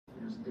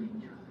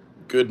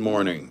Good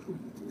morning.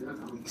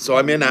 So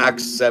I'm in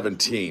Acts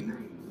 17.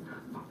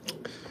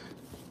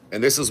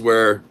 And this is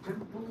where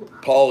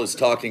Paul is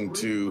talking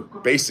to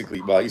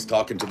he's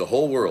talking to the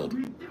whole world.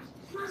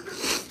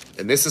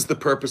 And this is the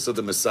purpose of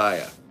the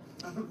Messiah.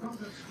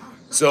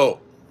 So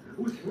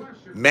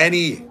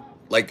many,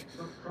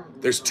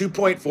 there's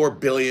 2.4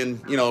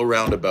 billion,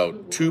 around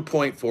about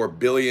 2.4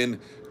 billion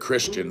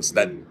Christians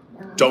that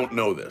don't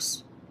know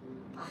this.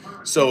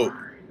 So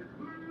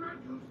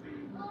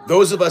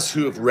those of us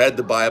who have read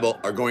the Bible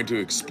are going to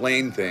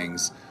explain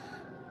things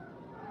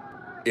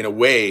in a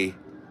way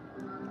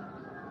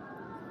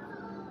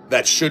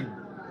that certain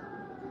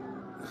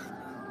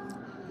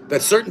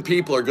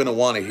people are going to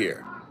want to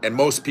hear, and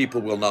most people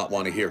will not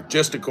want to hear,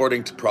 just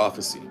according to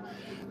prophecy.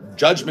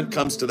 Judgment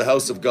comes to the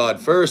house of God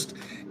first,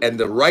 and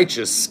the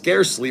righteous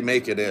scarcely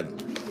make it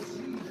in.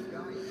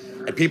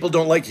 And people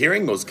don't like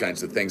hearing those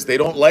kinds of things. They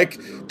don't like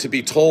to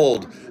be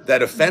told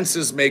that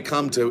offenses may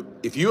come to,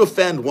 if you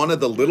offend one of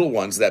the little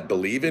ones that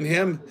believe in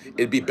him,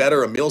 it'd be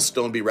better a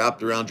millstone be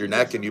wrapped around your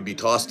neck and you'd be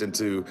tossed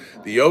into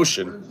the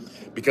ocean,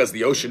 because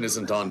the ocean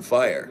isn't on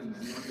fire.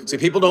 See,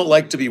 people don't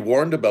like to be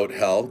warned about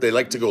hell. They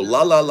like to go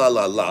la la la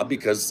la la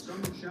because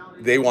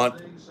they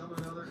don't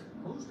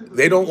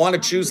want to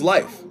choose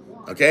life.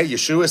 Okay,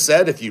 Yeshua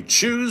said, if you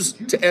choose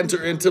to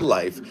enter into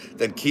life,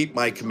 then keep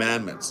my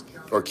commandments,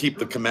 or keep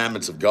the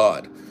commandments of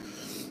God.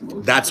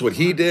 That's what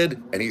he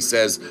did. And he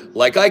says,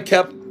 like I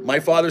kept my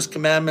Father's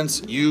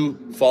commandments, you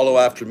follow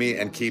after me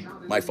and keep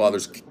my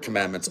Father's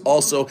commandments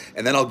also.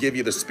 And then I'll give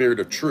you the spirit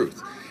of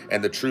truth,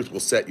 and the truth will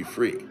set you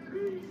free.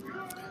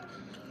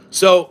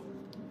 So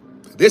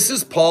this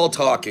is Paul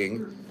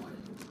talking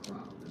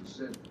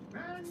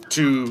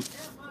to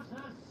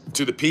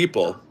the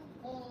people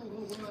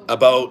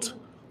about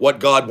what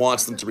God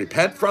wants them to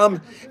repent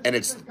from. And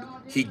this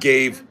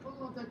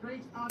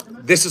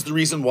is the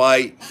reason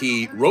why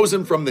he rose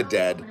him from the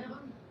dead.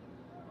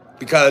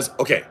 Because,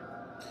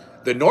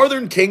 the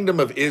northern kingdom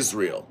of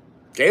Israel,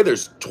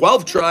 there's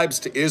 12 tribes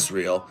to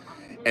Israel.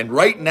 And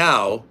right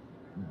now,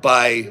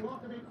 by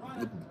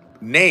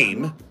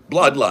name,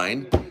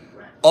 bloodline,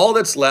 all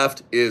that's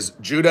left is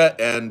Judah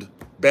and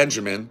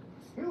Benjamin,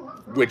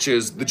 which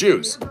is the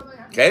Jews.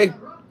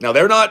 Now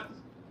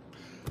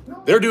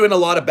they're doing a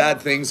lot of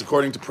bad things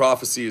according to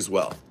prophecy as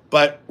well.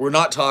 But we're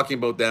not talking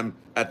about them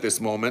at this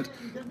moment.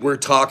 We're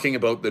talking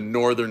about the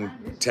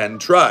northern 10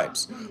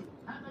 tribes.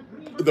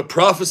 The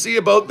prophecy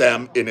about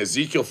them in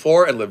Ezekiel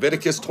 4 and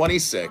Leviticus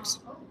 26,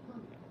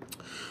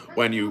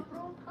 I'll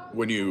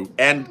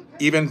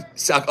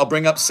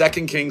bring up 2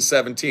 Kings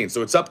 17.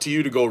 So it's up to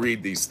you to go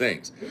read these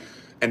things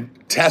and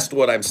test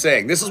what I'm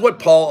saying. This is what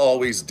Paul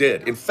always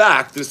did. In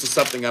fact, this is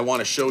something I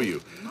want to show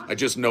you. I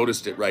just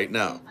noticed it right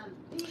now.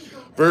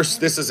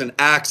 This is in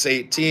Acts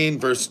 18,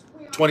 verse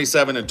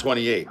 27 and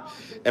 28.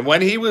 And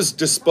when he was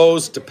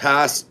disposed to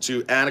pass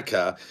to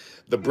Antioch,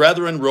 the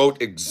brethren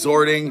wrote,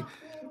 exhorting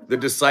the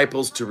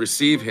disciples to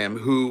receive him,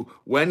 who,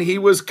 when he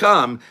was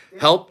come,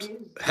 helped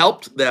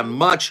them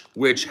much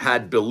which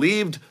had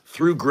believed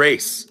through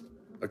grace.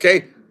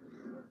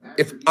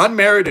 If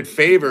unmerited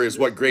favor is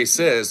what grace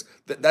is,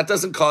 that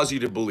doesn't cause you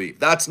to believe.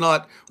 That's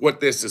not what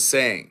this is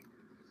saying.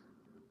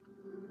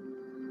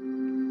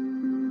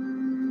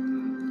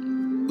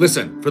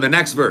 Listen for the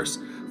next verse.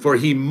 For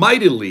he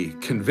mightily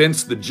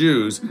convinced the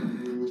Jews,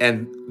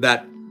 and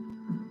that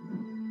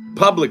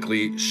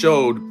publicly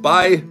showed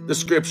by the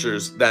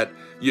scriptures that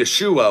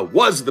Yeshua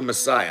was the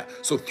Messiah.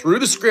 So through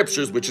the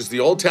scriptures, which is the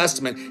Old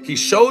Testament, he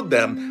showed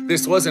them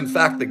this was in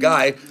fact the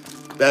guy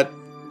that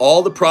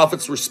all the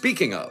prophets were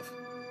speaking of.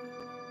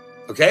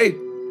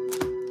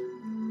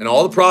 And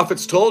all the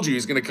prophets told you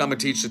he's going to come and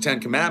teach the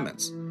 10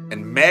 commandments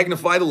and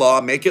magnify the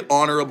law, make it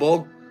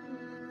honorable,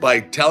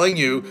 by telling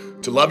you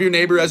to love your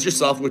neighbor as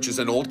yourself, which is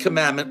an old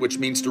commandment, which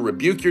means to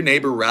rebuke your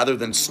neighbor rather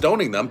than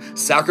stoning them.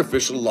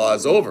 Sacrificial law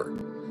is over.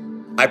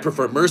 I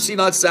prefer mercy,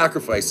 not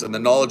sacrifice, and the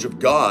knowledge of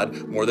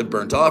God more than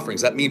burnt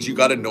offerings. That means you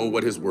got to know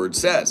what his word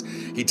says.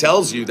 He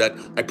tells you that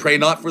I pray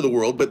not for the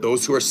world, but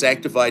those who are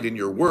sanctified in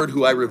your word,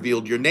 who I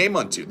revealed your name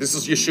unto. This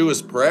is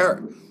Yeshua's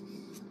prayer.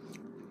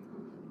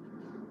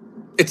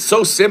 It's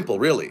so simple,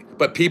 really,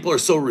 but people are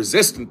so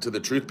resistant to the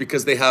truth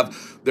because they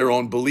have their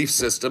own belief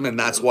system, and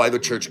that's why the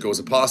church goes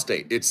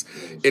apostate. It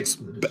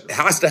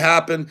has to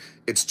happen.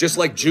 It's just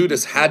like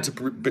Judas had to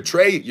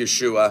betray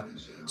Yeshua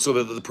so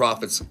that the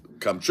prophets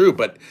come true.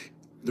 But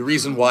the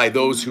reason why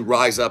those who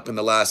rise up in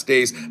the last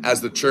days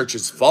as the church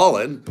has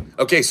fallen,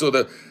 so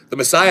the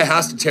Messiah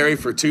has to tarry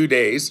for 2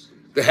 days.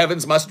 The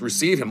heavens must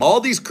receive him. All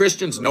these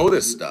Christians know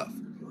this stuff.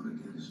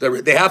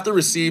 They have to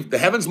receive, the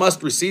heavens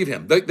must receive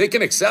him. They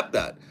can accept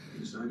that.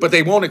 But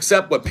they won't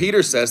accept what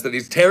Peter says, that he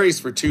tarries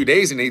for 2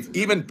 days. And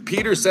even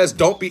Peter says,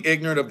 don't be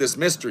ignorant of this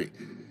mystery.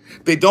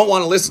 They don't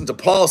want to listen to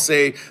Paul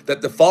say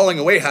that the falling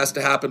away has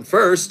to happen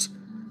first,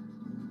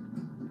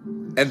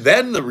 and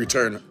then the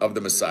return of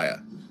the Messiah.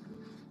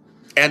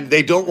 And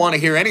they don't want to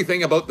hear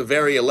anything about the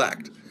very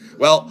elect.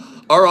 Well,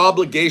 our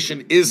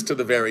obligation is to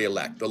the very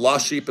elect, the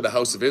lost sheep of the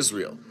house of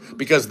Israel,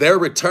 because their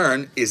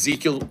return,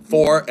 Ezekiel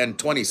 4 and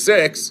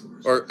 26,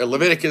 or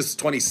Leviticus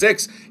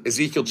 26,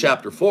 Ezekiel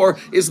chapter 4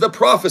 is the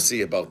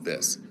prophecy about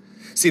this.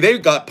 See, they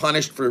got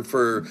punished for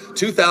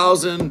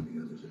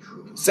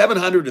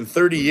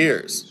 2,730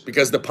 years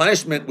because the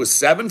punishment was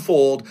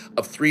sevenfold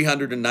of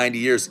 390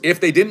 years if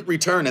they didn't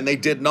return, and they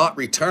did not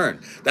return.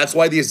 That's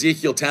why the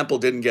Ezekiel temple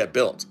didn't get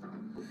built.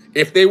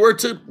 If they were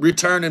to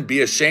return and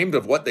be ashamed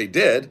of what they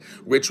did,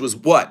 which was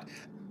what?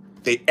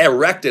 They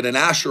erected an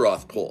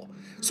Asheroth pole.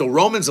 So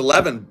Romans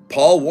 11,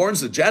 Paul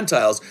warns the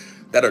Gentiles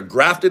that are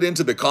grafted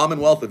into the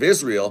commonwealth of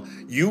Israel,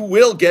 you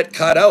will get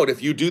cut out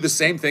if you do the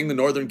same thing the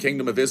northern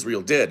kingdom of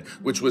Israel did,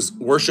 which was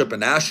worship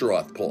an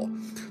Asheroth pole.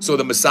 So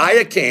the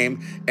Messiah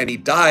came and he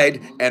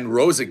died and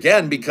rose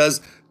again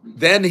because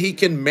then he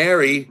can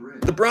marry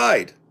the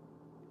bride.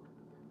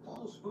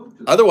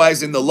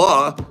 Otherwise, in the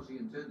law,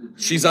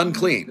 she's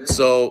unclean.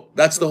 So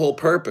that's the whole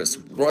purpose.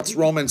 What's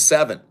Romans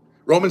 7?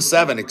 Romans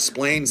 7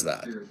 explains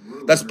that.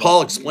 That's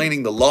Paul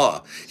explaining the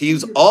law.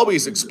 He's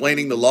always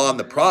explaining the law and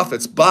the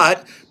prophets,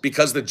 but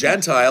because the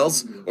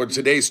Gentiles, or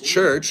today's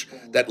church,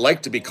 that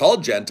like to be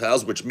called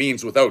Gentiles, which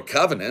means without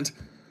covenant,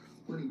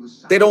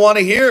 they don't want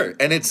to hear.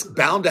 And it's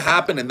bound to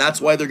happen, and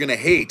that's why they're going to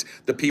hate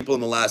the people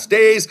in the last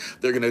days.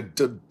 They're going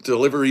to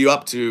deliver you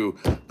up to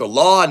the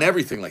law and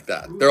everything like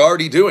that. They're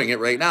already doing it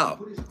right now,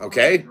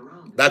 okay?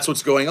 That's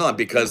what's going on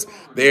because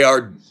they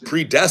are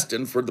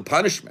predestined for the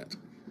punishment.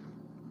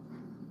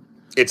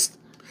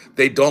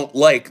 They don't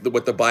like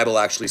what the Bible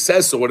actually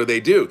says, so what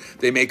do?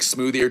 They make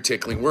smooth ear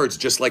tickling words,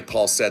 just like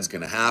Paul said is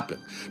going to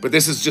happen. But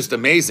this is just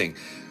amazing.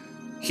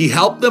 He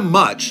helped them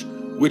much,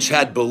 which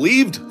had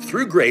believed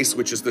through grace,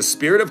 which is the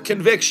spirit of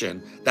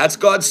conviction. That's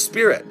God's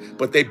spirit.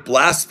 But they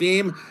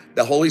blaspheme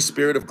the Holy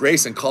Spirit of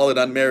grace and call it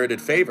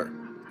unmerited favor.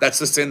 That's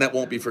the sin that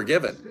won't be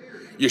forgiven.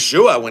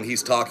 Yeshua, when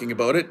he's talking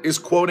about it, is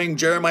quoting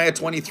Jeremiah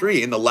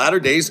 23. In the latter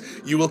days,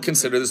 you will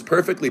consider this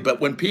perfectly. But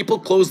when people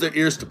close their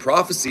ears to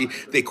prophecy,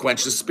 they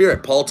quench the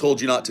spirit. Paul told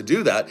you not to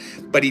do that.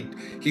 But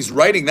he's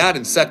writing that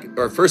in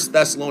 1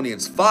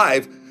 Thessalonians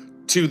 5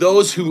 to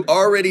those who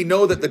already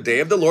know that the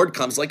day of the Lord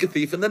comes like a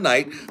thief in the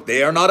night.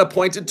 They are not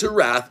appointed to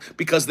wrath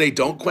because they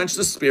don't quench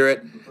the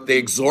spirit. They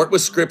exhort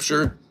with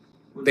scripture.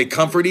 They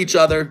comfort each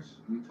other.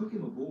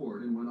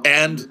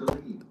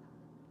 And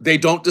they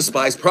don't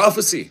despise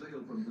prophecy.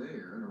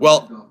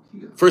 Well,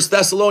 1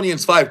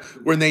 Thessalonians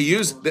 5, when they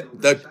use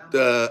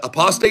the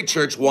apostate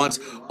church wants,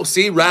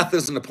 wrath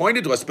isn't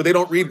appointed to us, but they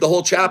don't read the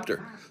whole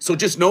chapter. So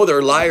just know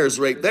they're liars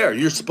right there.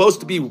 You're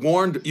supposed to be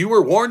warned. You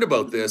were warned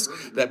about this,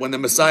 that when the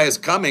Messiah is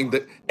coming,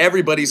 that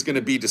everybody's going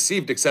to be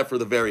deceived except for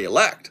the very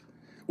elect.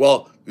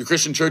 Well, the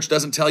Christian church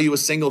doesn't tell you a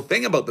single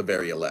thing about the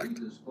very elect.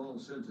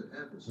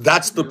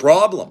 That's the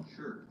problem.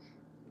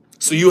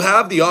 So you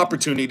have the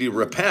opportunity to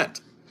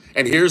repent.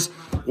 And here's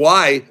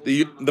why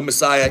the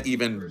Messiah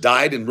even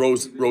died and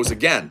rose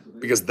again.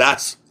 Because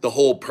that's the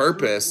whole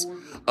purpose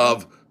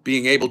of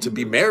being able to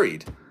be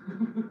married.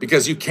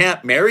 Because you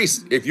can't marry,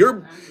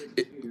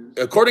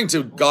 according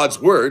to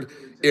God's word,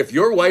 if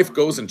your wife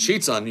goes and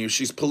cheats on you,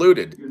 she's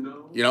polluted.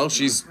 You know,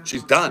 she's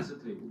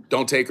done.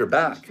 Don't take her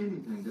back.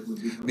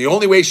 The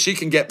only way she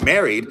can get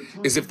married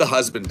is if the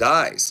husband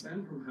dies.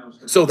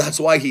 So that's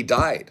why he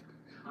died.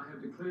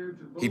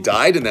 He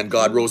died, and then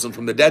God rose him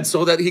from the dead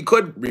so that he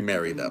could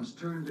remarry them,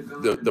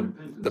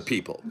 the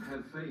people.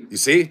 You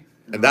see?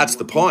 And that's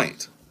the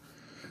point.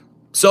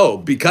 So,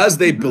 because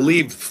they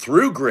believed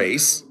through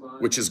grace,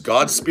 which is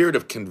God's spirit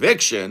of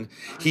conviction,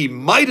 he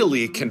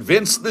mightily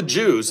convinced the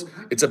Jews.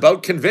 It's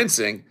about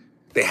convincing.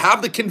 They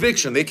have the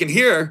conviction. They can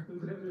hear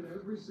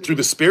through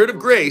the spirit of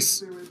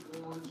grace,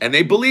 and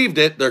they believed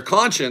it, their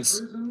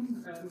conscience,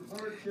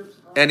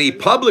 and he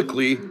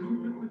publicly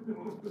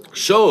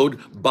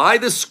showed by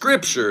the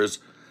scriptures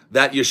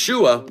that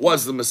Yeshua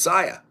was the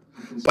Messiah.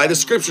 By the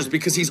scriptures,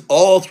 because he's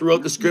all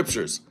throughout the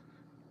scriptures.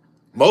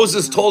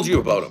 Moses told you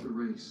about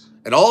him.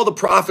 And all the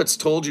prophets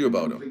told you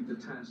about him.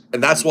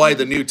 And that's why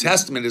the New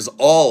Testament is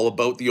all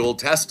about the Old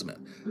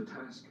Testament.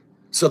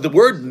 So the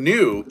word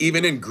new,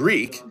 even in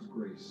Greek,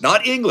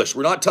 not English.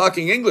 We're not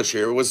talking English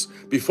here.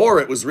 Before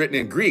it was written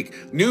in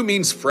Greek. New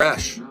means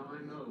fresh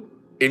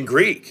in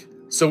Greek.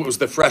 So it was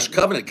the fresh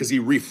covenant because he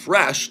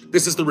refreshed.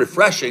 This is the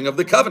refreshing of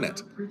the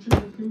covenant.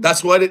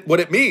 That's what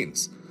it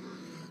means.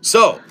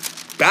 So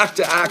back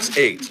to Acts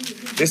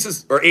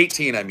 8. Or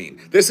 18, I mean.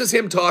 This is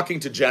him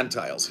talking to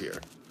Gentiles here.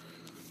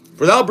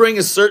 For thou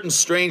bringest certain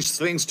strange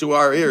things to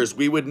our ears,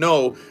 we would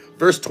know,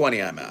 verse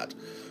 20 I'm at.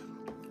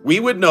 We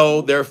would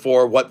know,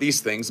 therefore, what these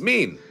things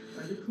mean.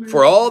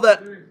 For all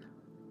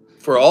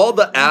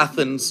the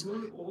Athens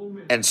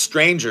and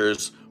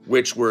strangers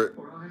which were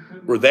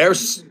there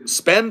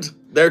spend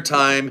their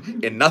time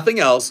in nothing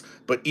else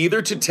but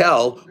either to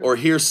tell or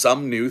hear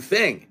some new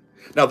thing.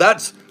 Now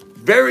that's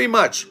very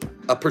much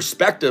a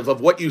perspective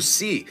of what you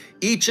see.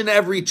 Each and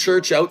every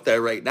church out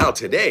there right now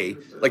today,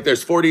 like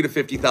there's 40 to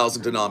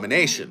 50,000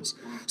 denominations.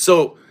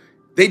 So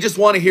they just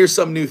want to hear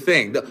some new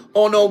thing.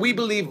 Oh no, we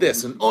believe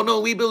this, and oh no,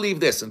 we believe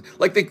this. And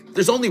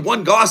there's only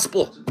one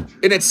gospel,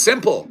 and it's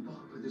simple.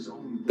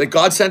 That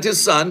God sent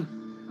his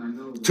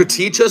son to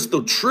teach us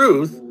the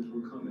truth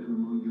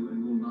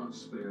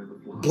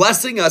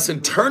blessing us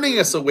and turning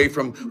us away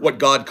from what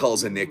God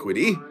calls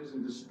iniquity.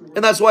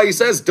 And that's why he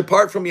says,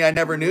 depart from me, I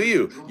never knew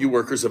you, you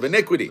workers of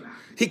iniquity.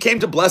 He came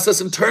to bless us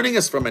and turning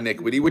us from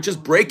iniquity, which is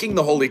breaking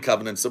the holy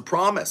covenants of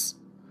promise.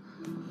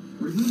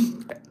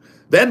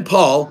 Then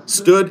Paul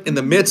stood in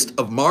the midst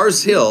of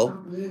Mars Hill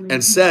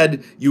and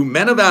said, you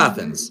men of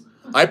Athens,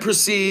 I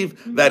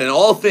perceive that in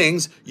all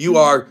things you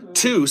are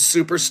too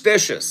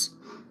superstitious.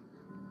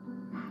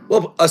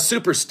 Well, a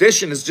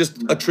superstition is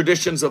just a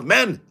traditions of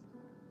men,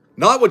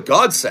 not what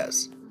God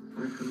says.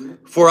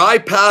 For I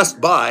passed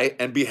by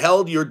and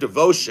beheld your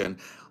devotion.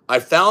 I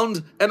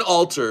found an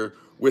altar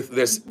with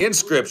this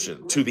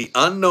inscription, to the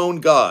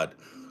unknown God,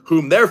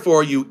 whom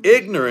therefore you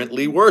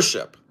ignorantly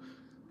worship.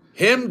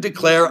 Him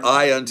declare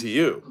I unto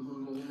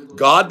you,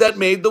 God that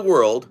made the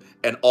world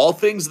and all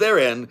things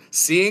therein,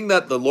 seeing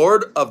that the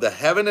Lord of the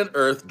heaven and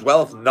earth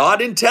dwelleth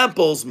not in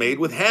temples made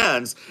with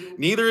hands,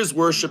 neither is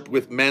worshipped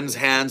with men's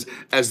hands,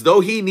 as though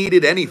he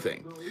needed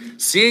anything,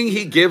 seeing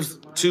he gives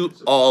to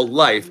all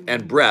life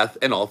and breath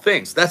and all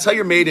things. That's how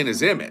you're made in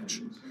his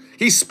image.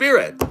 He's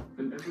spirit.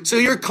 So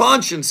your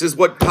conscience is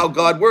how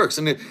God works.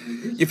 And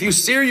if you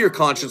sear your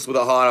conscience with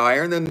a hot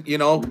iron, then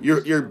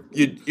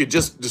you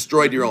just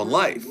destroyed your own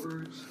life.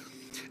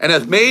 And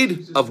hath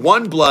made of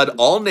one blood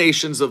all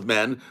nations of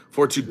men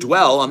for to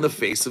dwell on the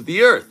face of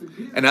the earth,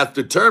 and hath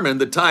determined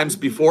the times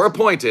before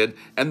appointed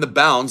and the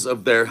bounds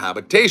of their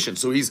habitation.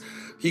 So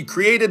he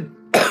created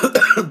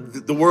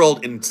the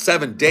world in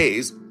 7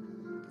 days,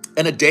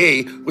 and a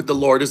day with the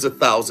Lord is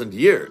 1,000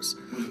 years.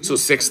 So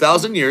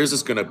 6,000 years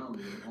is gonna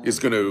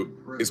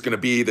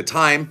be the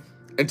time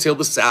until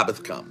the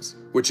Sabbath comes,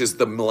 which is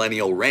the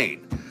millennial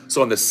reign.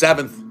 So on the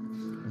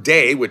 7th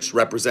day, which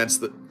represents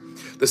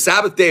the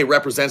Sabbath day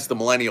represents the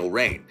millennial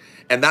reign.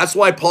 And that's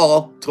why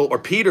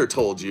Peter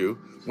told you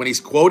when he's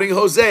quoting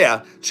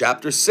Hosea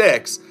chapter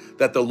 6,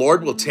 that the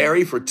Lord will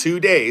tarry for 2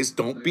 days.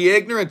 Don't be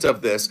ignorant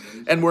of this.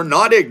 And we're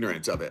not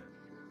ignorant of it.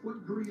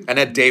 And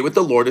a day with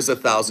the Lord is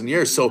 1,000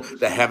 years. So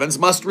the heavens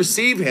must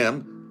receive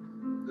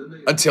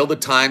him until the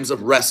times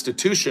of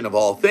restitution of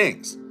all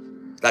things.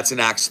 That's in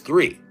Acts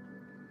 3.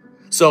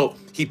 So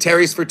he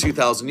tarries for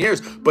 2,000 years,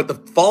 but the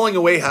falling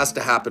away has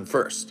to happen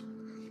first.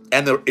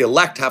 And the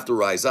elect have to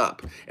rise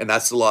up. And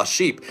that's the lost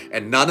sheep.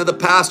 And none of the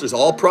pastors,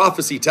 all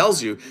prophecy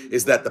tells you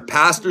is that the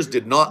pastors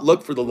did not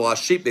look for the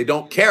lost sheep. They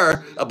don't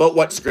care about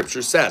what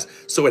scripture says.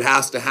 So it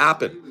has to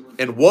happen.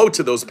 And woe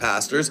to those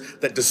pastors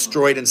that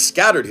destroyed and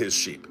scattered his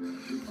sheep.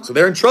 So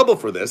they're in trouble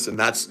for this, and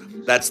that's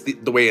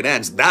the way it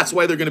ends. That's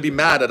why they're going to be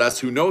mad at us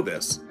who know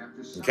this.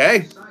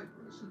 Okay?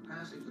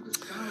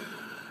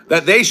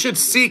 That they should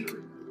seek,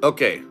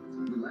 okay.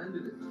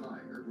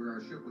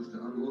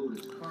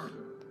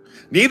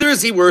 Neither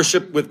is he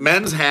worshipped with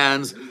men's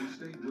hands,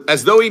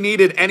 as though he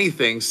needed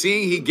anything,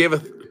 seeing he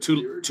giveth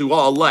to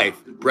all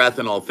life, breath,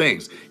 and all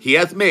things. He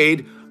hath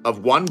made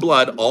of one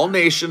blood all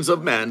nations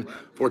of men,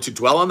 for to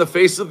dwell on the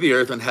face of the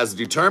earth, and has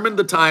determined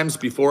the times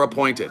before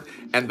appointed,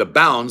 and the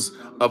bounds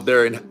of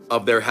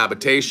their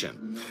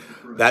habitation,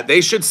 that they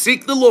should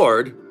seek the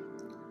Lord,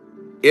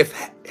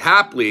 if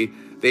haply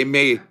they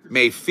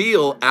may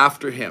feel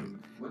after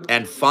him,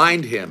 and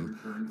find him,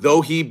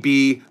 though he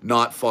be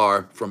not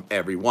far from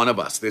every one of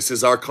us. This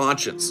is our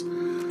conscience.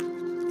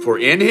 For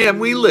in him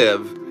we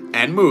live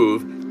and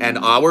move, and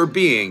our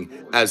being,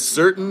 as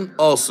certain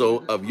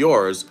also of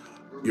yours,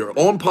 your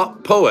own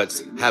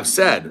poets have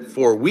said,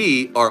 for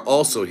we are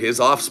also his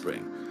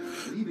offspring.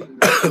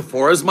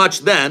 For as much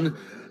then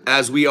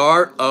as we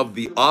are of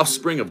the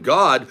offspring of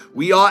God,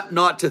 we ought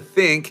not to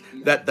think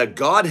that the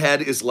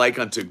Godhead is like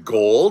unto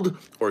gold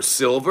or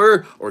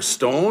silver or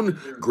stone,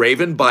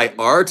 graven by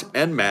art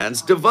and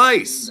man's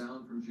device.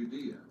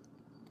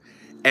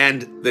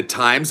 And the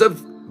times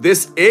of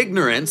this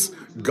ignorance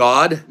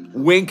God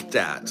winked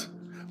at,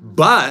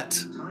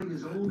 but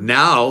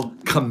now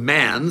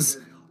commands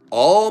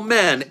all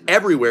men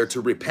everywhere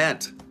to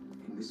repent.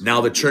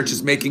 Now the church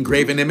is making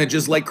graven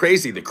images like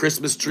crazy. The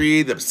Christmas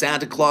tree, the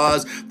Santa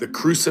Claus, the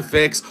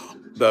crucifix,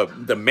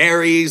 the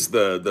Marys,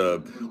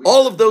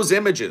 all of those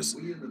images.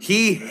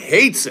 He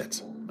hates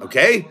it,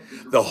 okay?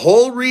 The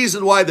whole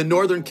reason why the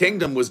northern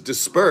kingdom was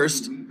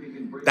dispersed,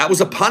 that was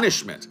a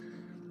punishment.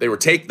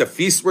 The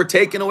feasts were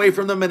taken away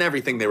from them and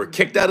everything. They were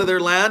kicked out of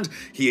their land.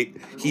 He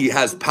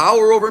has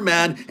power over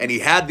man, and he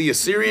had the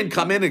Assyrian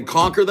come in and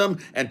conquer them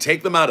and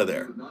take them out of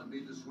there.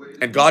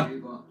 And God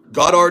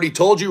already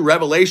told you,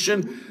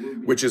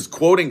 Revelation, which is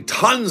quoting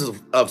tons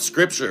of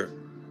scripture,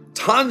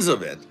 tons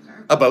of it,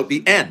 about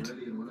the end.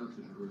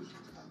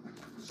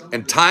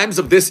 And times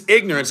of this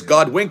ignorance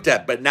God winked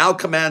at, but now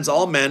commands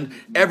all men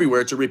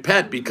everywhere to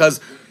repent, because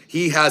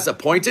he has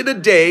appointed a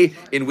day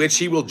in which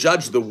he will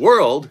judge the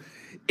world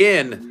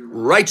in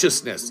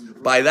righteousness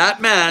by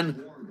that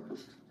man.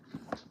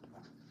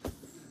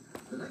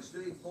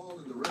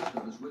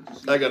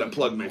 I gotta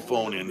plug my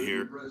phone in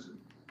here.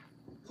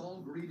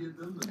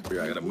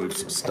 I gotta move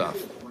some stuff.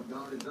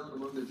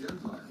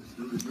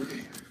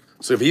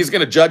 So if he's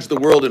gonna judge the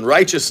world in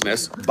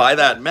righteousness by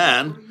that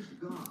man,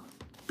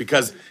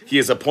 because he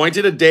has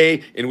appointed a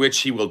day in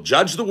which he will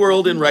judge the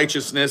world in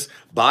righteousness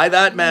by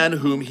that man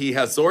whom he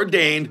has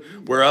ordained,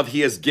 whereof he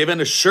has given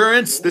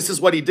assurance. This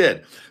is what he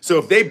did. So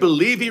if they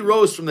believe he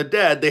rose from the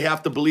dead, they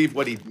have to believe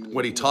what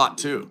he taught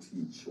too.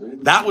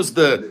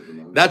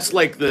 That's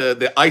like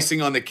the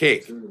icing on the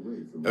cake.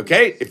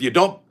 Okay? If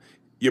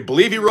you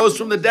believe he rose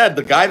from the dead,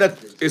 the guy that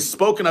is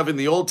spoken of in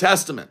the Old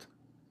Testament.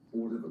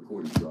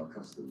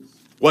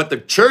 What the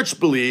church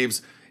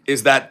believes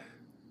is that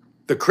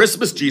the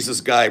Christmas Jesus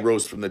guy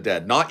rose from the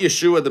dead, not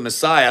Yeshua the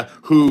Messiah,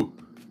 who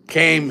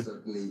came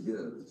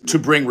to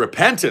bring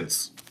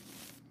repentance.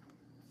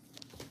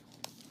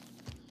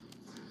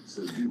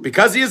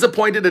 Because he has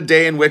appointed a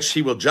day in which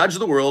he will judge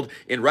the world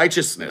in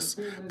righteousness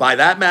by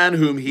that man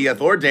whom he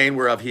hath ordained,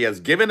 whereof he has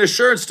given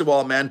assurance to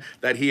all men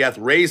that he hath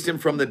raised him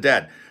from the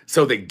dead.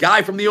 So the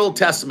guy from the Old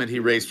Testament he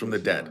raised from the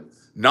dead.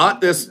 Not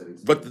this,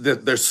 but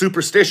their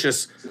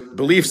superstitious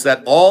beliefs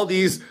that all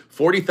these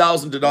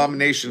 40,000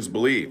 denominations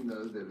believe.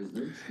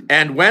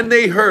 And when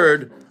they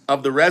heard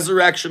of the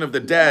resurrection of the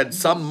dead,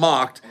 some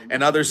mocked,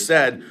 and others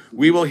said,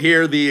 we will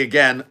hear thee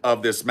again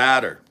of this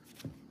matter.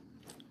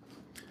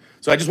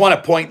 So I just want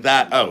to point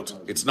that out.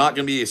 It's not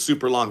going to be a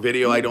super long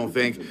video, I don't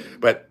think,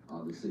 but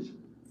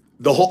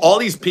all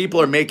these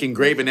people are making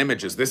graven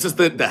images. This is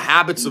the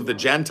habits of the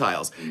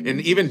Gentiles.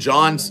 And even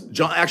John,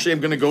 actually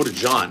I'm going to go to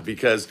John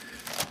because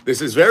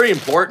this is very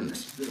important.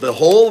 The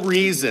whole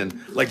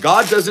reason, like,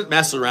 God doesn't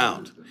mess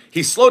around.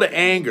 He's slow to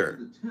anger,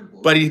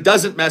 but he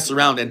doesn't mess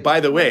around. And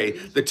by the way,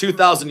 the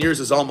 2,000 years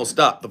is almost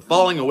up. The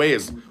falling away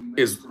is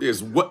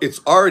what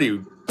it's already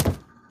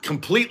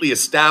completely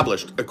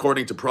established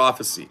according to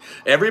prophecy.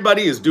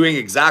 Everybody is doing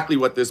exactly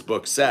what this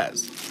book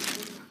says.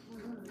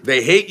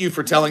 They hate you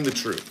for telling the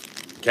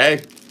truth.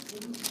 Okay?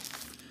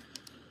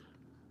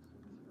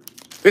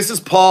 This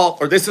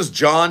is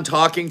John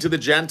talking to the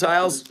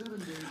Gentiles.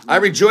 I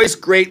rejoice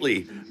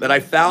greatly that I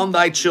found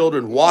thy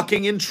children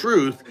walking in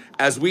truth,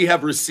 as we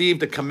have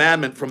received a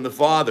commandment from the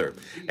Father.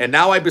 And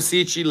now I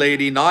beseech ye,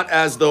 lady, not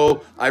as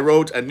though I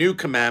wrote a new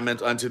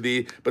commandment unto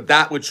thee, but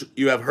that which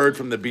you have heard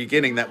from the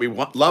beginning, that we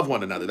love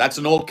one another. That's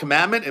an old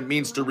commandment. It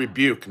means to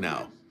rebuke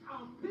now.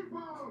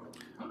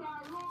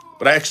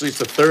 But actually, it's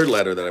the third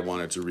letter that I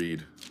wanted to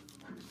read.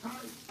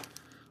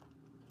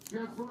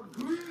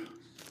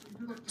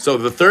 So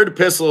the third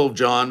epistle of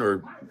John,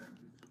 or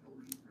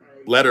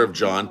letter of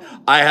John,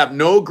 I have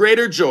no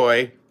greater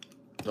joy.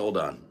 Hold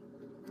on.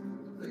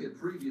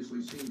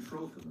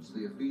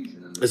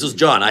 This is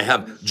John.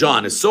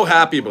 John is so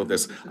happy about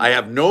this. I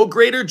have no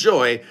greater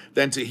joy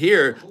than to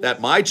hear that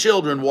my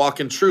children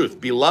walk in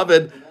truth.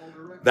 Beloved,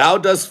 thou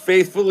dost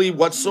faithfully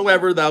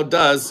whatsoever thou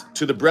dost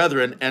to the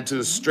brethren and to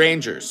the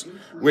strangers,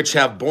 which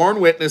have borne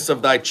witness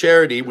of thy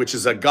charity, which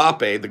is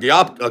agape.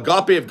 The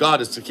agape of God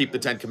is to keep the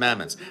 10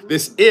 commandments.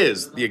 This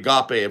is the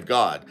agape of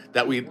God,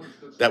 that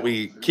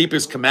we keep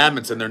his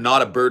commandments and they're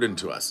not a burden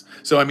to us.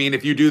 So, I mean,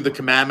 if you do the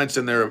commandments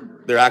and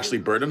they're actually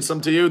burdensome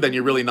to you, then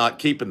you're really not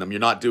keeping them. You're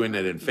not doing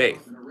it in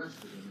faith.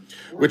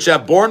 Which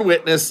have borne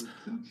witness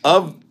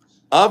of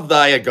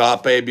thy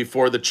agape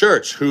before the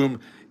church, whom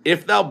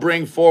if thou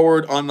bring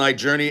forward on thy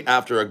journey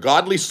after a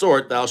godly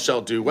sort, thou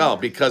shalt do well,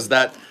 because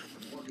that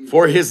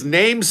for his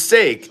name's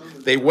sake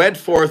they went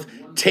forth,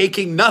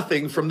 taking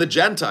nothing from the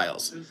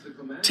Gentiles.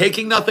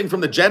 Taking nothing from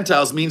the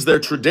Gentiles means their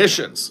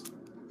traditions.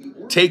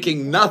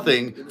 Taking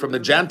nothing from the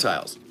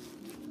Gentiles.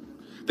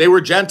 They were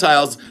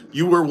Gentiles.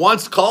 You were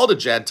once called a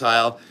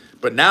Gentile,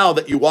 but now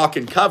that you walk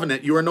in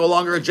covenant, you are no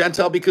longer a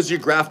Gentile because you're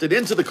grafted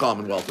into the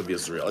commonwealth of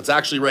Israel. It's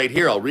actually right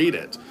here. I'll read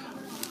it.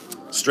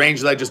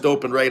 Strange that I just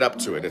opened right up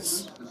to it.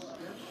 It's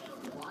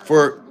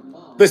for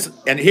this,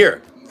 and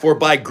here, for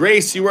by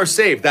grace you are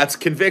saved. That's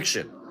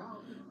conviction.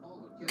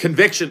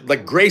 Conviction,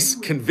 like grace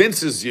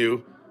convinces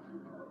you,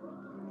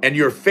 and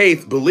your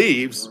faith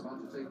believes.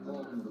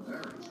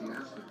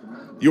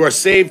 You are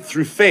saved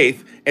through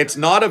faith. It's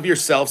not of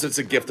yourselves, it's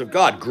a gift of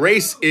God.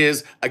 Grace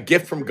is a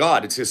gift from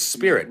God. It's his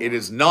spirit. It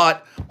is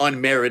not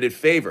unmerited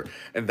favor.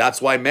 And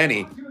that's why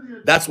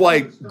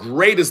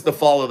great is the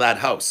fall of that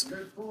house.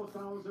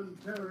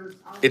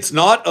 It's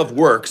not of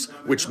works,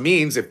 which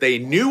means if they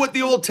knew what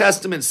the Old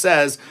Testament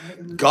says,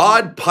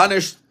 God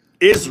punished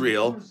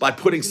Israel by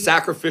putting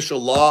sacrificial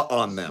law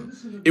on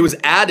them. It was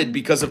added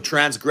because of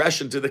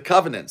transgression to the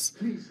covenants.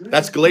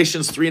 That's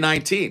Galatians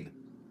 3:19.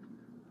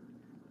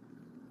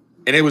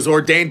 And it was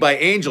ordained by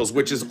angels,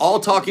 which is all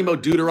talking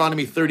about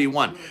Deuteronomy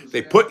 31.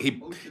 He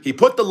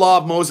put the law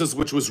of Moses,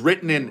 which was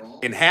written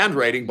in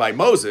handwriting by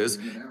Moses.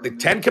 The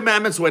 10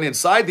 commandments went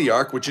inside the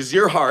ark, which is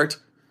your heart.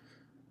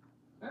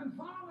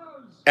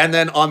 And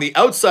then on the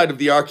outside of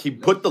the ark, he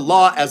put the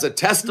law as a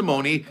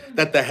testimony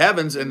that the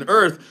heavens and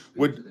earth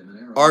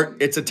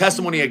it's a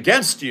testimony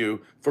against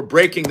you for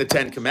breaking the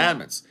 10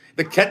 commandments.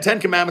 The 10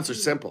 commandments are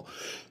simple.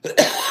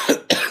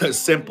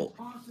 Simple.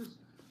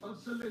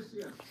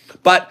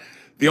 But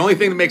the only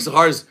thing that makes the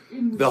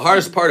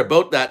hardest part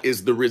about that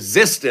is the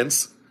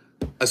resistance,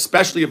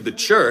 especially of the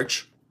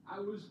church,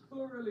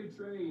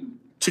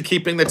 to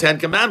keeping the 10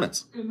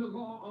 commandments.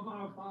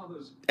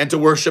 and to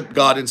worship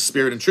God in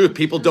spirit and truth.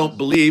 People don't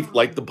believe,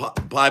 like the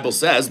Bible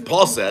says,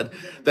 Paul said,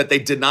 that they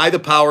deny the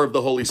power of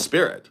the Holy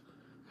Spirit.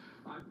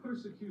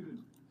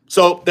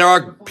 So there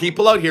are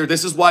people out here,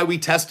 this is why we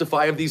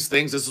testify of these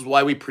things, this is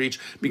why we preach,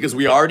 because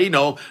we already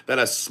know that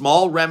a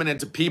small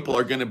remnant of people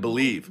are going to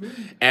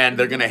believe, and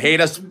they're going to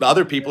hate us.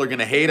 Other people are going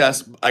to hate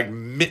us,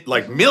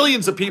 like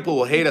millions of people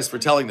will hate us for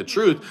telling the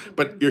truth,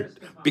 but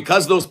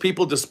because those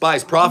people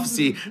despise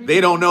prophecy,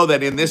 they don't know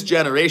that in this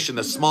generation,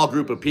 a small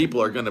group of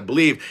people are going to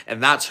believe,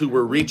 and that's who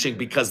we're reaching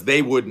because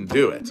they wouldn't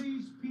do it.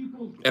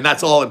 And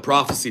that's all in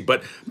prophecy,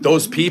 but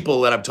those people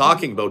that I'm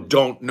talking about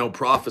don't know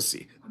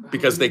prophecy.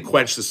 Because they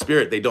quench the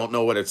spirit. They don't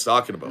know what it's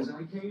talking about.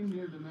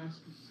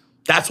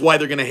 That's why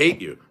they're going to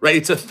hate you, right?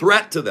 It's a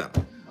threat to them.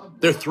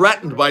 They're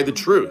threatened by the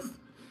truth.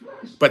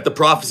 But the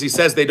prophecy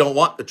says they don't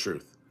want the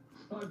truth.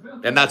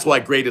 And that's why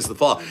great is the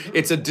fall.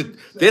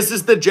 This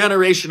is the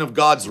generation of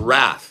God's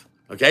wrath.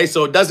 Okay?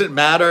 So it doesn't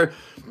matter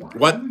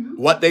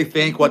what they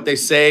think, what they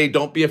say.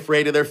 Don't be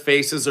afraid of their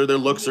faces or their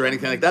looks or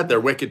anything like that.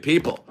 They're wicked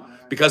people.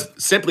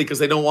 Simply because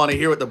they don't want to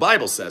hear what the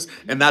Bible says.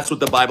 And that's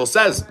what the Bible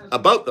says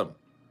about them.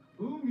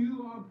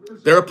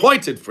 They're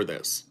appointed for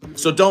this.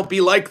 So don't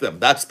be like them.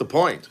 That's the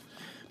point.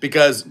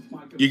 Because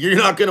you're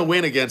not going to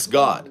win against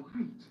God.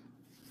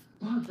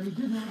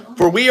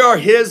 For we are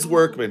his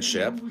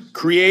workmanship,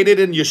 created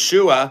in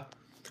Yeshua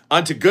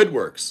unto good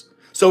works.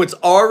 So it's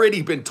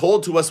already been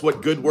told to us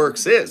what good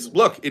works is.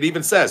 Look, it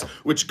even says,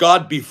 which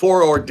God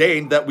before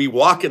ordained that we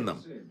walk in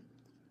them.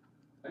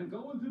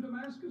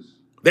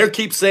 They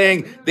keep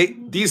saying,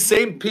 these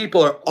same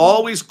people are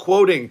always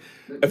quoting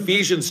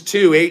Ephesians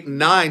 2, 8, and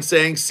 9,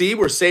 saying, see,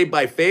 we're saved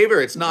by favor.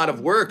 It's not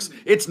of works.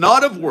 It's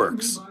not of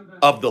works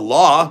of the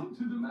law,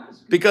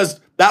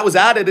 because that was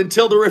added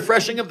until the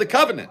refreshing of the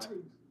covenant.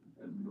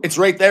 It's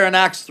right there in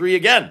Acts 3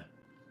 again.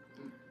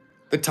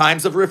 The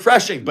times of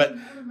refreshing. But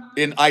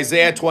in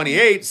Isaiah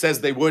 28 says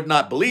they would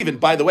not believe. And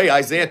by the way,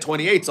 Isaiah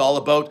 28 is all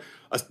about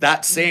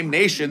that same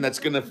nation that's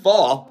going to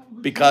fall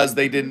because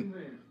they didn't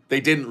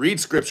read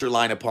scripture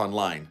line upon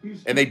line,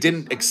 and they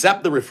didn't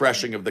accept the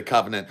refreshing of the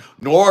covenant,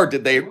 nor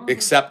did they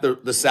accept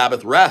the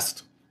Sabbath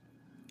rest.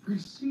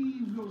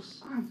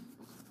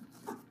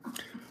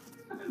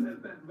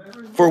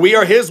 For we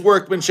are his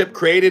workmanship,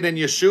 created in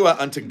Yeshua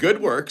unto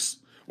good works,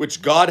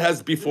 which God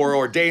has before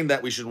ordained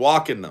that we should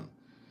walk in them.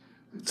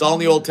 It's all in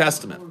the Old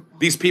Testament.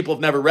 These people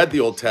have never read the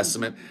Old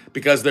Testament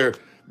because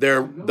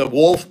the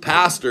wolf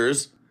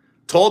pastors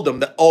told them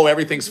that, oh,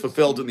 everything's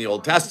fulfilled in the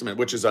Old Testament,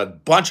 which is a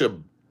bunch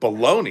of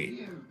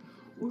baloney.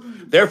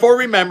 Therefore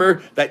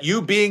remember that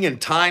you being in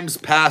times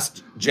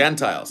past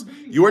Gentiles,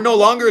 you are no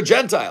longer a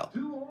Gentile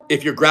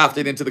if you're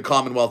grafted into the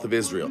commonwealth of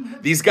Israel.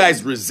 These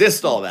guys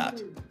resist all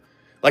that.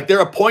 Like they're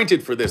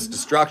appointed for this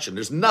destruction.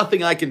 There's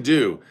nothing I can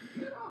do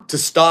to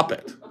stop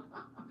it.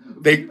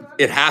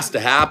 It has to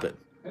happen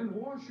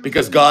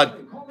because God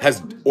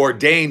has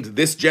ordained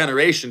this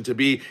generation to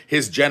be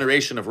his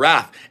generation of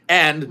wrath.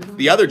 And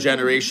the other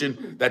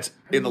generation that's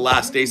in the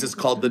last days is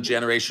called the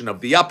generation of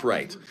the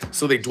upright.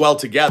 So they dwell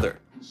together.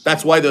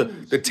 That's why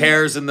the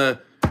tares and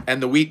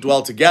the wheat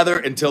dwell together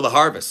until the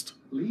harvest.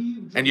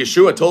 And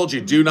Yeshua told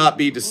you, do not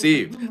be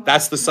deceived.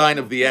 That's the sign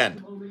of the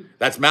end.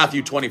 That's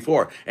Matthew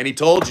 24. And he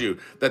told you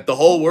that the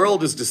whole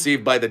world is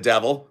deceived by the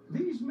devil,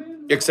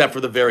 except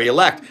for the very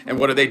elect. And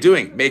what are they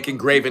doing? Making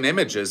graven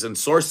images and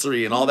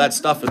sorcery and all that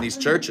stuff in these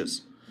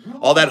churches.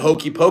 All that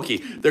hokey pokey.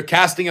 They're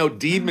casting out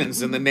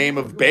demons in the name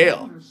of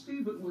Baal.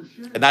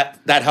 And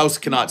that house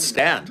cannot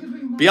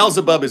stand.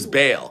 Beelzebub is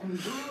Baal.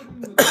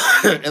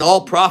 And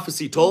all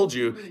prophecy told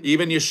you,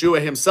 even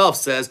Yeshua himself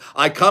says,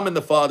 I come in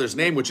the Father's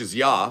name, which is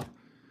Yah,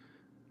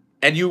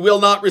 and you will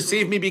not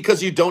receive me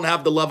because you don't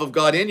have the love of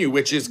God in you,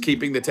 which is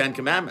keeping the 10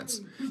 commandments.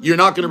 You're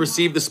not going to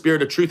receive the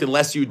spirit of truth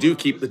unless you do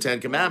keep the 10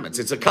 commandments.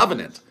 It's a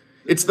covenant.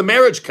 It's the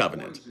marriage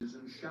covenant.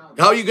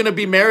 How are you going to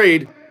be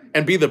married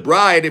and be the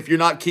bride if you're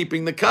not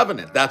keeping the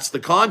covenant? That's the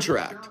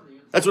contract.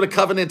 That's what a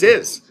covenant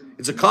is.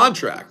 It's a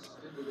contract.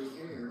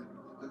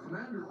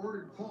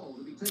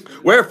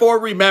 Wherefore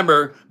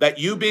remember that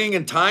you being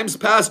in times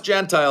past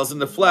Gentiles in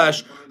the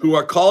flesh, who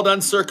are called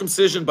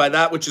uncircumcision by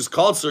that which is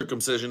called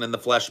circumcision in the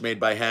flesh made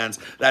by hands,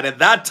 that at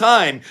that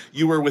time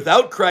you were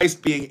without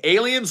Christ, being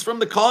aliens from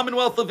the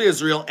commonwealth of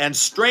Israel and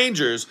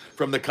strangers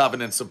from the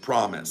covenants of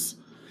promise,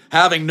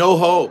 having no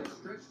hope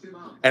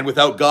and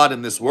without God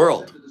in this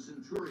world.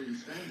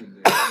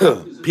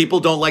 People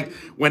don't like,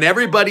 when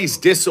everybody's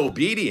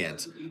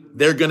disobedient,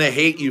 they're going to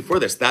hate you for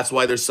this. That's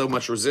why there's so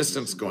much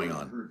resistance going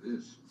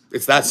on.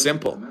 It's that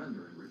simple.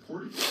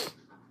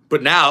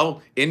 But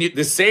now, in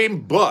the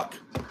same book,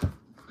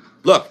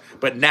 look,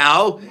 but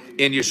now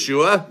in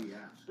Yeshua,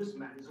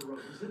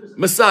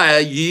 Messiah,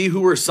 ye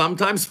who were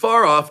sometimes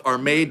far off are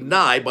made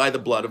nigh by the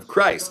blood of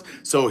Christ.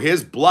 So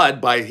his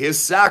blood, by his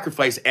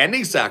sacrifice,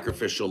 ending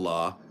sacrificial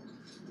law,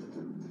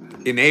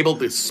 enabled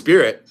the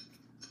Spirit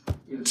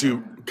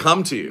to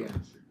come to you.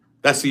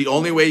 That's the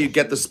only way you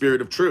get the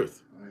Spirit of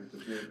truth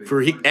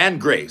and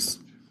grace.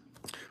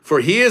 For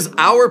he is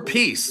our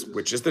peace,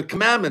 which is the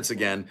commandments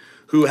again,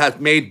 who hath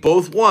made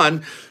both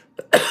one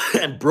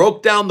and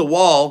broke down the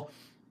wall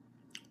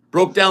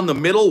broke down the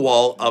middle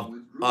wall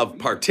of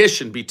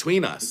partition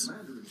between us.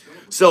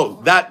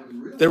 So that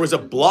there was a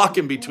block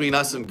in between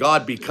us and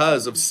God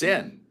because of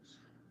sin.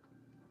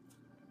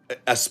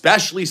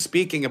 Especially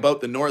speaking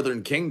about the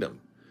northern kingdom.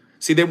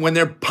 See, when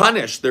they're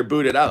punished, they're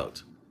booted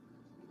out.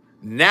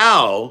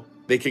 Now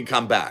they can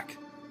come back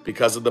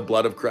because of the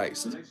blood of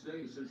Christ.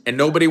 And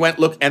nobody went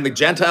look, and the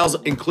Gentiles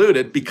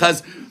included,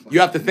 because you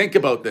have to think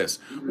about this.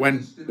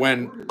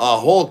 When a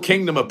whole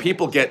kingdom of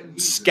people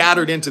get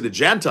scattered into the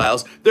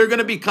Gentiles, they're going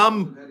to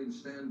become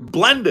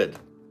blended.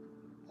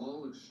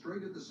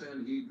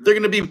 They're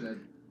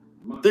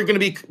going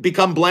to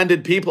become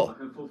blended people.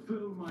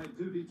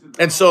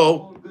 And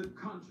so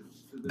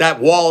that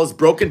wall is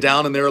broken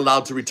down and they're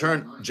allowed to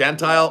return,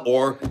 Gentile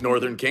or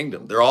northern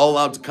kingdom. They're all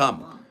allowed to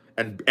come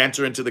and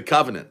enter into the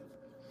covenant.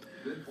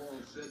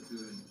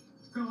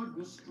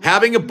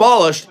 Having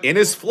abolished in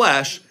his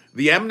flesh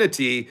the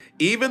enmity,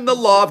 even the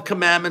law of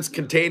commandments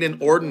contained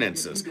in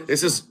ordinances.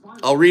 This is,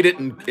 I'll read it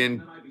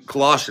in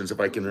Colossians if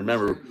I can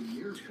remember.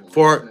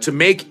 For to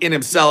make in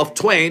himself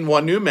twain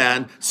one new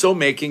man, so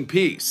making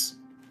peace.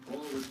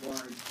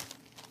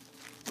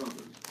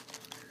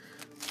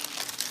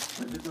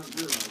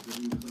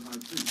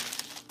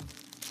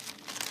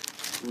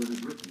 For it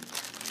is written,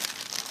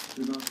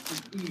 do not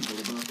speak evil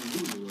about the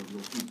ruler of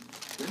your people.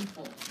 Then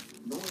Paul,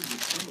 knowing that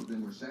some of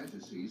them were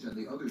Sadducees and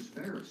the others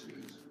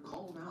Pharisees,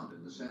 called out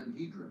in the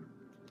Sanhedrin,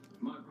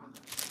 my brother,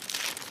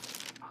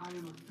 I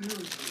am a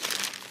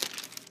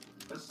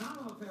Pharisee, the son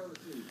of a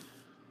Pharisee.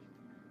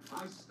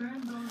 I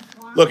stand on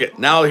trial. Look at,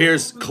 now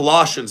here's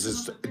Colossians,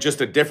 is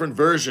just a different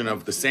version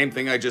of the same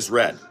thing I just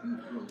read.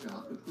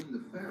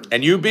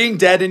 And you being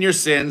dead in your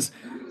sins,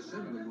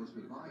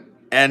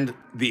 and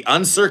the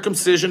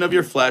uncircumcision of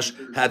your flesh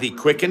hath he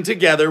quickened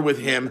together with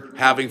him,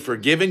 having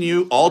forgiven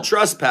you all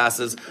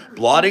trespasses,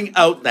 blotting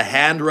out the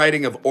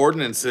handwriting of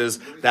ordinances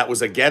that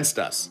was against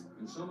us,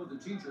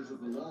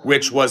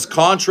 which was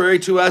contrary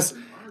to us,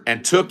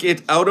 and took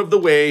it out of the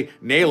way,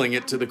 nailing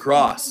it to the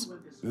cross.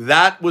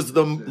 That was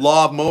the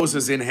law of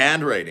Moses in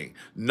handwriting,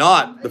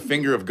 not the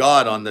finger of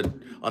God on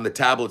the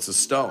tablets of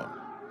stone.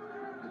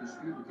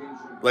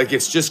 Like,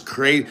 it's just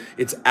crazy.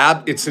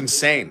 It's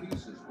insane.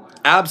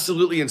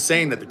 Absolutely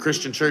insane that the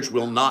Christian church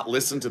will not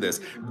listen to this.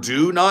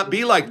 Do not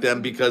be like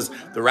them, because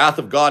the wrath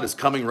of God is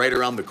coming right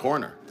around the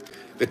corner.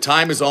 The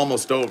time is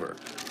almost over.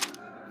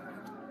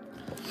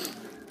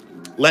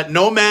 Let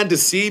no man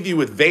deceive you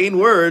with vain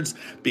words,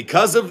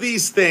 because of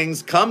these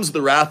things comes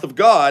the wrath of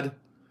God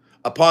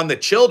upon the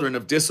children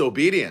of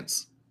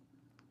disobedience.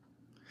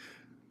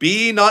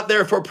 Be ye not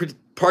therefore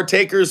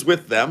partakers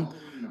with them,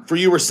 for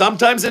you were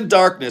sometimes in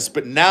darkness,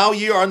 but now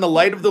ye are in the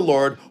light of the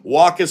Lord.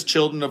 Walk as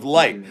children of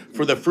light.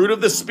 For the fruit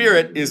of the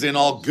Spirit is in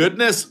all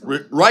goodness,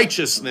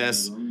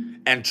 righteousness,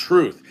 and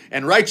truth.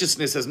 And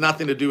righteousness has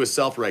nothing to do with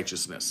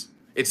self-righteousness.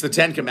 It's the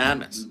 10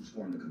 Commandments.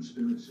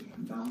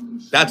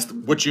 That's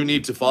what you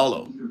need to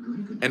follow.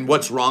 And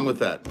what's wrong with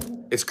that?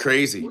 It's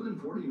crazy.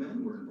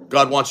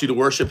 God wants you to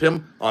worship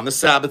him on the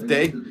Sabbath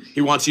day.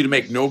 He wants you to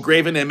make no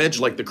graven image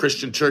like the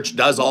Christian church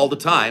does all the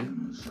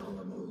time.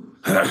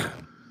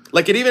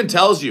 Like, it even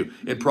tells you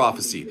in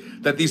prophecy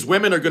that these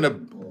women are going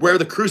to wear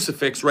the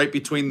crucifix right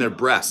between their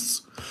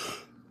breasts.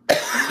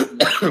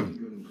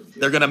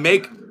 They're going to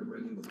make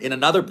in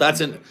another, that's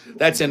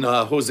in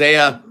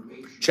Hosea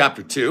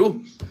chapter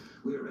 2,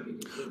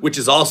 which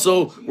is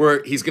also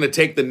where he's going to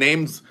take the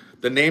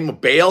name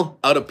of Baal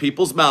out of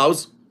people's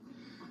mouths.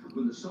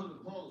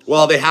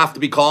 Well, they have to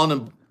be calling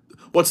him,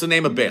 what's the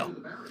name of Baal?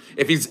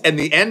 If he's in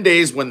the end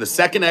days, when the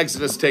second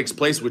Exodus takes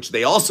place, which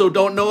they also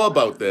don't know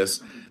about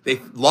this,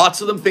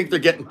 lots of them think they're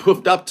getting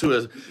poofed up to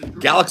a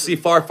galaxy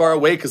far, far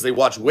away because they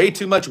watch way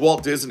too much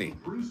Walt Disney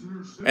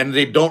and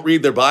they don't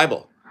read their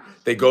Bible.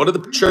 They go to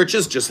the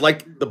churches just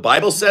like the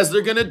Bible says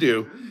they're going to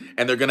do,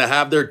 and they're going to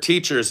have their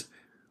teachers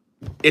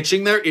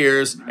itching their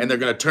ears, and they're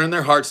going to turn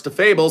their hearts to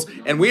fables,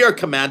 and we are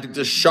commanded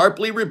to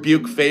sharply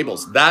rebuke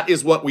fables. That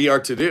is what we are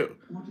to do,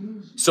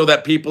 so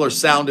that people are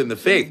sound in the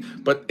faith.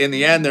 But in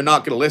the end, they're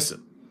not going to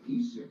listen.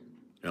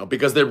 You know,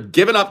 because they're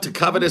giving up to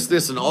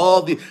covetousness and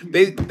all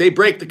they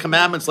break the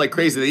commandments like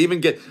crazy.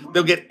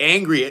 They'll get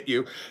angry at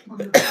you.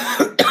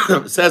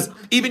 It says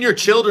even your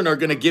children are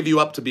going to give you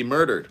up to be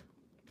murdered,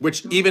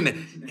 which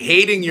even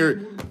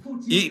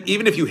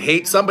even if you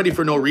hate somebody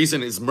for no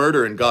reason is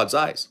murder in God's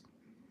eyes.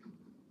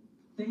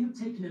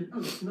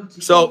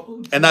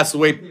 So, and that's the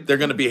way they're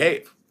going to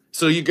behave.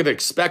 So you can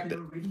expect it.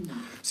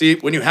 See,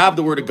 when you have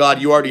the word of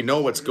God, you already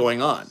know what's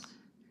going on.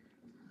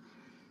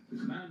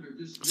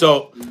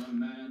 So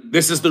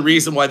this is the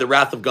reason why the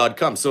wrath of God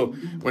comes. So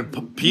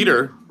when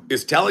Peter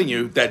is telling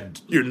you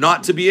that you're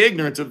not to be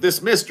ignorant of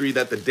this mystery,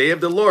 that the day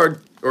of the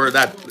Lord, or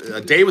that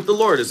a day with the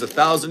Lord is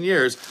 1,000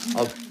 years,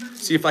 I'll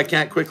see if I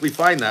can't quickly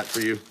find that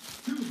for you.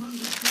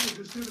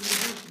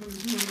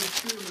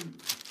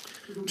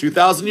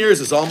 2,000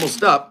 years is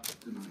almost up.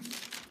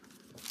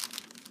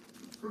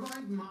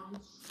 Provide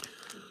mounts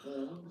for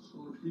Paul, so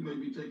that he may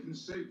be taken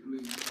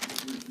safely.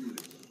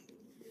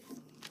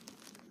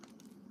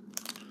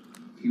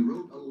 He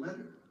wrote a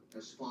letter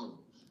as follows.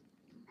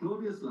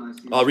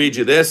 I'll read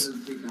you this.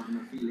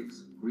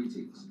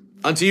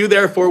 Unto you,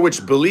 therefore,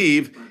 which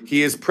believe,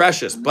 he is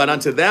precious. But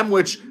unto them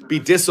which be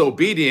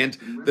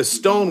disobedient, the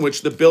stone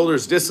which the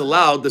builders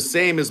disallowed, the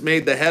same is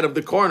made the head of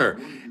the corner,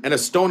 and a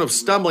stone of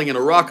stumbling and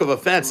a rock of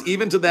offense,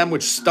 even to them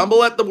which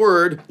stumble at the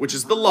word, which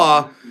is the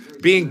law,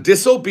 being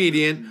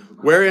disobedient,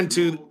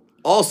 whereunto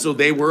also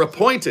they were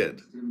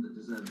appointed.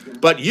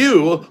 But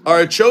you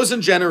are a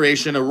chosen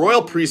generation, a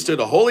royal priesthood,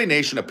 a holy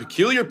nation, a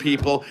peculiar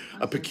people,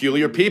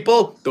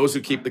 those who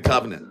keep the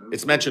covenant.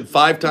 It's mentioned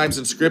 5 times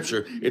in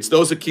Scripture. It's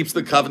those who keeps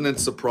the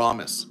covenants of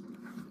promise.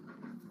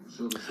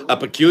 A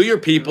peculiar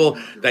people,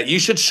 that you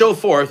should show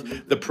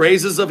forth the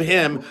praises of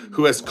him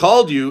who has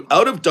called you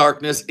out of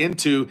darkness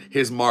into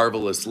his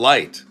marvelous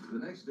light,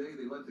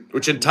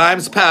 which in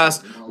times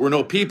past were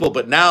no people,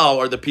 but now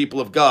are the people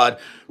of God,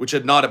 which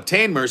had not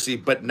obtained mercy,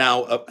 but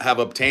now have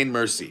obtained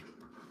mercy.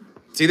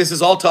 See, this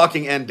is all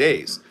talking end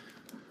days,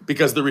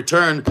 because the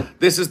return,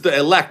 this is the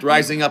elect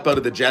rising up out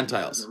of the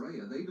Gentiles.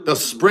 They'll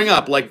spring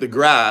up like the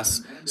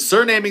grass,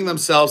 surnaming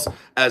themselves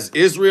as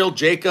Israel,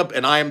 Jacob,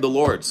 and I am the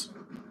Lord's.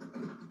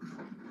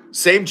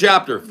 Same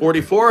chapter,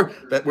 44,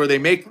 that where they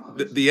make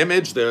the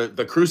image,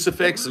 the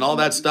crucifix and all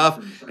that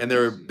stuff, and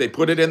they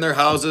put it in their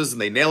houses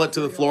and they nail it to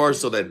the floor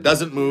so that it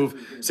doesn't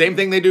move. Same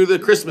thing they do to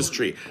the Christmas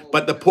tree.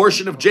 But the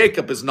portion of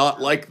Jacob is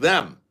not like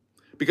them,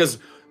 because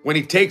when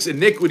he takes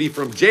iniquity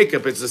from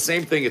Jacob, it's the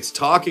same thing it's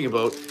talking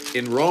about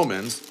in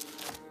Romans.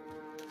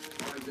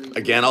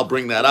 Again, I'll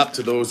bring that up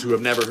to those who have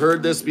never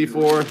heard this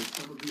before.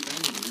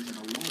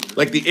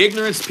 Like the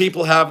ignorance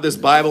people have this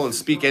Bible and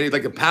speak anything,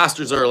 like the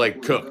pastors are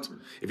like cooked.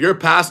 If you're a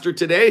pastor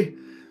today,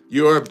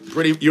 you're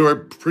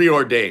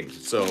preordained.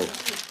 So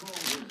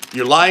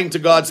you're lying to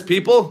God's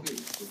people,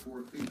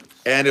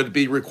 and it'll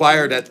be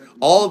required at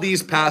all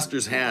these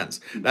pastors' hands.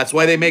 That's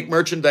why they make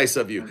merchandise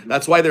of you.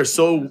 That's why they're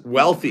so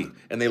wealthy,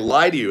 and they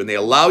lie to you, and they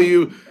allow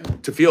you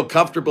to feel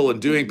comfortable in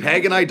doing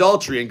pagan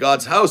idolatry in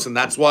God's house. And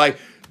that's why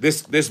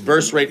this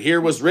verse right here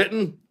was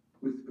written.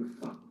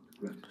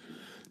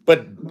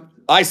 But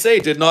I say,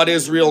 did not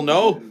Israel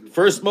know?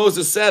 First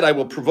Moses said, I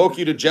will provoke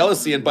you to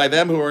jealousy, and by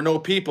them who are no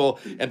people,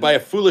 and by a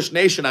foolish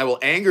nation I will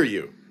anger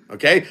you.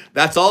 Okay?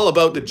 That's all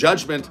about the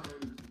judgment.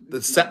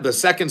 The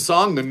second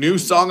song, the new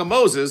song of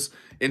Moses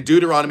in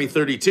Deuteronomy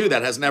 32,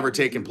 that has never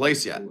taken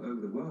place yet.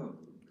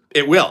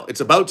 It will.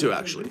 It's about to,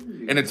 actually.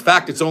 And in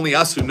fact, it's only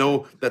us who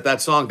know that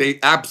song. They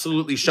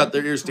absolutely shut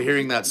their ears to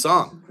hearing that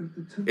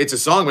song. It's a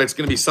song, but it's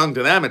going to be sung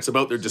to them. It's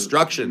about their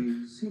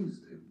destruction.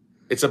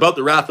 It's about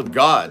the wrath of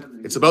God.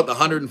 It's about the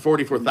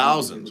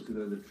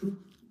 144,000.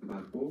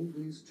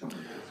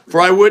 For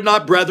I would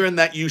not, brethren,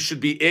 that you should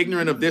be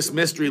ignorant of this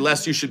mystery,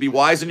 lest you should be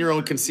wise in your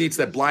own conceits,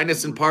 that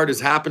blindness in part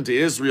has happened to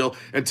Israel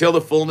until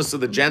the fullness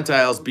of the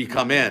Gentiles be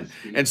come in.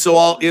 And so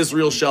all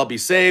Israel shall be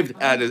saved,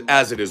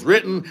 as it is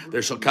written,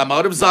 there shall come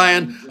out of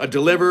Zion a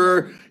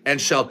deliverer,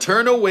 and shall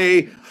turn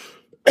away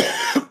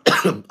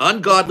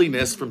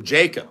ungodliness from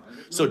Jacob.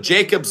 So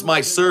Jacob's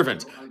my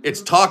servant.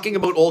 It's talking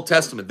about Old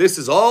Testament. This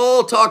is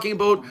all talking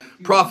about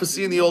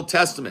prophecy in the Old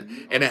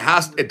Testament. And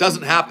it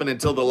doesn't happen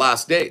until the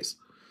last days.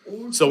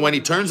 So when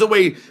he turns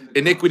away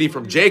iniquity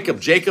from Jacob,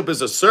 Jacob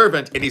is a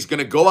servant, and he's going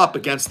to go up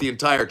against the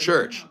entire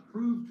church.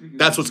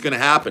 That's what's going to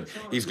happen.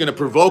 He's going to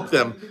provoke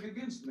them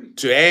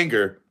to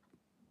anger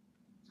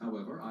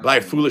by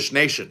a foolish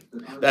nation.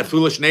 That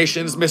foolish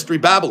nation is Mystery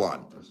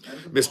Babylon.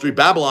 Mystery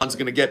Babylon is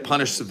going to get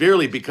punished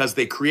severely because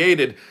they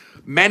created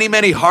many,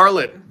 many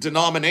harlot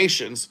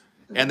denominations,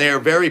 and they are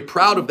very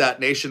proud of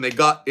that nation. They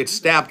got it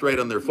stamped right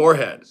on their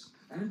forehead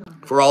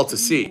for all to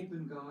see.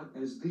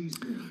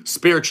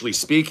 Spiritually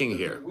speaking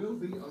here.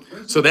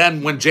 So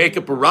then when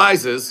Jacob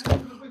arises,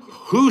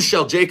 who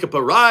shall Jacob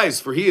arise?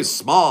 For he is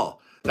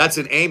small. That's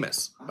in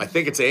Amos. I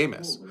think it's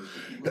Amos.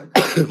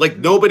 Like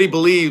nobody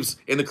believes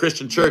in the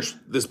Christian church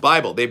this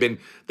Bible. They've been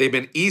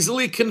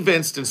easily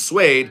convinced and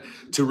swayed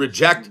to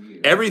reject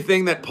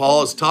everything that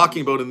Paul is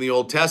talking about in the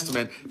Old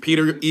Testament.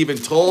 Peter even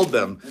told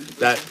them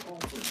that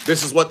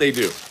this is what they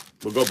do.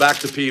 We'll go back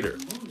to Peter.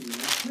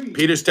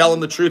 Peter's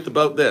telling the truth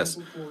about this.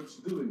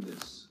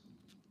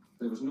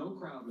 There was no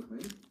crowd with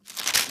me,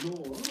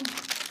 nor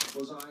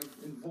was I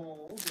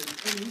involved in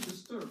any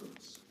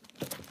disturbance.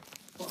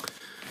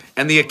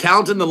 And the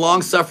account in the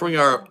long-suffering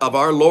of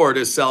our Lord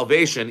is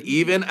salvation,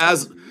 even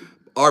as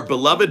our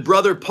beloved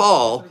brother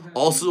Paul,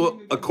 also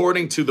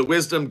according to the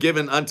wisdom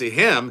given unto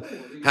him,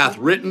 hath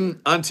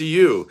written unto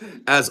you,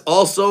 as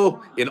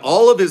also in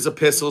all of his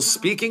epistles,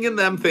 speaking in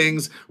them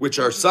things which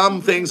are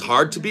some things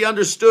hard to be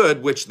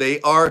understood, which they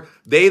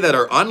that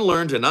are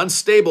unlearned and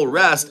unstable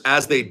rest,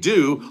 as they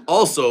do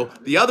also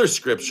the other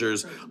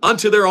scriptures,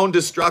 unto their own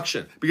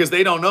destruction. Because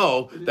they don't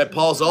know that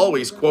Paul's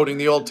always quoting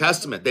the Old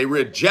Testament. They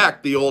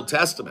reject the Old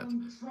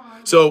Testament.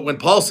 So when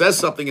Paul says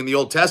something in the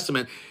Old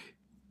Testament,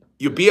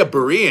 you be a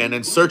Berean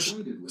and search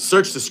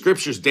the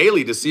scriptures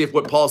daily to see if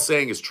what Paul's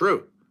saying is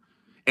true.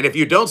 And if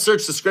you don't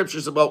search the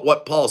scriptures about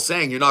what Paul's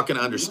saying, you're not going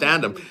to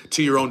understand them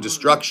to your own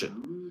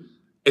destruction.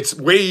 It's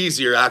way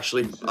easier,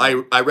 actually.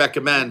 I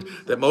recommend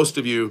that most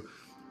of you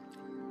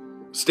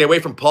Stay away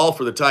from Paul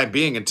for the time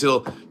being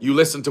until you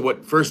listen to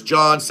what 1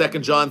 John, 2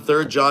 John,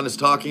 3 John is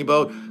talking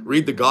about.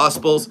 Read the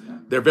Gospels.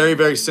 They're very,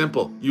 very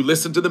simple. You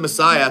listen to the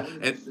Messiah,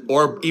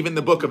 or even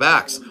the book of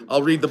Acts.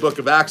 I'll read the book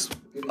of Acts,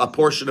 a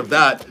portion of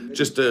that,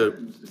 just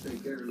to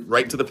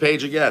right to the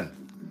page again.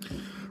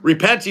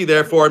 Repent ye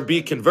therefore and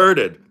be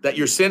converted, that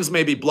your sins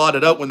may be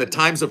blotted out when the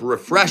times of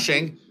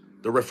refreshing,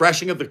 the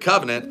refreshing of the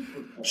covenant,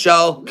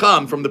 shall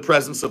come from the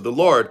presence of the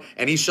Lord,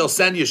 and he shall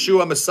send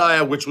Yeshua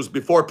Messiah, which was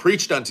before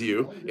preached unto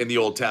you in the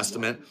Old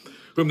Testament,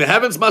 whom the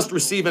heavens must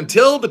receive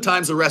until the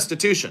times of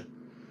restitution.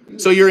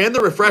 So you're in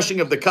the refreshing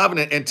of the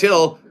covenant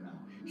until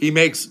he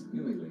makes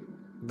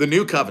the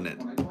new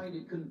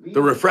covenant,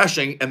 the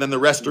refreshing, and then the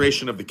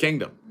restoration of the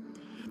kingdom,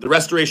 the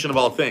restoration of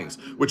all things,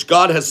 which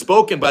God has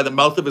spoken by the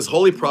mouth of his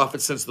holy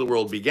prophets since the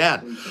world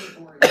began.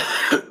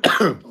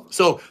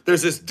 So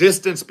there's this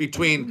distance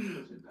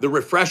between the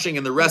refreshing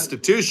and the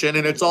restitution,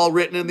 and it's all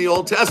written in the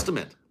Old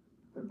Testament,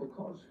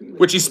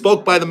 which he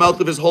spoke by the mouth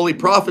of his holy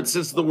prophets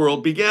since the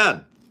world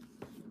began.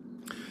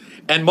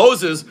 And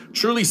Moses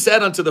truly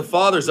said unto the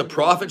fathers, a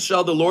prophet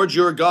shall the Lord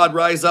your God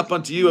rise up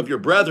unto you of your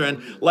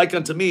brethren, like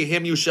unto me,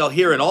 him you shall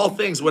hear in all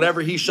things,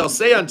 whatever he shall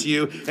say unto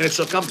you, and it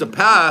shall come to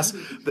pass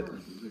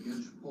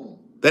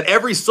that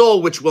every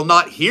soul which will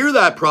not hear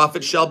that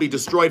prophet shall be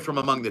destroyed from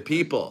among the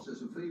people.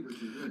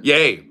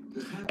 Yea,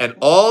 and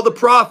all the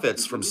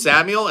prophets from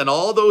Samuel and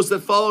all those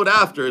that followed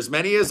after, as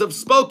many as have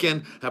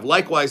spoken, have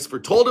likewise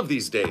foretold of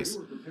these days,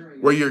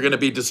 where you're going to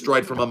be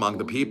destroyed from among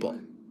the people.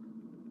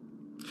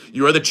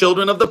 You are the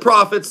children of the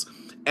prophets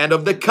and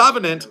of the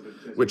covenant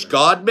which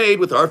God made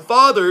with our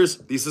fathers.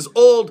 This is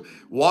old.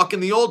 Walk in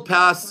the old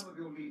paths.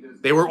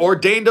 They were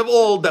ordained of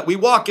old that we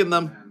walk in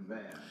them.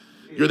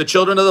 You're the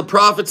children of the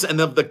prophets and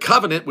of the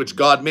covenant which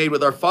God made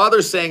with our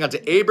fathers, saying unto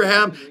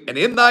Abraham, and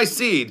in thy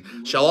seed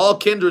shall all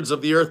kindreds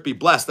of the earth be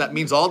blessed. That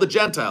means all the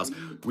Gentiles.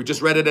 We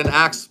just read it in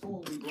Acts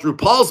through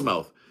Paul's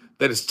mouth,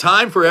 that it's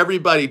time for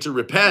everybody to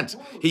repent.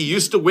 He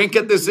used to wink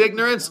at this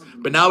ignorance,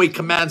 but now he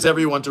commands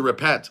everyone to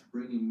repent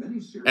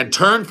and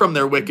turn from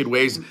their wicked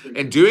ways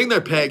and doing their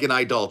pagan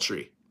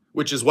idolatry,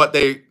 which is what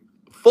they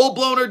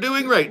full-blown are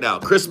doing right now.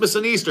 Christmas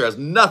and Easter has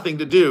nothing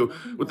to do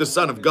with the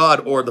Son of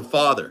God or the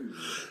Father.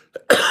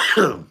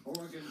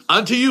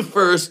 Unto you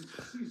first,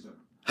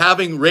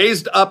 having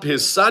raised up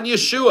his son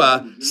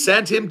Yeshua,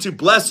 sent him to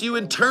bless you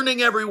in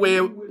turning every way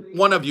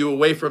one of you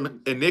away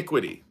from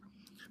iniquity.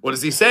 What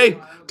does he say?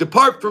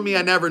 Depart from me,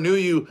 I never knew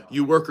you,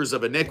 you workers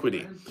of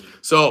iniquity.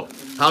 So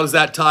how does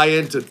that tie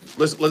into,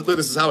 this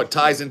is how it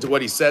ties into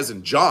what he says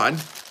in John.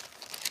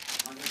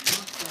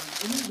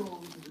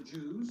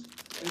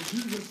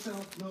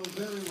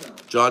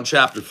 John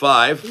chapter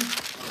 5,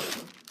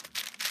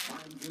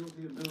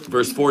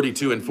 verse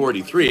 42 and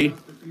 43.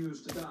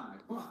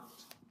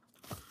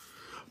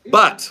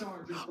 But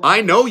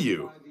I know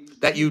you,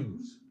 that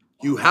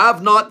you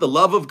have not the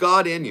love of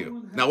God in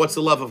you. Now, what's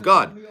the love of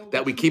God?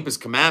 That we keep his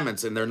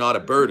commandments and they're not a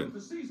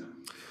burden.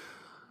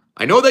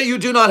 I know that you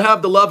do not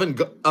have the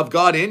love of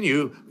God in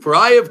you, for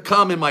I have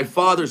come in my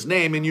Father's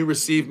name, and you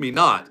receive me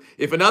not.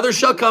 If another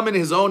shall come in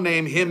his own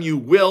name, him you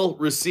will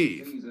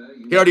receive.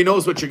 He already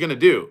knows what you're going to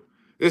do.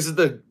 This is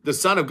the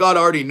Son of God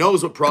already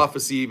knows what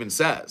prophecy even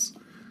says.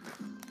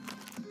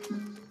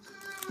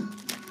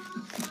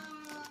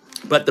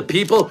 But the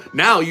people,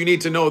 now you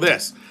need to know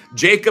this.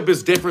 Jacob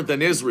is different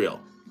than Israel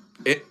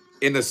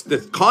in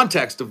the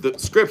context of the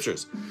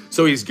scriptures.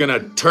 So he's going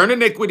to turn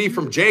iniquity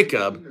from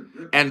Jacob,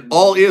 and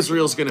all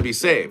Israel's going to be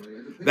saved.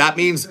 That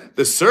means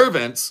the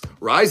servants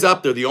rise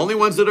up. They're the only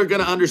ones that are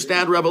going to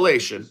understand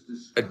Revelation.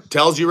 It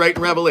tells you right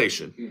in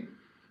Revelation.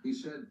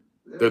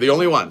 They're the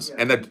only ones.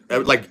 And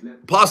that, like,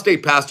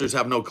 apostate pastors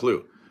have no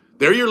clue.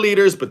 They're your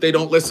leaders, but they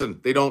don't listen.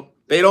 They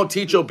don't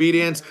teach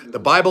obedience. The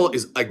Bible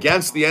is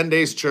against the end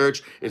days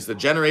church. It's the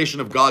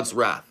generation of God's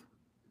wrath.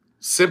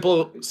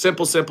 Simple,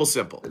 simple, simple,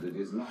 simple.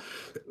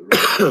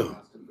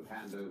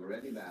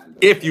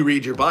 If you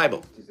read your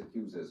Bible.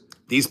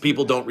 These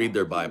people don't read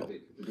their Bible.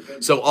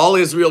 So all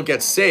Israel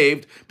gets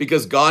saved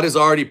because God has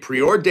already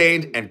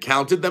preordained and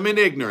counted them in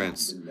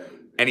ignorance.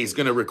 And he's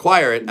going to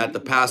require it at the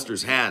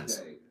pastor's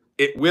hands.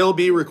 It will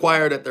be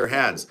required at their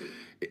hands.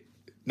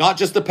 Not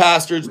just the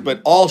pastors,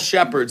 but all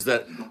shepherds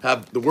that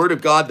have the word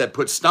of God that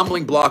put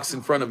stumbling blocks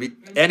in front of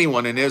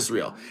anyone in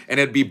Israel. And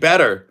it'd be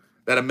better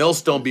that a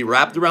millstone be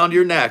wrapped around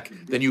your neck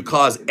than you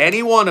cause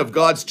any one of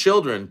God's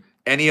children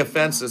any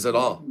offenses at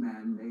all.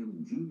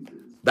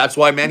 That's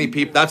why many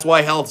people, that's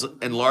why hell's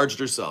enlarged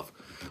herself.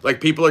 Like,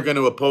 people are going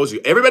to oppose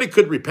you. Everybody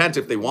could repent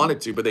if they wanted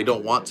to, but they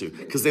don't want to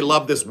because they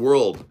love this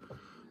world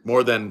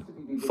more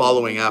than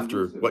following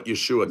after what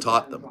Yeshua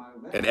taught them.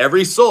 And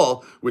every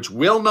soul which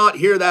will not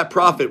hear that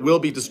prophet will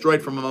be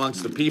destroyed from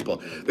amongst the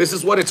people. This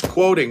is what it's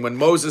quoting. When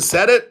Moses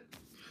said it,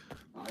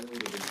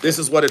 this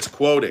is what it's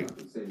quoting.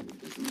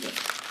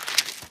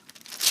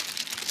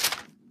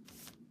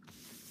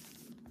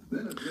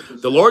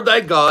 The Lord thy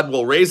God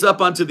will raise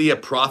up unto thee a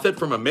prophet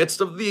from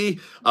amidst of thee,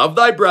 of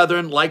thy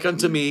brethren, like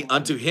unto me.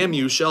 Unto him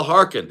you shall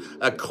hearken,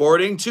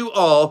 according to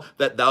all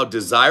that thou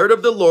desired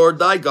of the Lord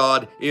thy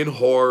God in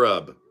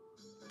Horeb.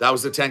 That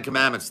was the 10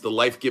 Commandments, the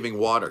life-giving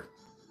water.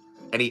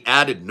 And he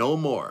added no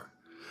more.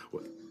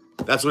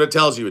 That's what it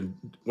tells you.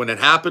 When it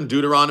happened,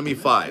 Deuteronomy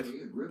 5,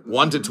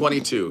 1 to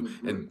 22.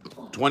 And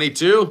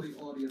 22?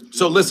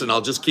 So listen,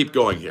 I'll just keep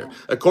going here.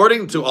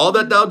 According to all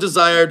that thou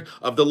desired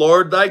of the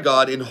Lord thy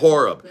God in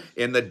Horeb,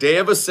 in the day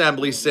of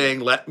assembly,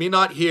 saying, let me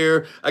not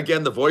hear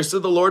again the voice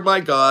of the Lord my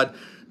God,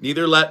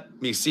 neither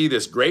let me see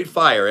this great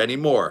fire any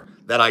more,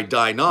 that I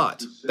die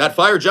not. That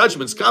fire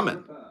judgment's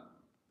coming.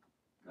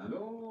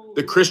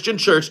 The Christian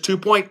church,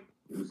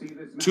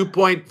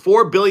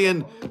 2.4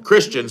 billion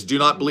Christians do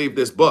not believe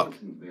this book.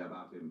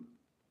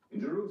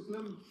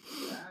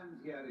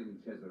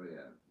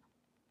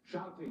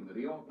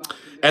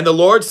 And the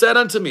Lord said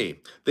unto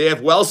me, they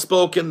have well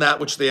spoken that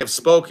which they have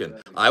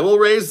spoken. I will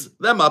raise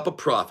them up a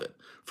prophet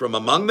from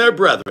among their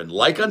brethren,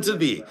 like unto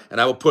thee, and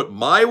I will put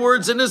my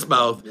words in his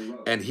mouth,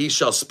 and he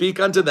shall speak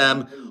unto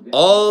them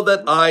all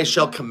that I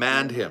shall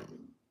command him.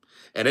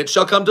 And it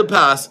shall come to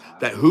pass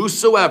that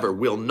whosoever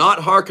will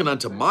not hearken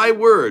unto my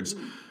words,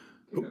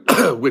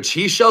 which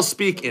he shall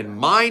speak in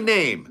my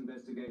name,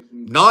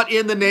 not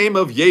in the name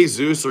of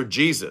Jesus or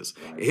Jesus.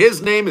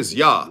 His name is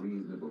Yah.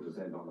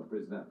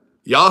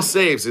 Yah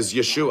saves is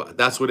Yeshua.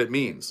 That's what it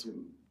means.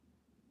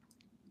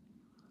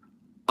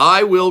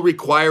 I will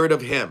require it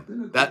of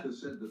him. That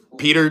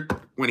Peter,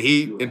 when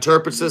he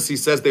interprets this, he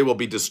says they will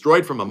be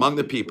destroyed from among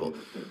the people.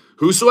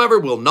 Whosoever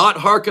will not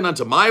hearken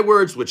unto my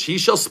words, which he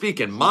shall speak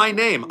in my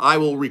name, I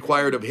will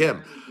require it of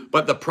him.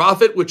 But the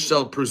prophet which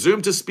shall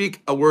presume to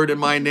speak a word in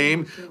my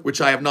name, which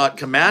I have not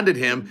commanded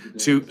him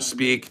to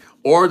speak,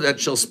 or that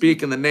shall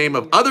speak in the name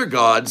of other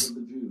gods,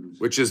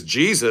 which is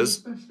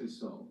Jesus,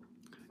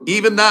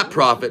 even that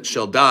prophet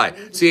shall die.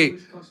 See,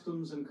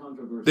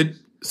 the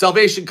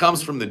salvation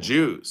comes from the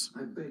Jews.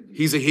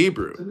 He's a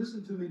Hebrew.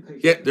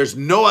 Yet there's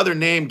no other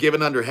name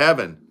given under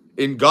heaven.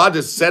 And God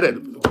has said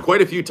it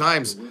quite a few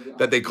times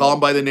that they call him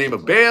by the name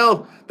of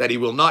Baal, that he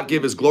will not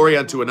give his glory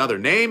unto another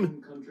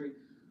name.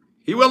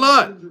 He will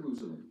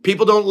not.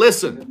 People don't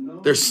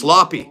listen. They're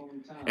sloppy.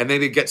 And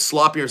then they get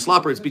sloppier and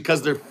sloppier. It's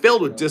because they're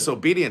filled with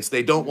disobedience.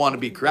 They don't want to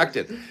be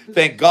corrected.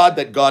 Thank God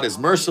that God is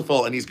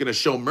merciful and he's going to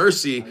show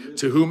mercy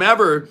to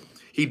whomever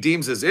he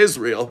deems as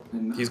Israel.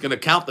 He's going to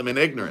count them in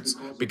ignorance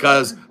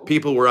because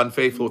people were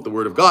unfaithful with the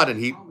word of God.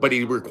 But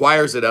he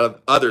requires it out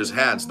of others'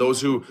 hands,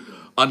 those who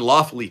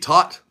unlawfully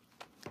taught.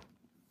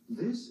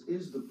 This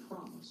is the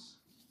promise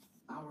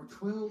our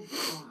 12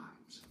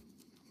 tribes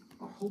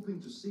are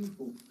hoping to see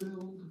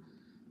fulfilled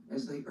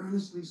as they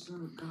earnestly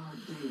serve God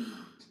day and night.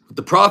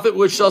 The prophet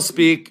which shall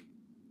speak,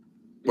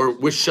 or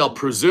which shall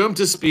presume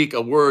to speak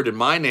a word in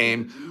my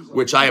name,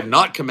 which I have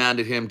not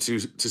commanded him to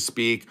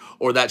speak,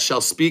 or that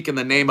shall speak in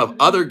the name of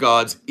other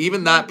gods,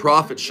 even that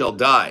prophet shall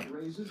die.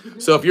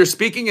 So if you're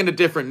speaking in a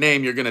different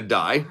name, you're going to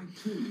die,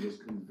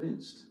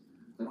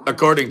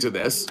 according to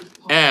this.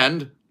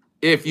 And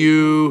if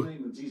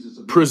you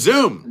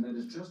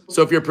presume,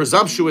 so if you're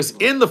presumptuous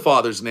in the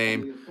Father's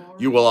name,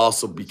 you will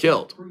also be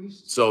killed.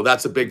 So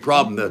that's a big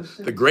problem.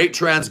 The great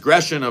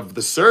transgression of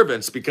the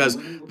servants, because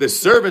the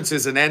servants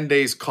is an end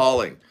days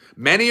calling.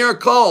 Many are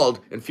called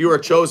and few are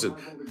chosen.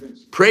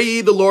 Pray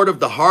ye the Lord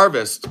of the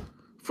harvest,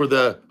 for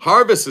the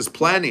harvest is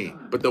plenty,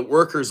 but the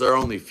workers are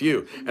only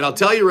few. And I'll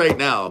tell you right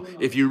now,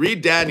 if you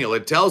read Daniel,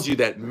 it tells you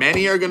that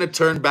many are going to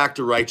turn back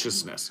to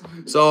righteousness.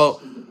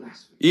 So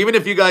even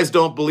if you guys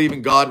don't believe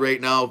in God right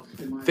now,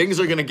 things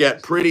are going to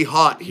get pretty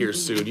hot here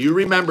soon. You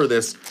remember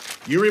this.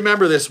 You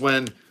remember this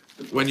when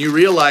you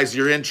realize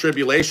you're in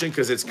tribulation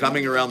because it's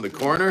coming around the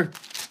corner,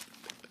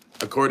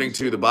 according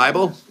to the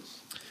Bible.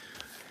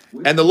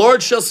 And the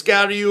Lord shall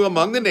scatter you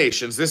among the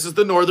nations. This is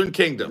the northern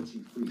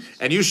kingdom.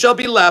 And you shall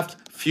be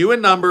left few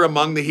in number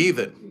among the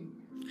heathen,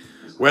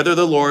 whither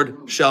the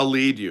Lord shall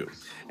lead you.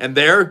 And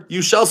there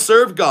you shall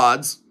serve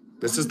gods.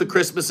 This is the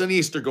Christmas and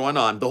Easter going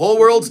on. The whole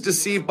world's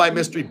deceived by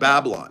mystery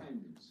Babylon.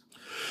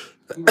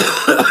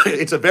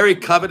 It's a very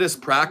covetous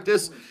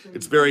practice.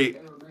 It's very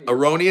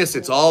erroneous.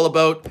 It's all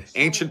about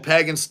ancient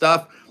pagan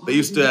stuff. They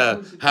used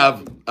to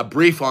have a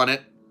brief on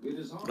it,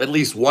 at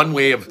least one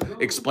way of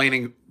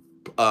explaining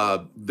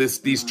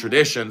these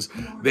traditions.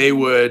 They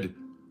would,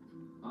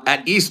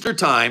 at Easter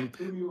time,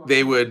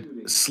 they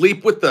would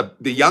sleep with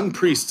the young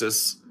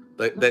priestess.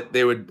 That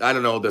they would, I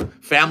don't know, the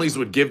families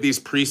would give these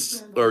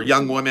priests or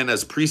young women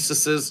as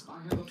priestesses,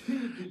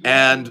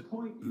 and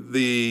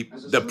the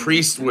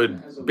priest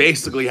would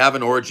basically have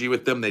an orgy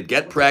with them. They'd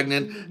get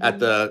pregnant at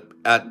the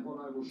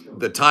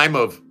time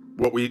of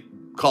what we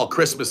call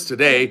Christmas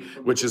today,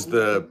 which is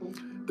the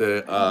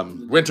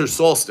winter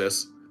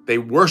solstice. They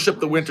worship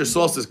the winter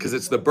solstice because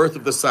it's the birth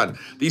of the sun.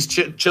 These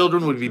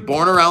children would be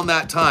born around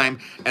that time,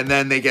 and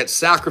then they get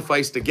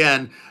sacrificed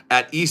again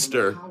at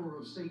Easter,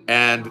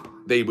 and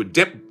they would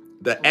dip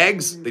the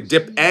eggs. They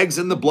dip eggs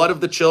in the blood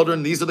of the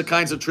children. These are the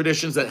kinds of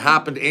traditions that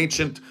happened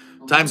ancient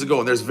times ago.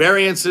 And there's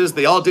variances.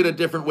 They all did it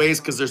different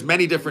ways because there's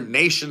many different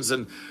nations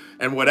and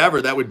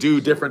whatever that would do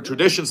different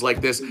traditions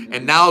like this.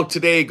 And now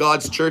today,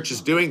 God's church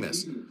is doing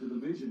this.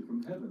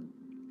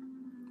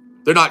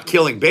 They're not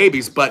killing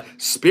babies, but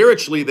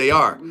spiritually they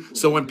are.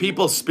 So when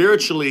people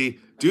spiritually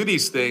do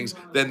these things,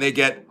 then they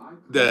get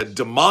the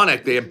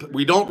demonic.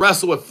 We don't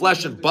wrestle with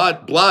flesh and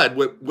blood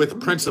with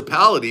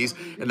principalities,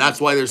 and that's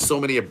why there's so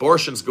many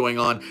abortions going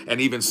on, and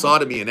even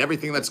sodomy and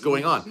everything that's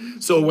going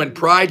on. So when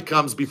pride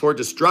comes before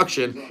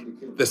destruction,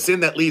 the sin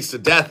that leads to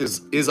death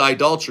is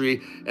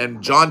idolatry.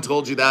 And John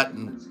told you that,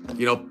 and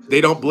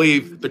they don't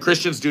believe, the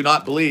Christians do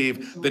not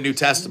believe the New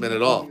Testament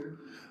at all.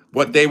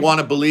 What they want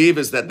to believe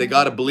is that they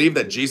got to believe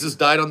that Jesus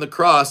died on the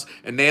cross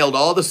and nailed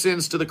all the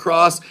sins to the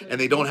cross,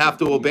 and they don't have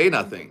to obey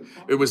nothing.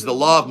 It was the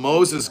law of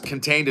Moses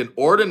contained in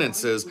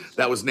ordinances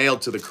that was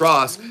nailed to the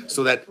cross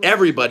so that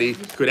everybody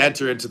could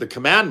enter into the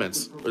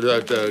commandments, or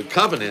the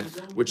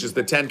covenant, which is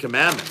the 10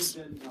 Commandments.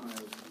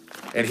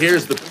 And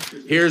here's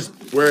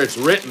where it's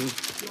written,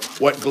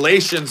 what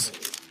Galatians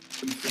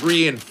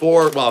 3 and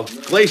 4, well,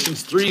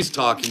 Galatians 3 is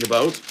talking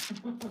about,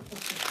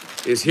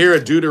 is here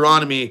at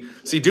Deuteronomy.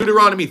 See,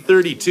 Deuteronomy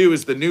 32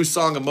 is the new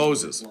song of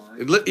Moses.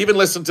 Even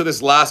listen to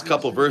this last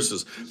couple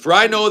verses. For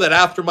I know that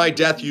after my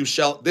death you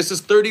shall, this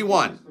is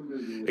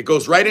 31. It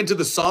goes right into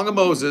the song of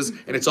Moses,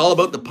 and it's all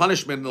about the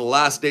punishment in the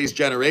last days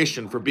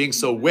generation for being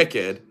so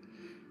wicked.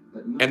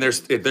 And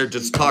they're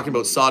just talking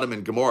about Sodom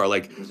and Gomorrah.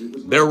 Like,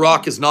 their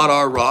rock is not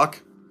our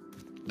rock.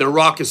 Their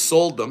rock has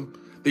sold them.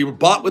 They were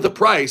bought with a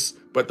price,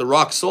 but the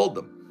rock sold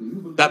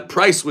them. That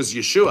price was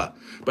Yeshua.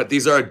 But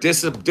these are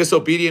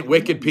disobedient,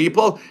 wicked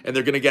people, and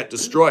they're going to get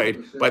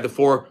destroyed by the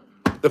four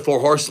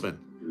horsemen.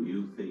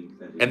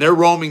 And they're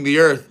roaming the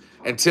earth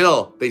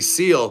until they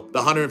seal the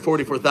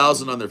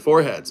 144,000 on their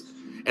foreheads.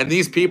 And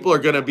these people are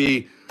going to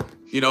be,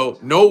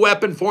 no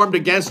weapon formed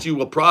against you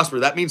will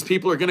prosper. That means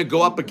people are going to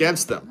go up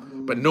against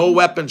them, but no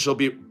weapon shall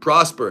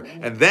prosper.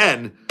 And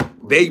then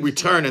they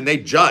return and they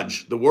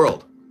judge the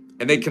world,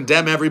 and they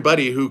condemn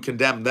everybody who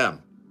condemned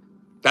them.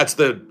 That's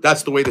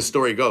the way the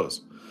story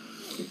goes.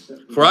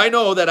 For I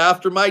know that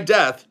after my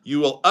death, you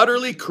will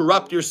utterly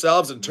corrupt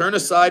yourselves and turn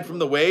aside from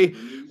the way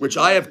which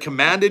I have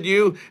commanded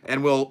you,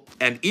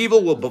 and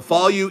evil will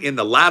befall you in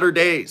the latter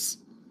days.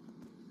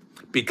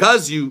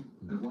 Because you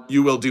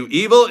will do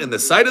evil in the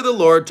sight of the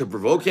Lord to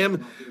provoke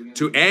him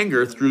to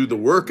anger through the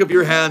work of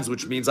your hands,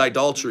 which means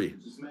idolatry.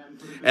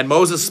 And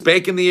Moses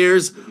spake in the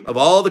ears of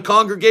all the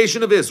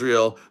congregation of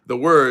Israel the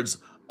words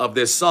of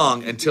this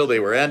song until they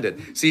were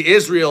ended. See,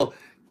 Israel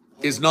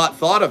is not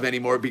thought of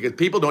anymore because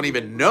people don't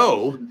even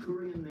know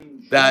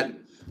that.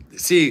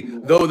 See,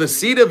 though the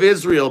seed of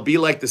Israel be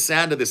like the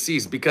sand of the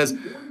seas, because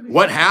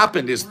what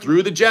happened is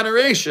through the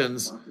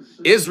generations,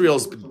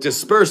 Israel's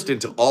dispersed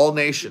into all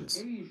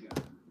nations.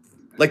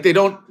 Like, they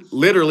don't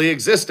literally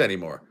exist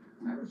anymore.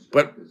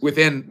 But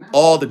within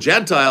all the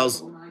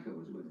Gentiles,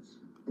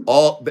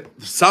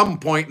 some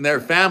point in their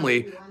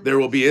family, there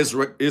will be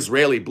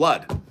Israeli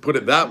blood. Put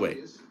it that way.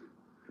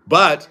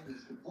 But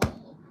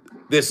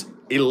this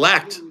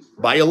elect,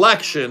 by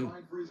election,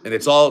 and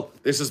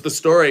this is the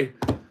story.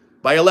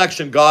 By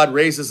election, God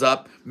raises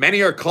up.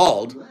 Many are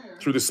called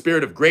through the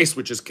spirit of grace,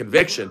 which is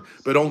conviction,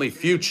 but only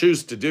few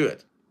choose to do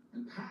it.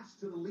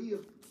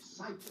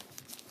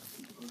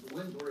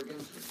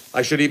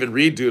 I should even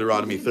read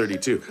Deuteronomy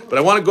 32, but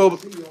I want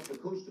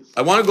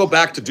to go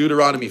back to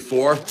Deuteronomy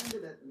 4,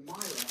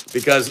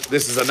 because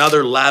this is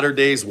another latter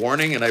days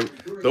warning. And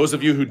those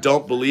of you who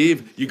don't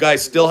believe, you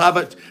guys still have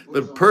it.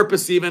 The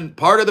purpose, even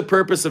part of the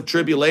purpose of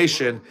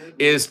tribulation,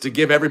 is to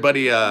give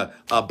everybody a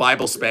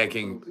Bible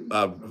spanking,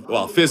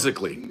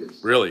 physically,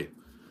 really.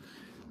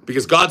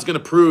 Because God's going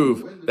to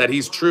prove that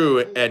he's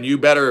true, and you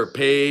better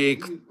pay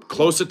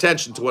close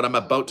attention to what I'm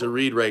about to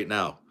read right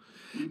now.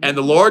 And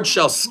the Lord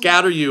shall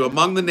scatter you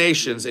among the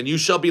nations, and you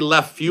shall be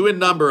left few in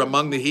number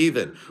among the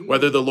heathen,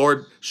 whither the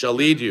Lord shall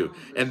lead you.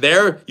 And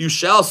there you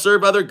shall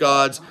serve other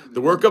gods,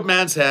 the work of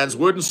man's hands,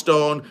 wood and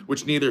stone,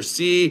 which neither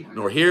see,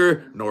 nor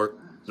hear, nor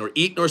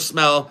eat, nor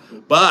smell.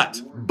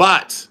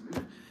 But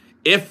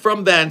if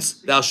from thence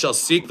thou shalt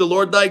seek the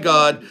Lord thy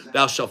God,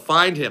 thou shalt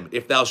find him,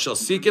 if thou shalt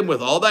seek him with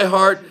all thy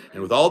heart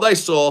and with all thy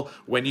soul.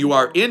 When you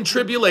are in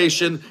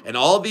tribulation, and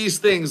all these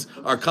things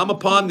are come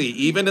upon thee,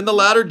 even in the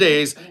latter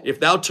days, if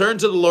thou turn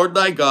to the Lord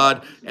thy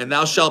God, and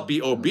thou shalt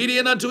be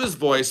obedient unto his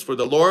voice, for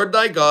the Lord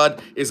thy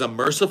God is a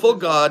merciful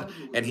God,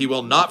 and he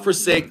will not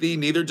forsake thee,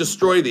 neither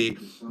destroy thee,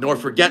 nor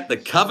forget the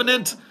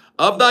covenant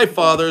of thy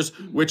fathers,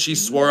 which he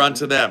swore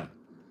unto them.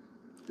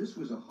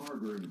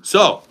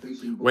 So,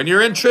 when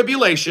you're in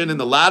tribulation in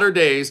the latter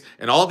days,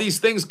 and all these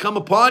things come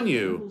upon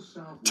you,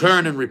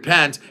 turn and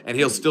repent, and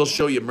he'll still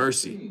show you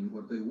mercy.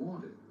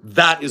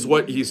 That is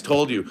what he's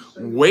told you.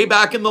 Way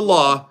back in the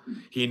law,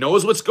 he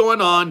knows what's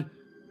going on,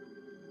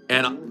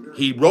 and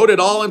he wrote it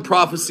all in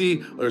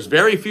prophecy. There's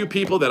very few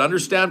people that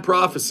understand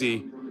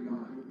prophecy.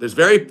 There's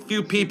very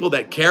few people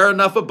that care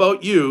enough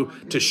about you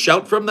to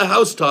shout from the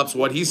housetops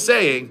what he's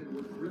saying.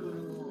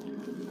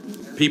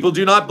 People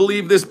do not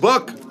believe this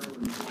book.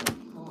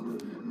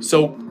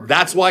 So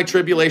that's why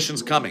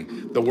tribulation's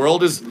coming. The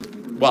world is,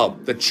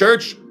 the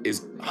church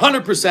is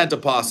 100%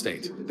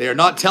 apostate. They are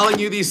not telling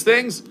you these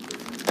things.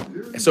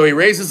 So he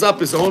raises up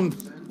his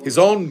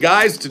own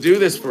guys to do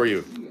this for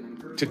you,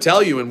 to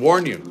tell you and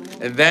warn you.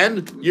 And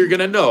then you're going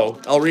to know.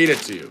 I'll read it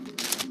to you.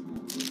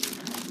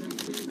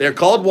 They're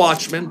called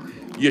watchmen.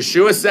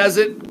 Yeshua says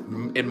it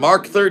in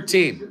Mark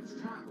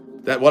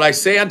 13. That what I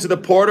say unto the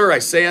porter, I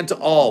say unto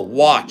all,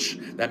 watch.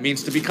 That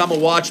means to become a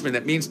watchman.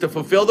 That means to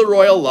fulfill the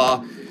royal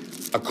law.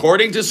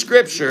 According to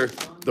Scripture,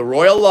 the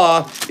royal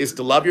law is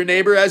to love your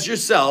neighbor as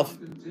yourself.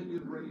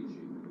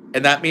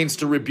 And that means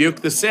to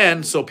rebuke the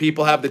sin so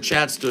people have the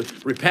chance to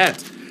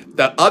repent.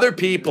 That other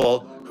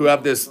people who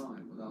have this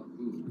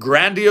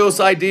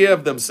grandiose idea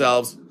of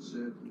themselves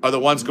are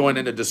the ones going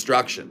into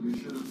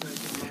destruction.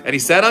 And he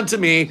said unto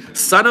me,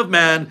 Son of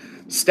man,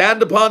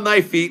 stand upon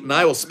thy feet, and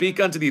I will speak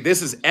unto thee.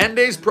 This is end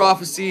days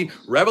prophecy.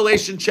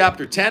 Revelation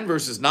chapter 10,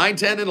 verses 9,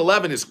 10, and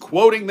 11 is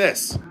quoting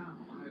this.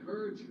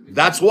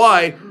 That's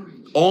why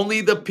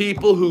only the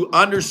people who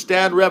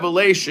understand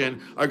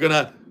Revelation are going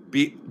to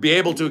be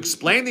able to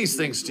explain these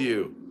things to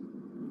you.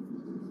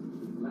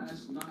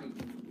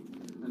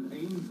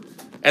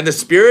 And the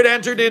Spirit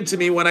entered into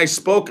me when I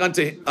spoke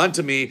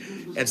unto me,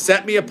 and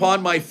set me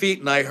upon my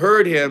feet, and I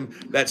heard him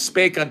that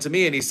spake unto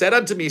me, and he said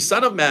unto me,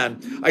 Son of man,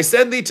 I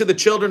send thee to the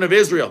children of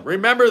Israel.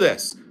 Remember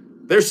this.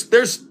 There's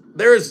great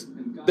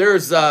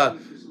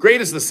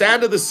as the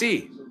sand of the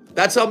sea.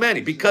 That's how many,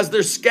 because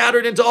they're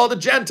scattered into all the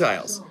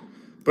Gentiles,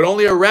 but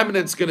only a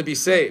remnant's going to be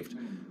saved.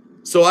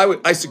 So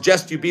I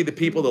suggest you be the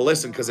people to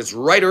listen, because it's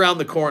right around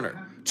the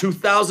corner.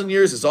 2,000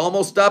 years is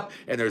almost up,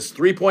 and there's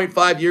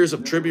 3.5 years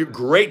of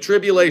great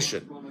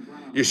tribulation.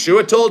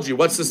 Yeshua told you,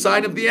 what's the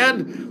sign of the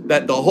end?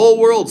 That the whole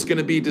world's going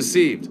to be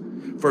deceived.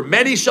 For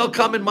many shall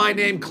come in my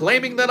name,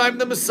 claiming that I'm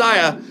the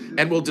Messiah,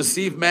 and will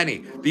deceive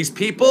many. These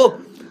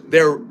people,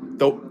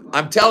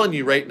 I'm telling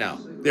you right now,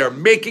 they're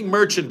making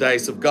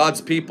merchandise of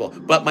God's people,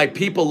 but my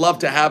people love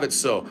to have it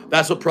so.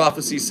 That's what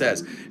prophecy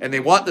says. And they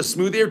want the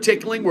smooth ear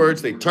tickling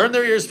words. They turn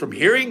their ears from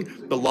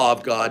hearing the law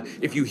of God.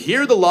 If you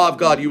hear the law of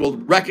God, you will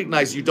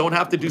recognize you don't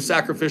have to do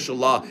sacrificial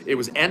law. It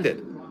was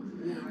ended.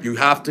 You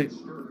have to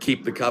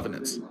keep the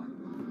covenants.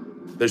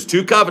 There's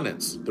two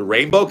covenants. The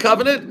rainbow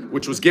covenant,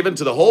 which was given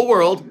to the whole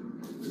world,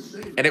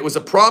 and it was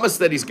a promise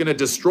that he's going to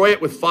destroy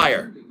it with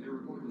fire.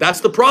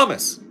 That's the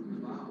promise.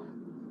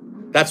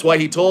 That's why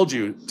he told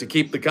you to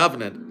keep the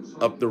covenant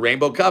of the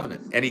rainbow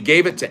covenant, and he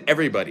gave it to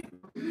everybody.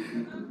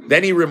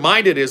 Then he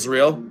reminded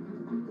Israel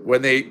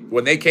when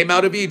they came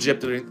out of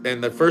Egypt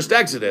in the first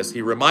Exodus,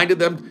 he reminded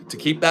them to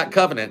keep that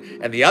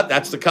covenant, and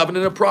that's the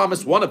covenant of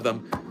promise, one of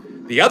them.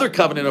 The other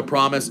covenant of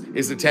promise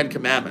is the 10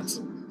 Commandments.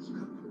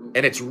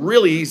 And it's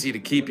really easy to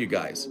keep, you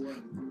guys.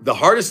 The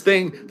hardest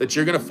thing that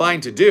you're going to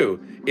find to do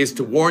is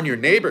to warn your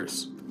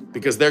neighbors,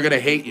 because they're going to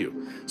hate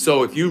you.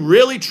 So if you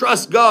really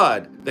trust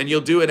God, then you'll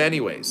do it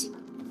anyways.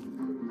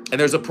 And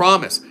there's a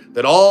promise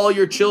that all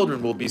your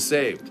children will be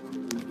saved.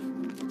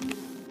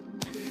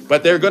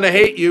 But they're going to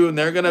hate you, and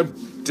they're going to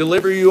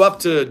deliver you up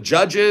to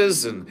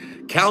judges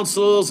and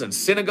councils and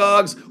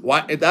synagogues.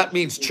 Why? That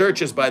means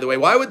churches, by the way.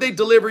 Why would they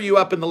deliver you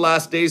up in the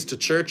last days to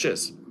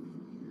churches?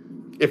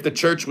 If the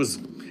church was...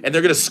 And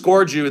they're going to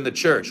scourge you in the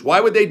church. Why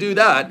would they do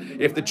that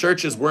if the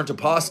churches weren't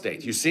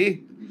apostate? You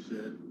see?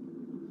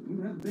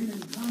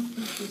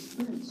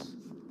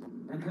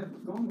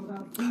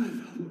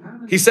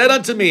 He said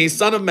unto me,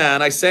 Son of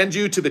man, I send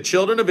you to the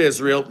children of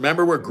Israel.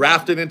 Remember, we're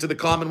grafted into the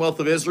commonwealth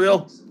of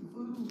Israel.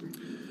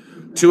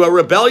 To a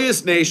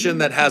rebellious nation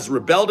that has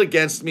rebelled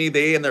against me.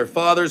 They and their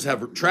fathers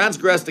have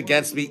transgressed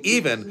against me,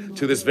 even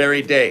to this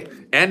very day.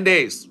 End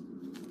days.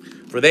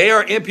 For they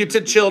are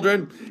impotent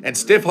children and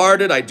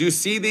stiff-hearted. I do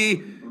send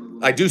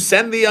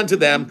thee unto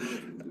them,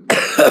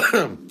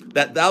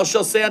 that thou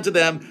shalt say unto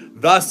them,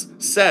 Thus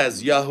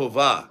says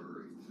Yehovah.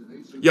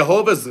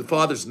 Yehovah is the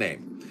Father's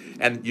name,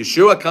 and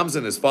Yeshua comes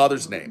in his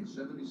Father's name.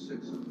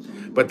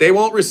 But they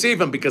won't receive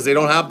him because they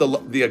don't have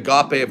the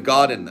agape of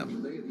God in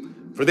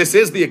them. For this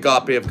is the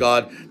agape of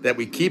God, that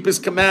we keep his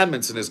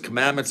commandments, and his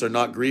commandments are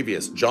not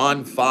grievous. 1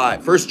 John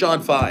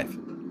 5.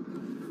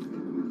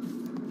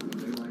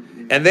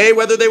 And they,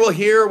 whether they will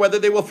hear or whether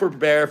they will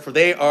forbear, for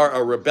they are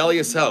a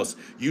rebellious house.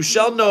 You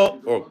shall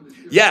know, or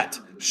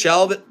yet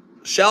shall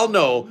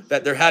know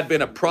that there had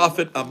been a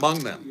prophet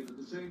among them.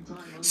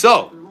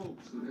 So,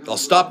 I'll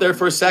stop there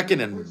for a second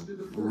and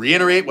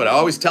reiterate what I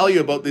always tell you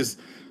about this.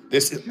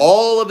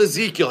 All of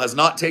Ezekiel has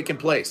not taken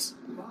place.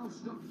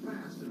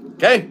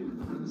 Okay?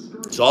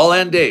 It's all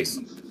end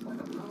days.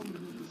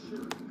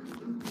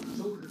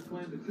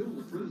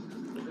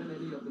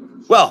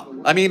 Well,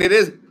 I mean, it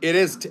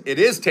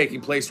is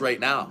taking place right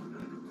now.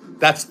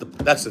 That's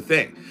the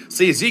thing.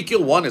 See,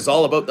 Ezekiel 1 is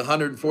all about the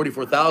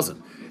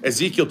 144,000.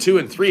 Ezekiel 2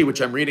 and 3, which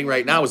I'm reading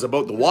right now, is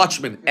about the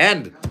watchmen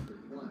and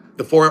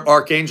the 4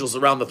 archangels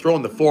around the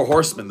throne, the 4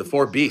 horsemen, the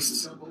 4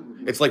 beasts.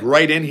 It's like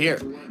right in here.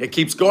 It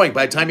keeps going.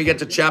 By the time you get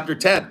to chapter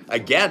 10,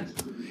 again,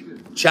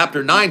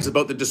 chapter 9 is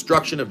about the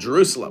destruction of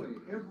Jerusalem,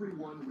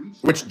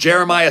 which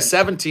Jeremiah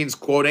 17 is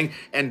quoting,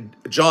 and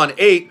John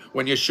 8,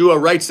 when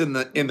Yeshua writes in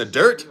the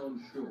dirt,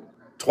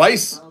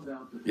 twice?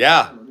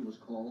 Yeah.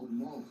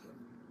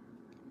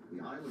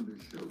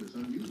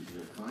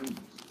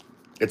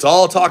 It's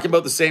all talking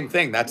about the same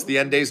thing. That's the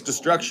end days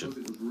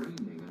destruction.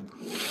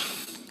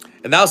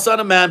 And thou, son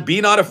of man,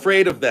 be not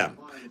afraid of them.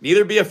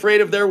 Neither be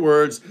afraid of their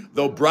words,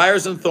 though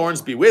briars and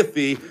thorns be with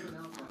thee,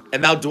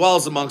 and thou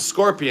dwellest among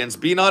scorpions.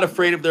 Be not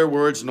afraid of their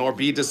words, nor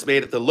be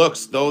dismayed at the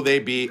looks, though they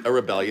be a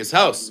rebellious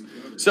house.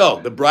 So,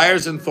 the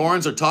briars and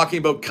thorns are talking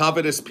about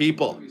covetous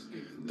people.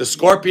 The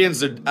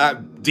scorpions are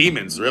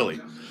demons, really.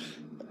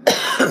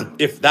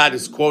 If that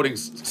is quoting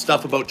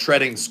stuff about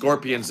treading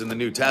scorpions in the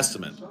New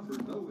Testament.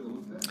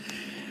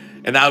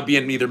 And that would be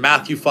in either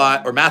Matthew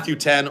 5 or Matthew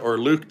 10 or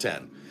Luke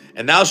 10.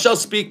 And thou shalt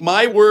speak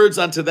my words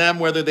unto them,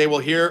 whether they will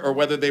hear or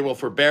whether they will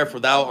forbear, for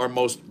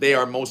they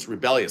are most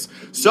rebellious.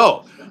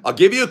 So, I'll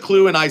give you a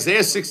clue. In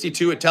Isaiah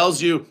 62, it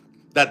tells you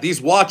that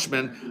these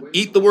watchmen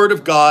eat the word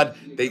of God.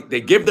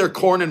 They give their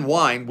corn and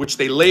wine, which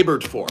they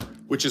labored for,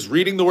 which is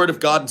reading the word of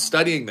God and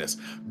studying this.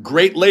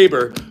 Great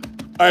labor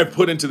I have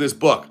put into this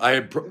book. I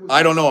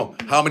don't know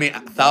how many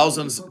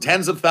thousands,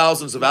 tens of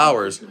thousands of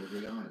hours,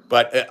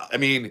 but I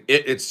mean,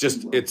 it's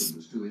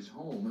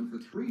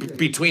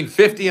between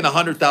 50 and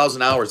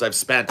 100,000 hours I've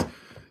spent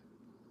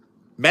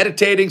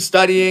meditating,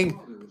 studying,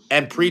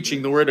 and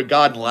preaching the word of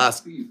God in the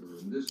last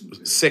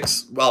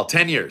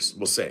 10 years,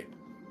 we'll say.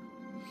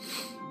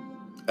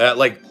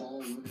 Like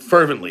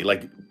fervently,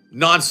 like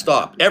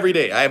nonstop, every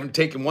day. I haven't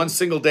taken one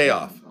single day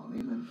off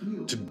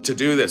to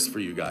do this for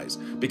you guys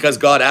because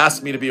God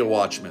asked me to be a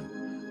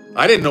watchman.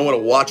 I didn't know what a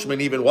watchman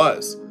even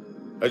was.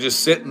 I was just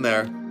sitting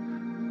there,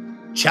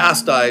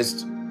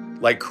 chastised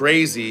like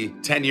crazy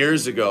 10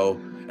 years ago,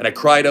 and I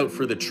cried out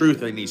for the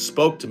truth, and he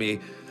spoke to me.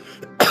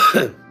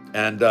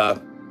 And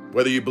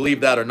whether you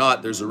believe that or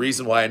not, there's a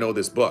reason why I know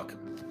this book.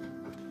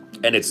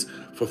 And it's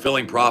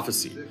fulfilling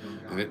prophecy.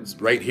 And it's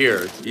right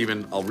here.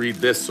 Even I'll read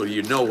this so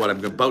you know what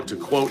I'm about to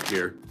quote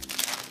here.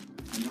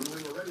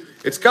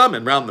 It's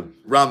coming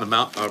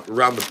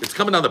it's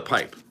coming down the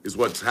pipe is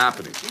what's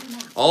happening.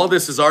 All of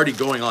this is already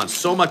going on.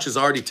 So much has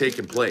already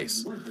taken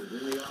place.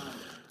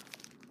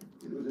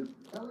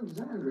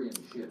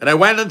 And I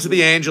went unto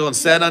the angel and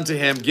said unto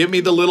him, give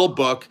me the little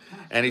book.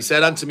 And he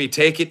said unto me,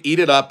 take it, eat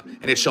it up,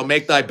 and it shall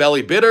make thy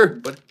belly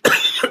bitter,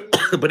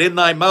 but in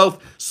thy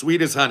mouth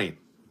sweet as honey.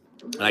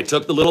 And I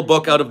took the little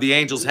book out of the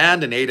angel's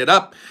hand and ate it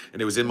up,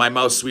 and it was in my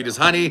mouth sweet as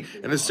honey.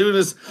 And as soon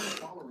as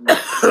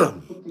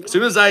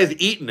I had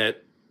eaten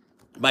it,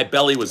 my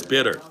belly was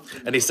bitter.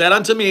 And he said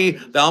unto me,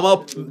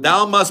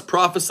 thou must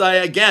prophesy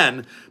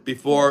again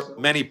before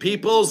many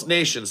peoples,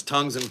 nations,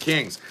 tongues, and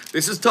kings.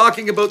 This is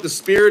talking about the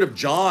spirit of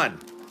John.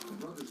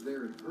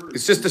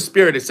 It's just a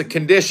spirit. It's a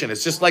condition.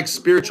 It's just like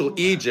spiritual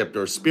Egypt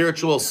or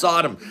spiritual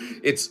Sodom.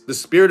 It's the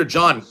spirit of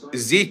John.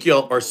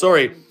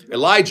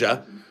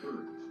 Elijah.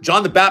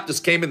 John the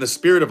Baptist came in the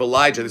spirit of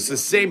Elijah. It's the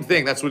same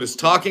thing. That's what it's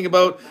talking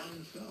about.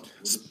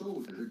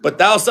 But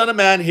thou, son of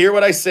man, hear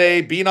what I say.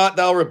 Be not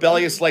thou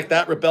rebellious like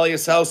that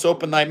rebellious house.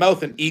 Open thy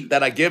mouth and eat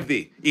that I give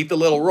thee. Eat the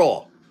little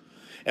roll.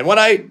 And when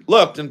I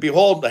looked, and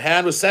behold, the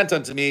hand was sent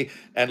unto me,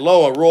 and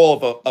lo, a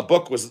roll of a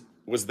book was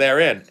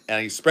therein.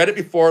 And he spread it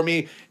before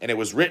me, and it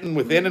was written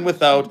within and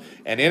without,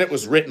 and in it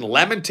was written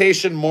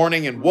lamentation,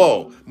 mourning, and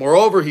woe.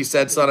 Moreover, he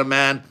said, son of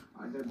man,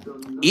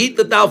 eat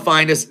that thou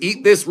findest,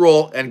 eat this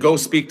roll, and go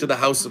speak to the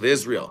house of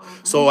Israel.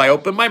 So I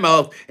opened my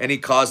mouth, and he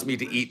caused me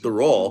to eat the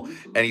roll.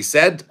 And he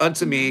said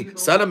unto me,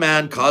 son of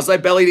man, cause thy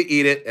belly to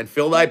eat it, and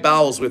fill thy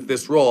bowels with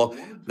this roll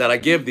that I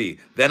give thee.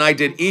 Then I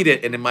did eat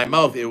it, and in my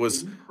mouth it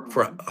was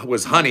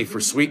honey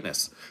for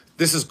sweetness.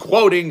 This is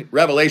quoting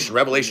Revelation.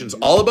 Revelation's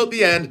all about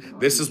the end.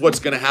 This is what's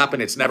going to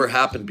happen. It's never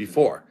happened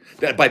before.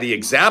 By the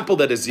example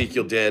that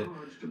Ezekiel did,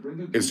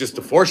 is just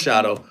a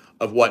foreshadow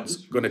of what's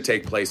going to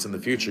take place in the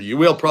future. You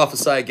will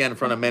prophesy again in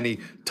front of many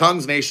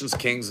tongues, nations,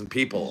 kings, and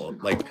people.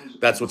 Like,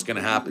 that's what's going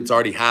to happen. It's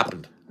already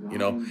happened, you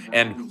know.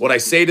 And what I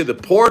say to the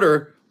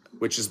porter,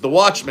 which is the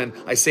watchman,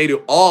 I say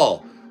to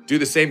all, do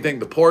the same thing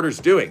the porter's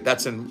doing.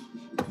 That's in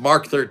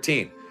Mark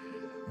 13.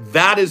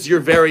 That is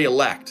your very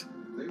elect.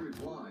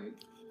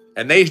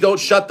 And they don't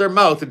shut their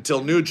mouth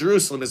until New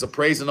Jerusalem is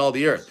appraised in all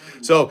the earth.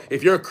 So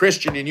if you're a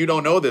Christian and you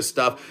don't know this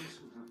stuff,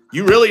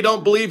 you really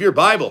don't believe your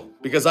Bible,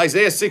 because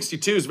Isaiah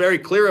 62 is very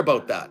clear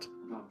about that.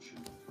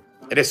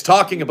 And it's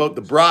talking about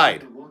the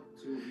bride.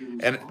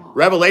 And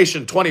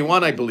Revelation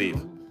 21, I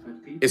believe,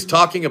 is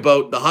talking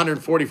about the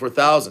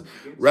 144,000.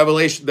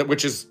 Revelation,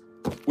 which is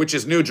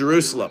New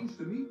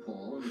Jerusalem.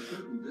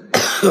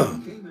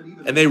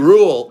 And they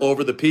rule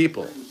over the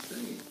people.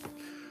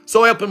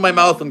 So I opened my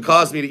mouth and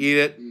caused me to eat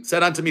it.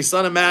 Said unto me,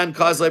 son of man,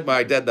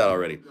 I did that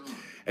already.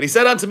 And he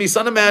said unto me,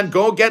 son of man,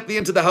 go get thee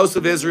into the house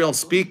of Israel and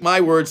speak my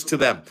words to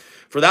them.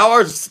 For thou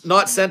art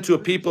not sent to a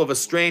people of a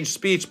strange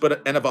speech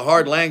and of a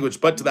hard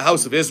language, but to the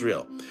house of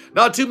Israel.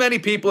 Not too many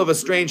people of a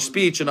strange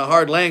speech and a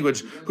hard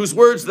language, whose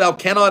words thou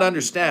cannot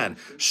understand.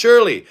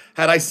 Surely,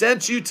 had I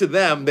sent you to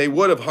them, they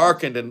would have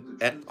hearkened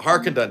and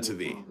hearkened unto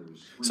thee.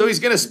 So he's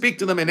going to speak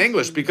to them in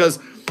English, because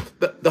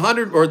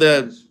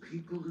the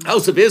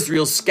house of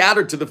Israel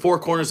scattered to the four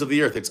corners of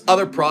the earth. It's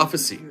other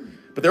prophecy.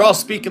 But they're all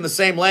speaking the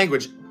same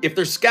language. If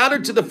they're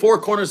scattered to the four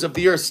corners of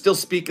the earth, still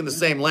speaking the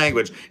same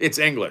language, it's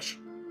English.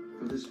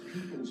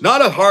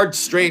 Not a hard,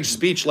 strange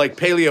speech like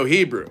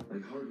Paleo-Hebrew.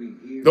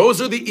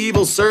 Those are the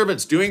evil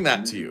servants doing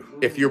that to you,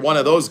 if you're one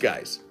of those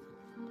guys.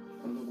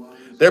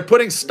 They're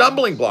putting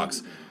stumbling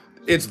blocks.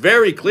 It's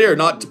very clear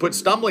not to put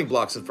stumbling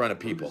blocks in front of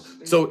people.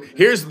 So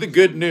here's the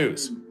good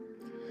news.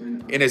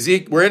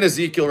 We're in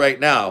Ezekiel right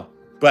now,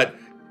 but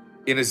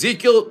in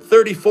Ezekiel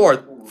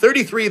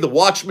 33, the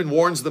watchman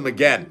warns them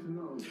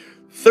again.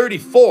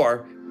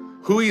 34,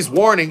 who he's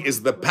warning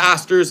is the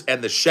pastors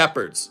and the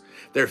shepherds.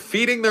 They're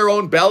feeding their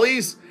own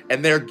bellies,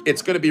 and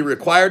it's going to be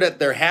required at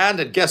their hand.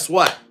 And guess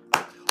what?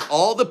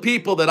 All the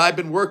people that I've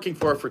been working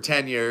for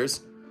 10 years,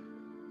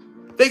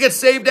 they get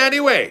saved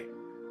anyway.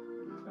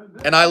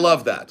 And I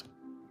love that.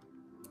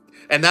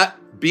 And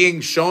that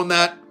being shown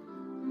that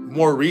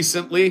more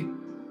recently,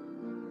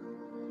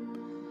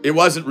 it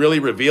wasn't really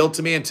revealed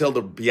to me until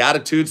the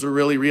Beatitudes were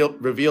really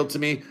revealed to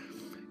me.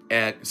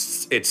 And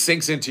it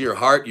sinks into your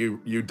heart.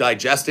 You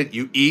digest it.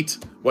 You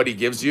eat what he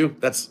gives you.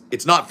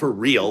 It's not for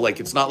real. Like,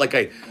 it's not like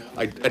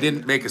I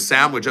didn't make a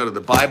sandwich out of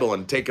the Bible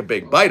and take a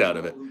big bite out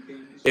of it.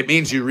 It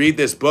means you read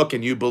this book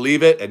and you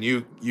believe it, and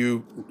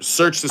you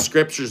search the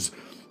scriptures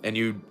and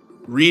you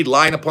read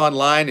line upon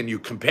line and you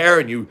compare,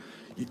 and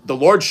the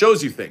Lord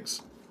shows you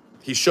things.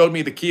 He showed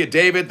me the key of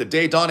David, the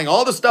day dawning,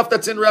 all the stuff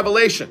that's in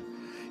Revelation.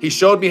 He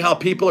showed me how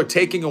people are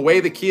taking away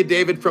the key of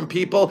David from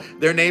people.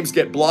 Their names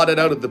get blotted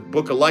out of the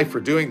book of life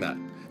for doing that.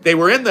 They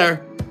were in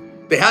there.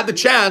 They had the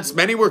chance.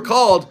 Many were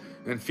called,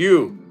 and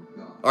few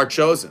are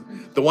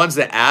chosen. The ones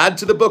that add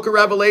to the book of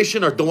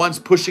Revelation are the ones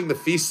pushing the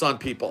feasts on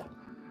people.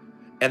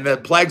 And the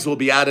plagues will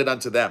be added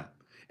unto them.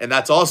 And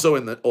that's also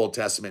in the Old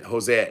Testament,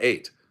 Hosea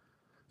 8.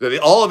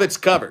 All of it's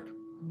covered.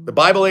 The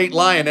Bible ain't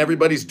lying.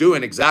 Everybody's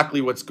doing exactly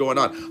what's going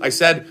on. I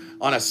said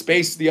on a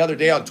space the other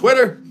day on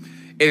Twitter,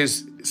 it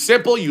is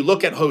simple. You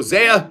look at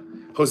Hosea.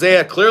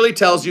 Hosea clearly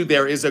tells you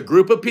there is a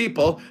group of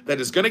people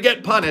that is going to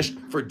get punished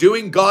for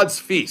doing God's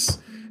feasts.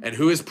 And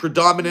who is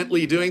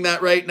predominantly doing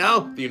that right now?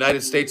 The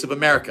United States of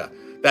America.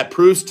 That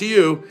proves to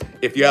you,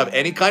 if you have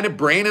any kind of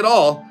brain at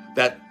all,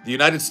 that the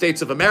United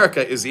States of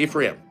America is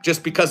Ephraim,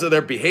 just because of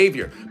their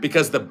behavior.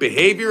 Because the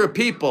behavior of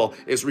people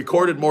is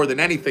recorded more than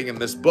anything in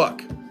this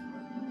book.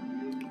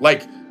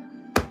 Like,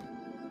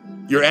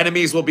 your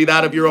enemies will be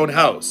that of your own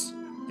house.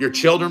 Your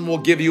children will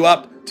give you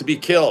up to be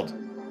killed.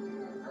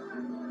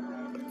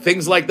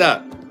 Things like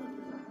that.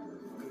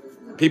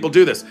 People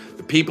do this.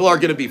 The people are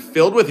going to be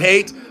filled with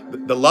hate.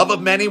 The love of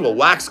many will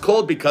wax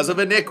cold because of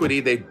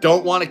iniquity. They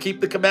don't want to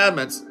keep the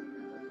commandments.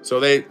 So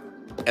they're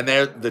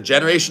the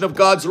generation of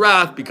God's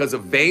wrath because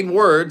of vain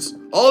words.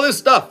 All this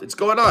stuff, it's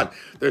going on.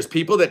 There's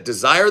people that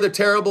desire the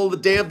terrible the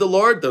day of the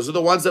Lord. Those are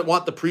the ones that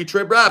want the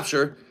pre-trib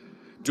rapture,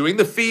 doing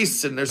the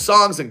feasts and their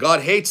songs, and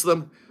God hates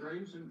them.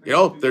 You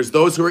know, there's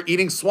those who are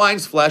eating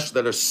swine's flesh,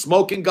 that are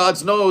smoking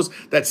God's nose,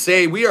 that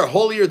say, we are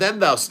holier than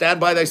thou, stand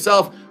by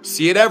thyself.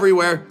 See it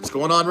everywhere. It's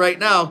going on right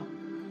now.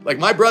 Like,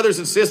 my brothers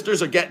and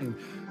sisters are getting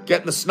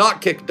the snot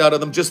kicked out of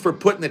them just for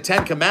putting the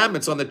 10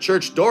 commandments on the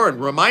church door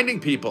and reminding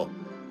people.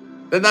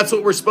 Then that's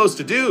what we're supposed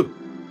to do.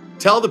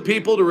 Tell the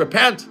people to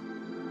repent.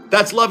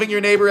 That's loving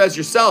your neighbor as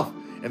yourself.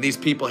 And these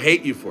people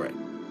hate you for it.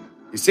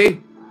 You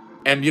see?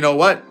 And you know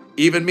what?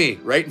 Even me,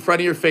 right in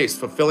front of your face,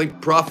 fulfilling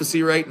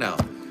prophecy right now.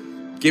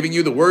 Giving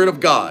you the word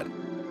of God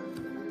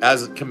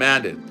as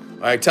commanded.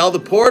 I tell the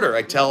porter,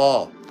 I tell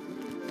all.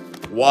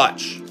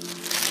 Watch.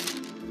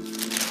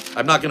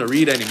 I'm not going to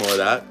read any more of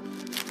that.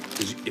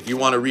 If you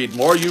want to read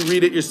more, you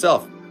read it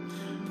yourself.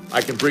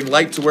 I can bring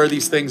light to where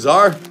these things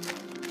are.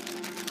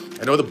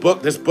 I know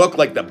this book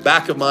like the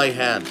back of my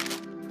hand.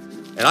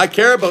 And I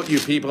care about you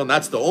people, and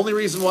that's the only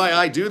reason why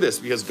I do this,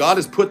 because God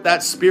has put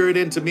that spirit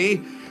into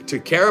me to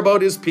care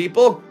about his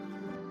people.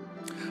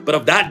 But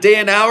of that day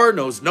and hour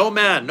knows no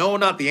man, no,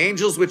 not the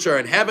angels which are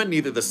in heaven,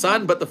 neither the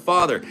Son, but the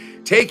Father.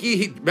 Take ye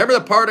heed. Remember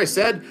the part I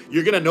said,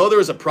 you're going to know there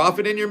is a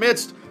prophet in your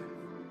midst?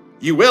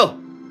 You will.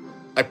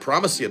 I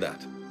promise you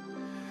that.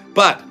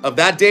 But of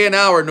that day and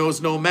hour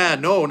knows no man,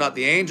 no, not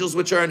the angels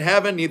which are in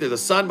heaven, neither the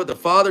Son, but the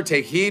Father.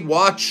 Take heed,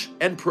 watch,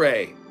 and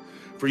pray.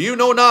 For you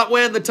know not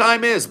when the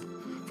time is.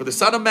 For the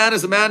Son of Man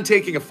is a man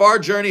taking a far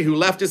journey, who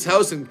left his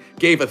house and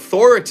gave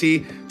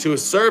authority to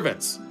his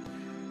servants,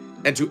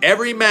 and to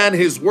every man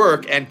his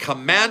work, and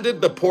commanded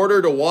the porter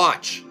to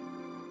watch.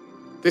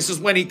 This is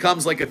when he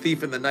comes like a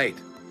thief in the night.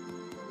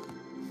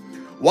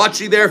 Watch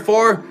ye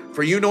therefore,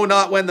 for you know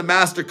not when the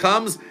master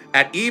comes,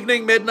 at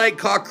evening, midnight,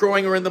 cock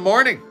crowing, or in the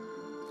morning,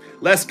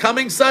 lest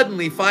coming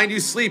suddenly find you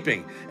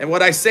sleeping. And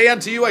what I say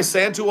unto you, I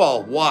say unto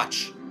all,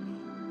 watch.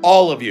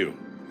 All of you,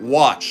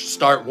 watch.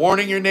 Start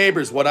warning your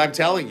neighbors what I'm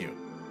telling you.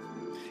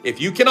 If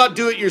you cannot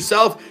do it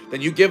yourself,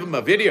 then you give them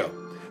a video.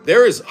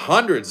 There is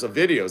hundreds of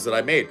videos that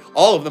I made.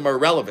 All of them are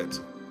relevant.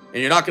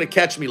 And you're not going to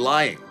catch me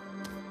lying.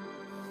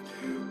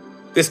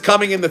 This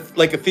coming in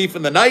like a thief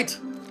in the night.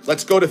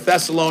 Let's go to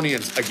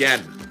Thessalonians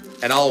again.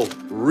 And I'll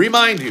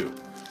remind you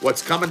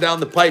what's coming down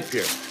the pipe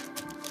here.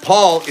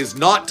 Paul is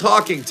not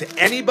talking to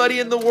anybody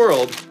in the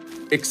world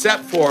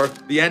except for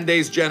the end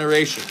days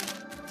generation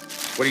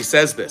when he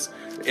says this.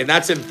 And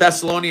that's in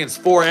Thessalonians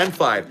 4 and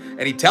 5.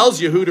 And he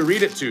tells you who to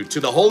read it to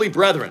the holy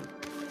brethren.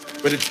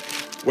 But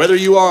whether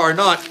you are or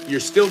not, you're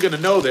still going to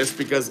know this,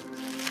 because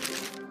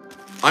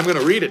I'm going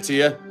to read it to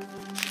you.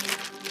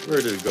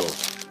 Where did it go?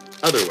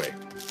 Other way.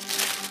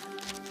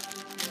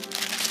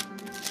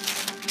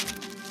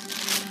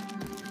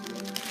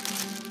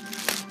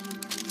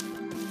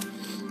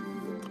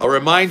 I'll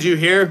remind you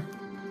here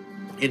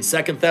in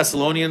 2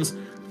 Thessalonians,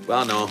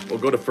 well, no, we'll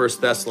go to 1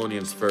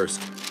 Thessalonians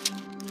first.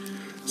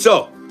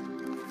 So,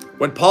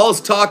 when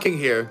Paul's talking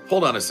here,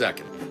 hold on a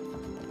second.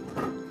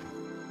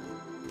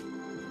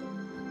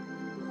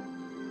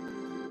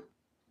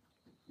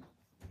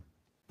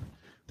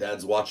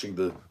 Dad's watching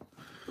the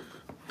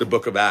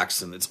book of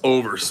Acts and it's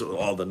over, so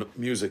all the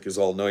music is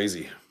all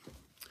noisy.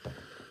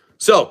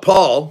 So,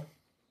 Paul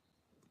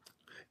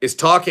is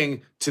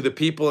talking to the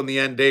people in the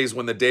end days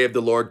when the day of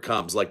the Lord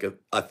comes like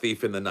a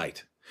thief in the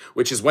night,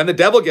 which is when the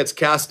devil gets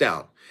cast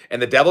down.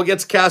 And the devil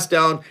gets cast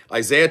down.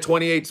 Isaiah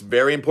 28 is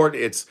very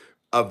important. It's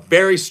a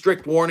very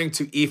strict warning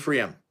to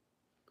Ephraim.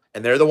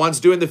 And they're the ones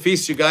doing the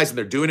feast, you guys, and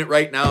they're doing it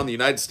right now in the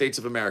United States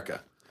of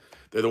America.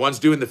 They're the ones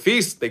doing the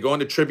feast. They go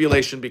into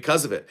tribulation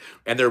because of it.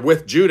 And they're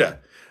with Judah.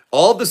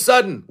 All of a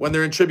sudden, when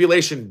they're in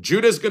tribulation,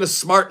 Judah's going to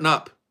smarten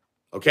up.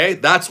 Okay?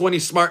 That's when he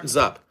smartens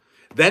up.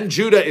 Then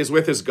Judah is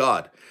with his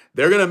God.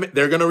 They're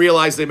gonna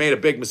realize they made a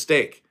big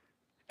mistake.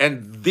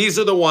 And these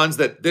are the ones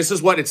that, this is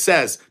what it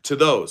says to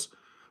those.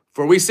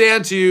 For we say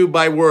unto you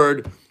by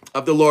word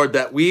of the Lord,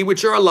 that we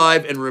which are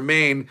alive and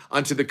remain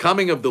unto the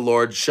coming of the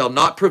Lord shall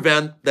not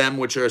prevent them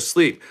which are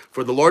asleep.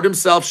 For the Lord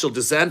himself shall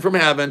descend from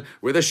heaven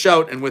with a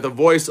shout and with a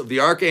voice of the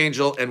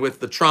archangel and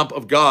with the trump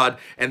of God,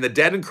 and the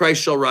dead in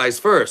Christ shall rise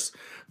first.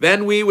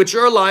 Then we which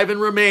are alive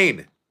and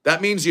remain,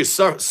 that means you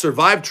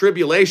survive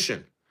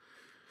tribulation,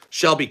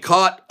 shall be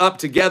caught up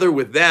together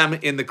with them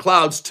in the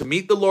clouds to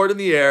meet the Lord in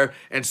the air,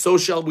 and so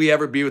shall we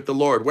ever be with the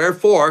Lord.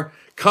 Wherefore,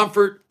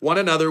 comfort one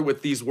another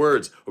with these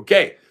words.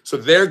 Okay, so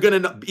they're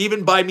going to,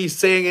 even by me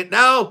saying it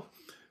now,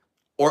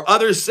 or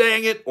others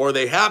saying it, or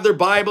they have their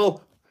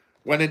Bible,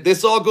 when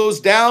this all goes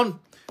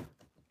down,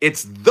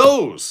 it's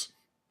those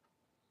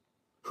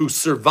who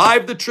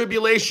survive the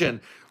tribulation.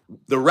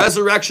 The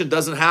resurrection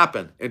doesn't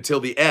happen until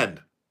the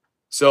end.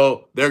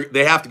 So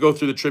they have to go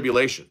through the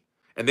tribulation.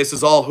 And this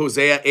is all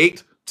Hosea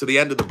 8 to the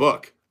end of the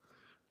book.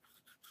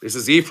 This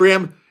is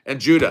Ephraim and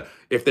Judah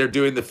if they're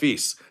doing the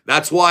feasts.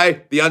 That's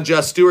why the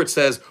unjust steward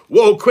says,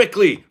 whoa,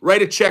 quickly,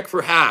 write a check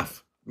for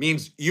half.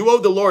 Means you owe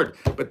the Lord,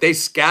 but they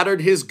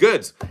scattered his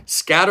goods.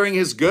 Scattering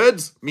his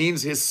goods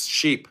means his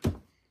sheep.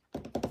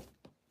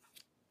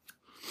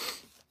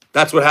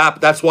 That's what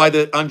happened. That's why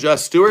the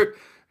unjust steward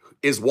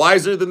is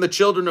wiser than the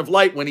children of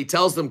light when he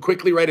tells them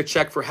quickly write a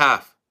check for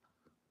half.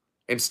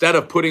 Instead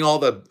of putting all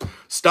the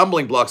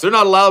stumbling blocks. They're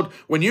not allowed,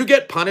 when you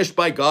get punished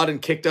by God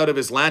and kicked out of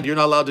his land, you're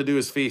not allowed to do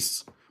his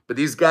feasts. But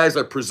these guys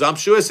are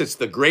presumptuous. It's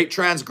the great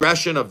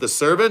transgression of the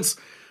servants.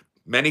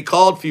 Many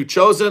called, few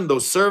chosen.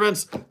 Those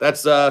servants,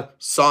 that's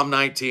Psalm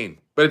 19.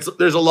 But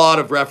there's a lot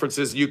of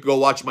references. You can go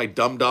watch my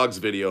Dumb Dogs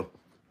video.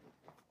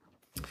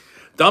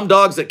 Dumb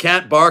dogs that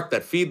can't bark,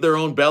 that feed their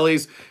own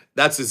bellies.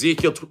 That's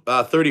Ezekiel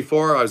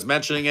 34, I was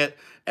mentioning it,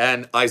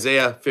 and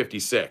Isaiah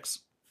 56.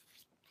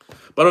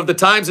 But of the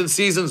times and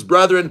seasons,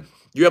 brethren,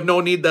 you have no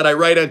need that I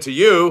write unto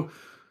you,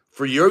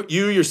 for you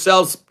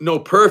yourselves know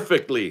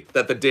perfectly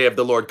that the day of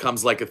the Lord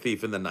comes like a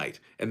thief in the night.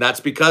 And that's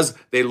because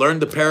they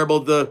learned the parable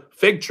of the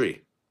fig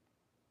tree,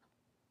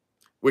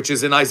 which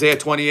is in Isaiah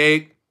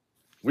 28.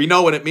 We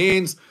know what it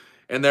means.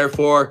 And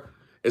therefore,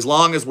 as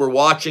long as we're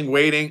watching,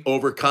 waiting,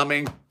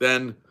 overcoming,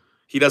 then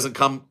he doesn't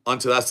come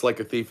unto us like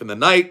a thief in the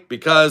night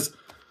because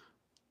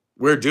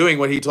we're doing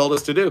what he told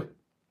us to do.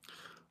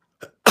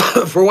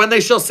 For when they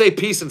shall say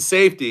peace and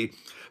safety,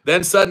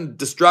 then sudden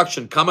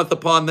destruction cometh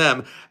upon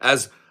them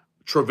as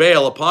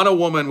travail upon a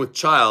woman with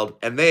child,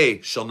 and they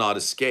shall not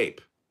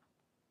escape.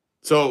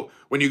 So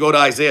when you go to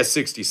Isaiah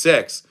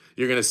 66,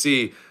 you're going to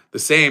see the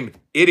same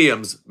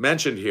idioms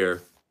mentioned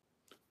here.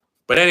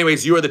 But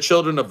anyways, you are the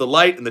children of the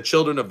light and the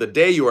children of the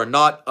day. You are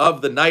not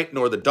of the night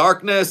nor the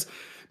darkness.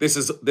 This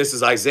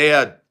is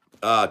Isaiah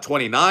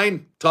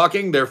 29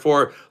 talking.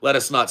 Therefore, let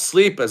us not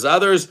sleep as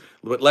others,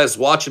 but let us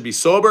watch and be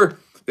sober.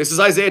 This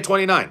is Isaiah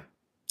 29.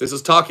 This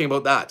is talking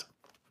about that.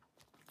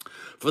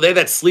 For they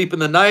that sleep in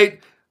the night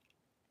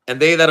and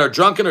they that are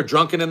drunken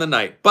in the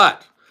night.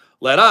 But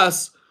let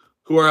us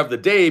who are of the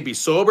day be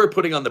sober,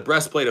 putting on the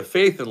breastplate of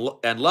faith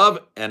and love,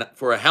 and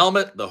for a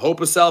helmet, the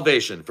hope of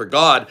salvation. For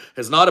God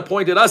has not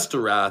appointed us to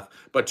wrath,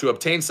 but to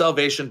obtain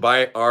salvation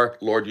by our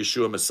Lord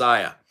Yeshua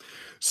Messiah.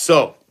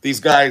 So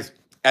these guys,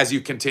 as you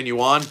continue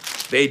on,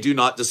 they do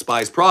not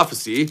despise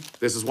prophecy.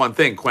 This is one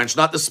thing. Quench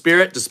not the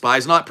spirit,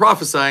 despise not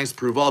prophesying,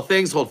 prove all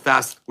things, hold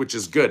fast, which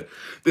is good.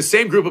 The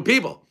same group of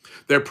people,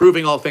 they're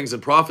proving all things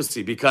in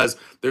prophecy because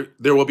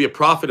there will be a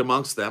prophet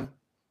amongst them.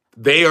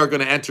 They are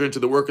going to enter into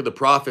the work of the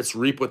prophets,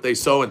 reap what they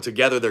sow, and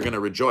together they're going to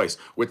rejoice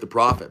with the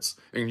prophets.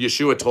 And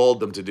Yeshua told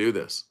them to do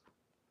this.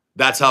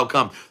 That's how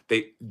come.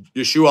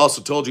 Yeshua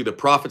also told you the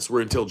prophets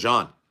were until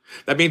John.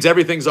 That means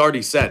everything's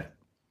already said.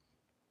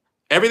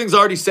 Everything's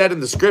already said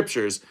in the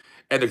scriptures,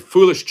 and the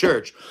foolish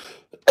church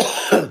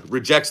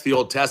rejects the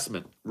Old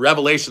Testament.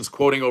 Revelation's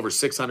quoting over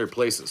 600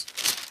 places.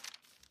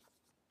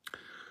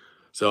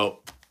 So,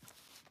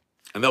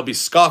 and there'll be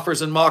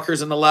scoffers and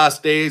mockers in the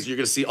last days. You're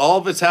going to see all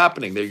of this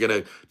happening. They're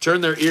going to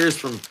turn their ears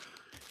from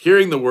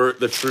hearing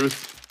the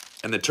truth,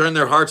 and they turn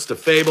their hearts to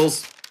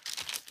fables.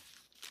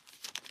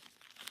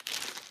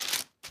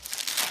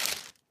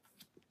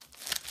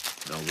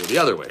 the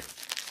other way.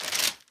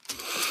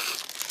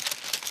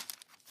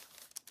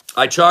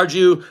 I charge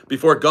you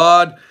before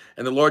God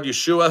and the Lord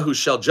Yeshua, who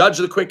shall judge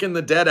the quick and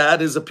the dead at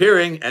his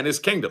appearing and his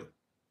kingdom.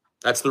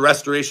 That's the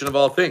restoration of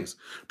all things.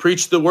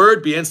 Preach the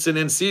word, be instant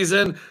in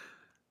season,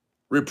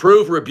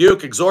 reprove,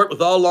 rebuke, exhort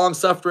with all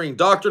long-suffering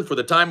doctrine, for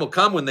the time will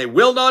come when they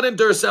will not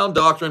endure sound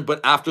doctrine, but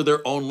after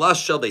their own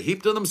lust shall they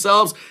heap to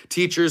themselves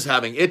teachers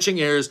having itching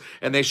ears,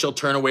 and they shall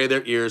turn away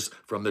their ears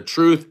from the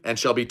truth and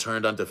shall be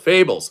turned unto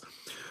fables.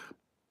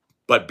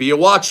 But be a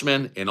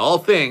watchman in all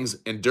things,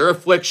 endure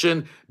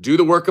affliction, do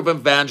the work of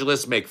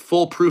evangelists, make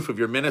full proof of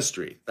your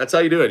ministry. That's how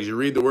you do it. You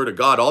read the word of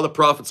God. All the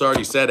prophets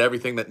already said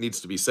everything that needs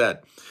to be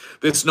said.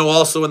 This know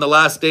also in the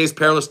last days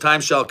perilous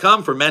times shall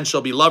come, for men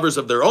shall be lovers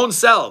of their own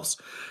selves,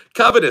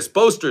 covetous,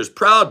 boasters,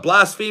 proud,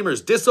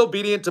 blasphemers,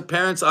 disobedient to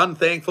parents,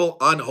 unthankful,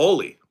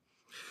 unholy,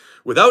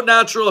 without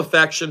natural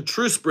affection,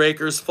 truce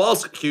breakers,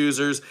 false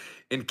accusers,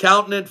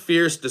 incontinent,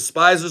 fierce,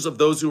 despisers of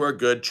those who are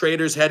good,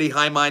 traitors, heady,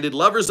 high-minded,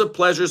 lovers of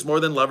pleasures more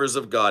than lovers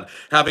of God,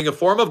 having a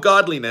form of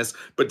godliness,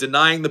 but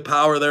denying the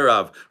power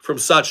thereof. From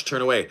such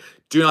turn away.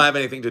 Do not have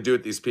anything to do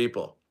with these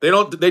people. They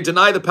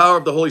deny the power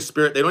of the Holy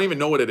Spirit. They don't even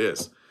know what it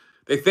is.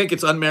 They think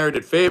it's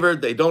unmerited favor.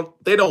 They don't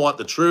want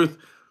the truth.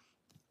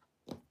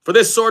 For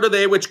this sort are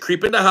they which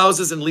creep into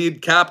houses and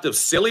lead captive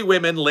silly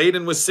women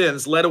laden with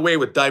sins, led away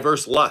with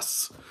diverse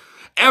lusts,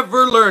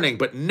 ever learning,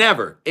 but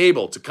never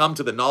able to come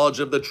to the knowledge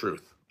of the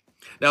truth.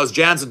 Now, as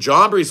Jannes and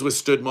Jambres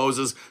withstood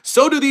Moses,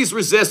 so do these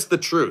resist the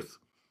truth.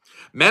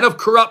 Men of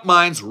corrupt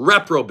minds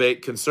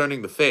reprobate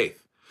concerning the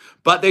faith.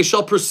 But they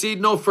shall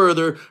proceed no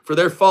further, for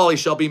their folly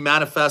shall be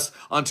manifest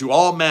unto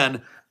all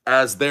men,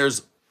 as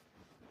theirs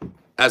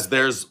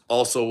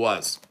also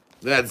was.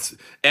 That's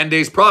end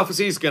days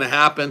prophecy is going to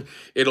happen.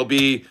 It'll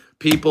be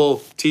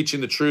people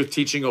teaching the truth,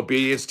 teaching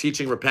obedience,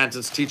 teaching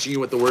repentance, teaching you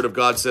what the word of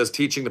God says,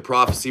 teaching the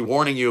prophecy,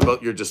 warning you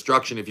about your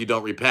destruction if you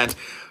don't repent.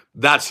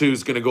 That's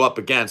who's going to go up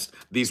against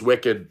these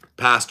wicked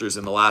pastors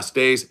in the last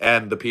days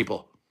and the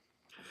people.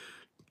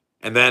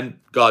 And then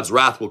God's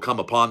wrath will come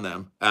upon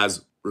them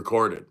as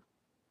recorded.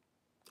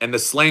 And the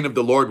slain of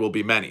the Lord will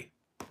be many.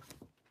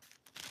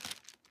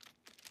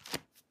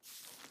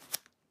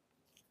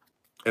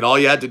 And all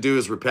you had to do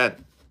is repent.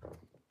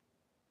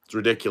 It's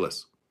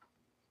ridiculous.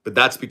 But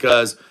that's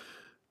because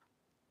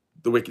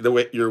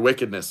your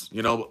wickedness,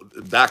 you know,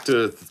 back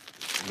to,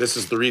 this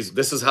is the reason,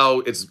 this is how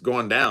it's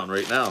going down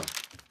right now.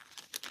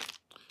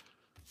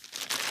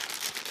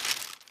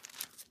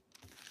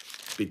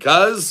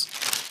 Because,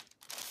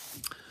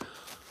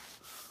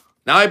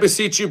 now I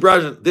beseech you,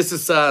 brethren, this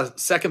is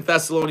 2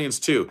 Thessalonians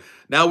 2.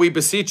 Now we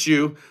beseech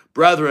you,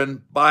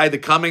 brethren, by the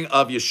coming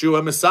of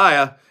Yeshua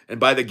Messiah, and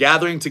by the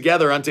gathering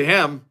together unto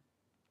him,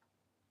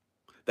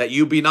 that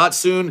you be not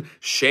soon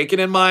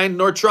shaken in mind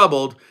nor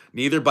troubled,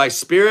 neither by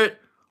spirit,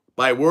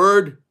 by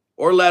word,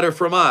 or letter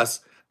from us,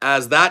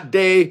 as that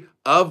day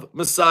of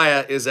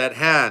Messiah is at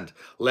hand.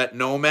 Let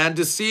no man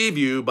deceive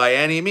you by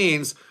any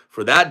means,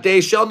 for that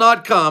day shall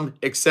not come,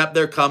 except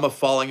there come a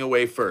falling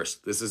away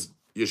first.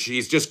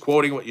 He's just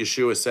quoting what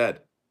Yeshua said.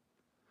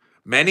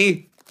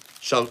 Many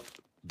shall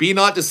be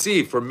not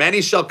deceived, for many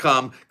shall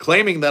come,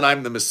 claiming that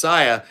I'm the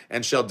Messiah,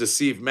 and shall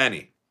deceive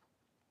many.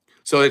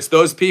 So it's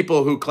those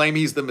people who claim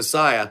he's the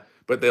Messiah,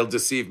 but they'll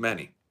deceive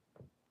many.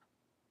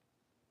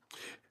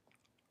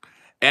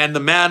 And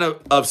the man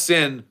of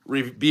sin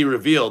be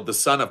revealed, the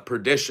son of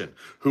perdition,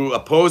 who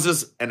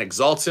opposes and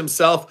exalts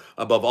himself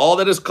above all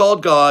that is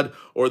called God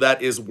or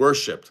that is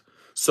worshipped,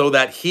 so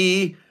that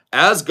he,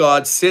 as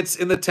God, sits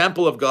in the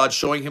temple of God,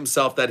 showing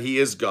himself that he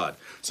is God.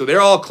 So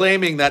they're all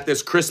claiming that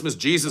this Christmas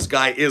Jesus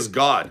guy is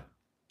God.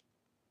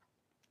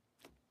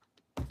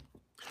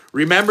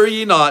 Remember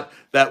ye not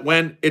that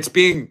when it's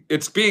being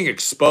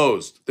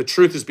exposed, the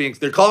truth is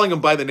they're calling him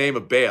by the name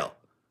of Baal.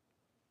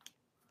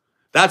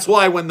 That's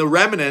why when the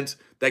remnant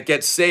that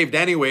gets saved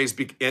anyways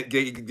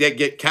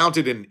get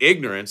counted in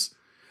ignorance,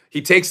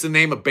 he takes the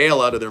name of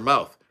Baal out of their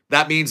mouth.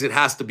 That means it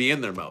has to be in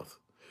their mouth.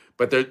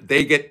 But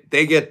they get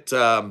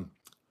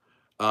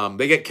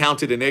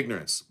counted in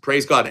ignorance.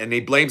 Praise God, and he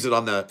blames it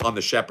on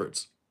the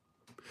shepherds.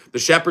 The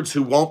shepherds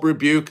who won't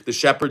rebuke, the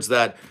shepherds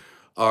that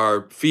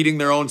are feeding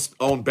their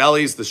own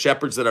bellies, the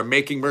shepherds that are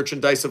making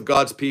merchandise of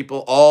God's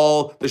people,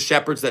 all the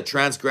shepherds that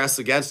transgress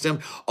against him,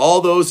 all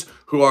those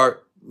who are,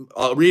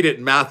 I'll read it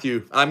in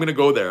Matthew. I'm going to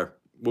go there.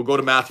 We'll go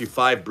to Matthew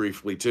 5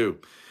 briefly too.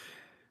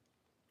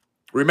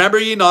 Remember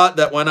ye not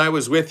that when I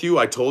was with you,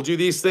 I told you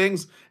these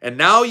things? And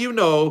now you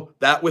know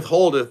that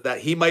withholdeth, that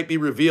he might be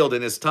revealed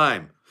in his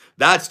time.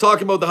 That's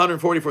talking about the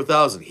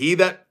 144,000. He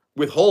that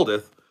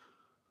withholdeth,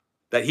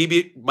 that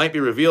might be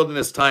revealed in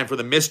his time. For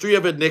the mystery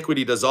of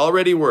iniquity does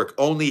already work.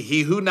 Only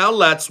he who now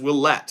lets will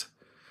let.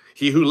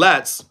 He who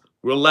lets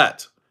will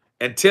let,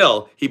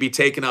 until he be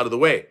taken out of the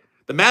way.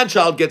 The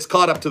man-child gets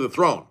caught up to the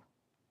throne.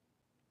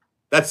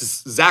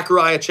 That's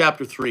Zechariah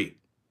chapter 3.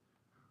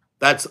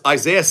 That's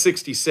Isaiah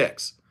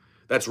 66.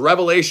 That's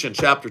Revelation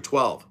chapter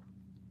 12.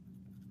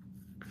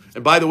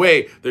 And by the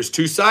way, there's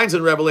two signs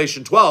in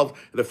Revelation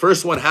 12. The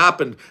first one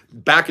happened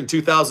back in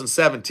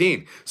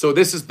 2017. So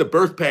this is the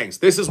birth pangs.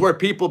 This is where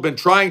people have been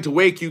trying to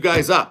wake you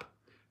guys up.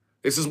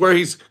 This is where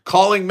he's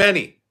calling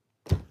many,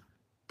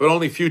 but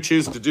only few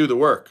choose to do the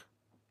work.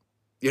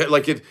 Yeah,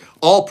 like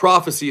all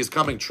prophecy is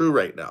coming true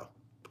right now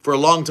for a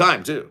long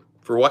time too,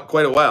 for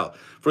quite a while.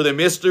 For the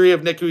mystery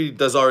of iniquity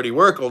does already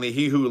work. Only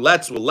he who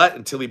lets will let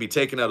until he be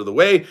taken out of the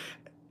way.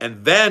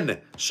 And then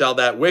shall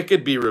that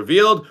wicked be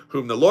revealed,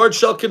 whom the Lord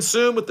shall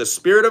consume with the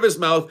spirit of his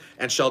mouth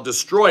and shall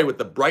destroy with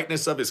the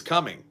brightness of his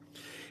coming.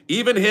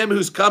 Even him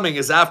whose coming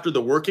is after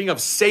the working of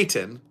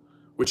Satan,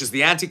 which is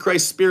the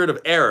Antichrist spirit of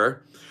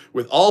error,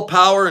 with all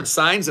power and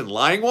signs and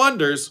lying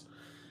wonders,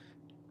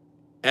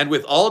 and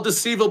with all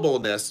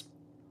deceivableness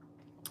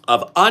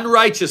of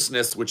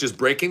unrighteousness, which is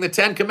breaking the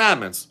 10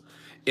 commandments,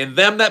 in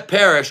them that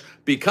perish,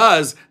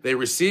 because they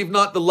receive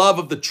not the love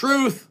of the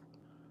truth,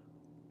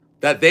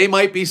 that they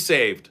might be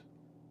saved.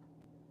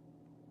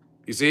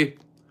 You see?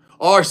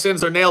 All our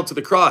sins are nailed to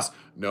the cross.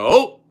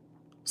 No.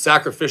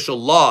 Sacrificial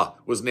law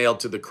was nailed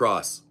to the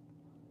cross.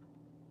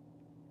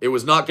 It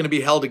was not going to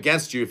be held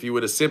against you if you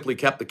would have simply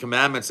kept the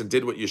commandments and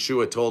did what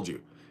Yeshua told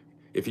you.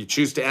 If you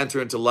choose to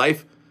enter into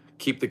life,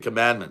 keep the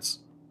commandments.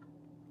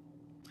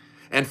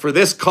 And for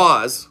this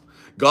cause,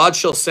 God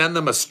shall send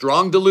them a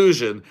strong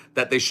delusion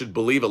that they should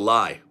believe a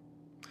lie,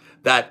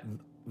 that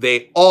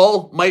they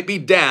all might be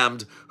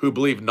damned who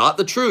believed not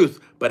the truth,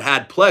 but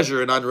had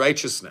pleasure in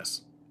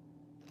unrighteousness.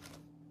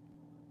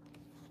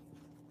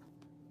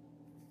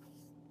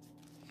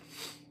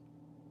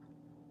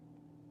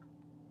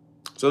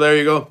 So there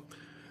you go.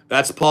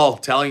 That's Paul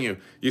telling you.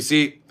 You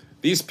see,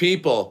 these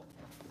people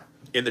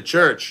in the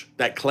church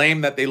that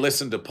claim that they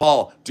listen to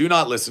Paul do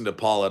not listen to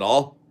Paul at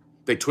all.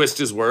 They twist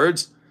his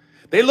words.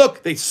 They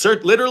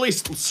literally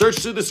search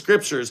through the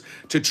scriptures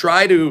to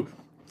try to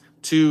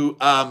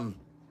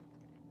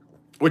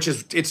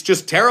it's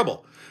just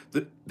terrible.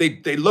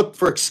 They look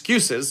for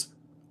excuses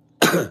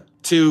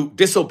to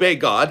disobey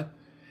God,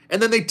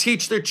 and then they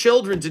teach their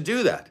children to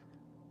do that.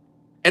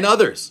 And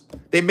others.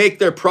 They make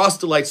their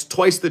proselytes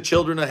twice the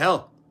children of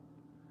hell.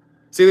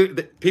 See,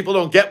 people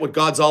don't get what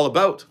God's all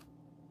about.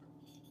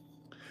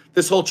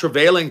 This whole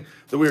travailing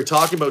that we were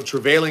talking about,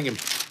 travailing, and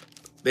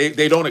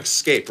they don't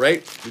escape,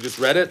 right? You just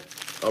read it?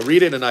 I'll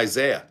read it in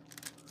Isaiah.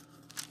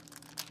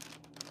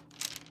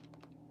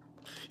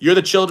 You're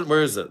the children,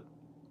 where is it?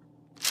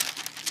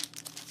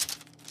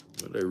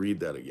 Where did I read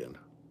that again?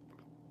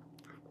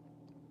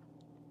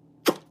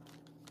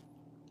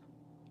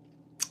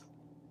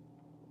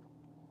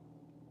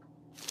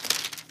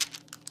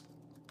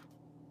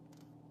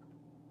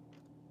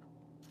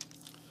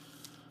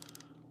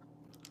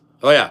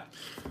 Oh, yeah.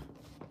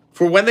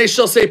 For when they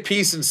shall say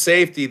peace and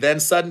safety,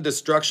 then sudden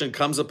destruction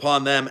comes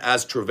upon them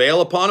as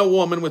travail upon a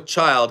woman with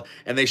child,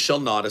 and they shall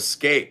not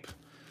escape.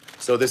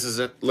 So this is,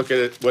 look at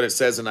it, what it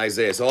says in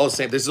Isaiah. It's all the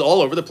same. This is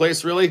all over the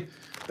place, really.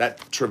 That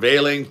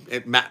travailing,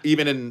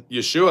 even in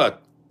Yeshua,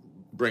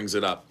 brings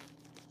it up.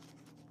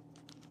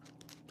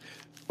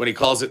 When he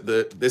calls it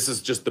this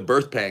is just the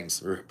birth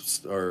pangs,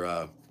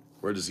 or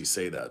where does he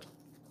say that?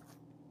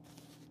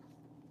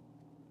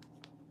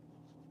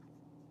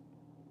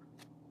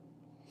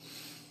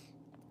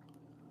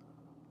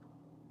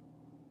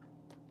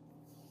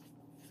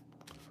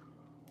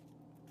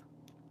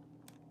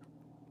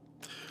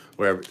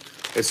 Wherever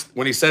it's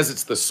when he says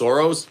it's the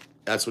sorrows,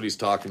 that's what he's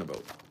talking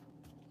about.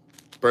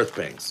 Birth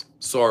pangs,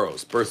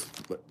 sorrows,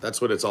 birth.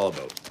 That's what it's all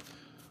about.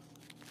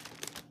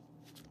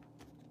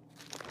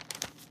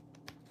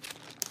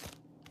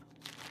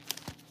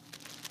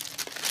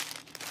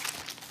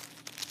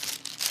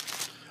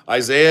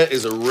 Isaiah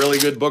is a really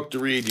good book to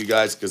read, you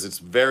guys, because it's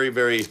very,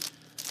 very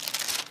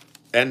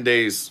end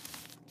days.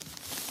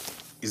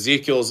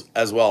 Ezekiel's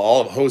as well, all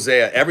of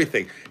Hosea,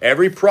 everything.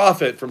 Every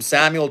prophet from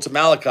Samuel to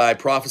Malachi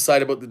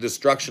prophesied about the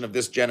destruction of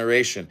this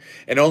generation.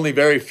 And only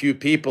very few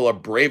people are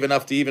brave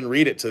enough to even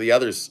read it to the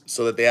others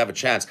so that they have a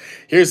chance.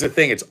 Here's the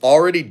thing, it's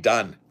already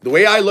done. The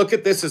way I look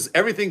at this is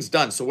everything's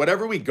done. So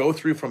whatever we go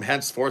through from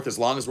henceforth, as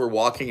long as we're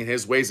walking in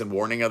his ways and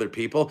warning other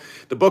people,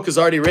 the book is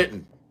already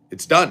written.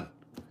 It's done.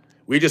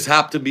 We just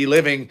have to be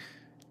living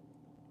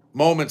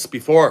moments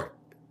before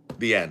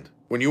the end.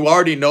 When you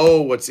already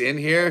know what's in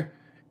here,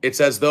 it's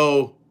as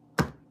though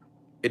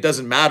it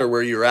doesn't matter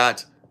where you're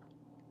at.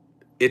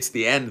 It's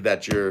the end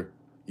that you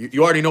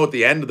already know what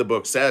the end of the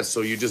book says. So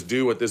you just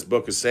do what this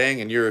book is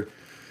saying, and you're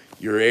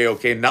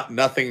A.k.a.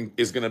 Nothing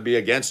is going to be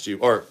against you,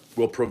 or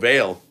will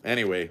prevail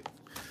anyway.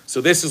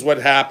 So this is what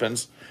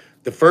happens.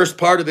 The first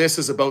part of this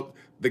is about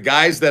the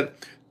guys that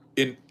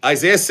in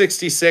Isaiah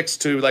 66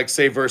 to, like,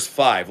 say verse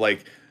 5,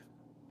 like,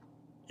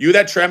 you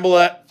that tremble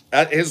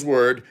at his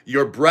word,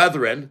 your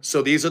brethren,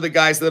 so these are the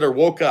guys that are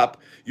woke up,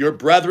 your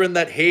brethren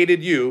that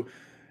hated you,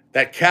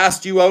 that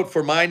cast you out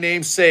for my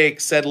name's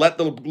sake, said, let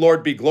the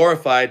Lord be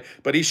glorified,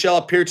 but he shall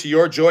appear to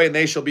your joy, and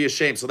they shall be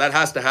ashamed. So that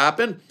has to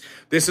happen.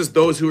 This is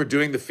those who are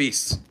doing the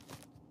feasts.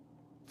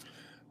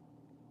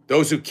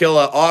 Those who kill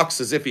an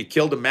ox as if he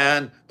killed a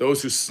man.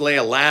 Those who slay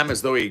a lamb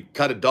as though he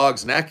cut a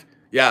dog's neck.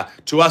 Yeah,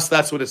 to us,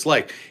 that's what it's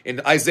like.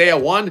 In Isaiah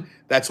 1,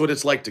 that's what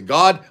it's like to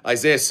God.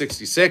 Isaiah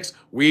 66,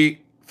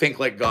 we think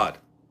like God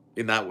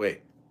in that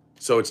way.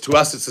 So it's to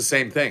us, it's the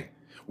same thing.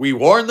 We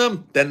warn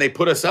them, then they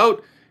put us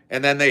out,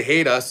 and then they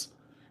hate us.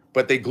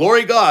 But they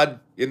glory God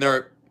in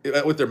their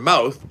with their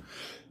mouth,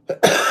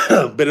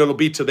 but it'll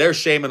be to their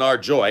shame and our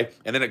joy.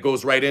 And then it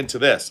goes right into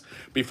this.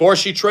 Before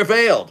she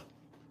travailed,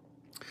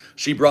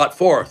 she brought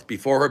forth.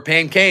 Before her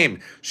pain came,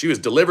 she was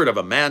delivered of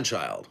a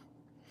man-child.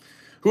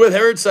 Who hath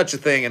heard such a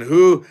thing, and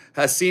who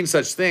has seen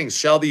such things?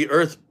 Shall the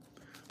earth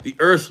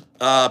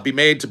be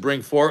made to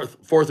bring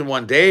forth in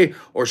one day,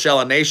 or shall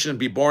a nation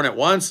be born at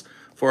once?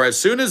 For as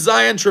soon as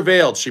Zion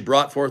travailed, she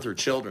brought forth her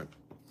children.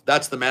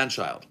 That's the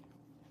man-child.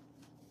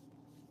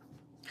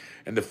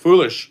 And the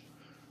foolish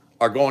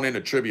are going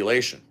into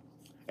tribulation.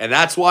 And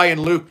that's why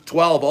in Luke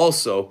 12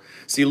 also,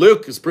 see,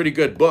 Luke is a pretty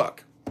good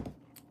book,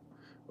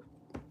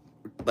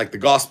 like the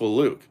Gospel of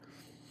Luke.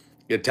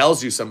 It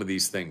tells you some of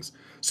these things.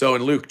 So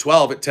in Luke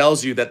 12, it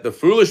tells you that the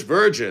foolish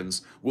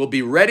virgins will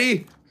be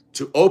ready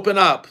to open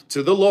up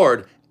to the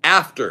Lord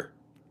after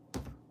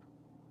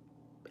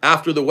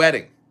the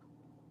wedding.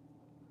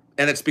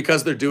 And it's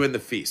because they're doing the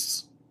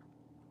feasts.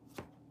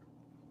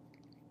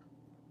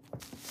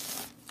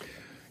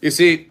 You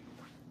see,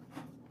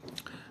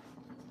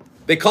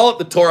 they call it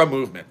the Torah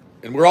movement.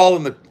 And we're all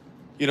in the,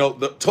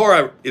 the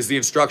Torah is the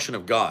instruction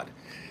of God.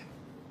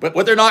 But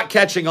what they're not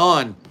catching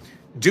on,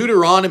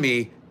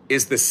 Deuteronomy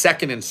is the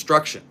second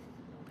instruction.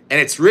 And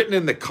it's written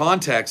in the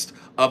context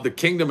of the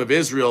kingdom of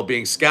Israel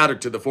being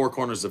scattered to the four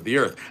corners of the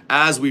earth.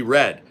 As we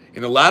read,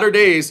 in the latter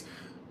days,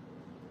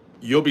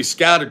 you'll be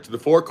scattered to the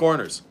four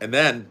corners. And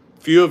then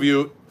few of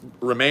you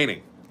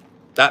remaining.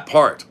 That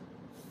part.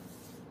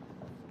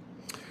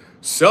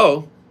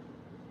 So,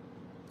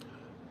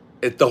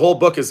 the whole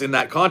book is in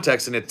that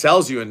context, and it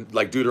tells you in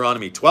like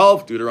Deuteronomy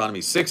 12,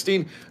 Deuteronomy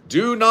 16,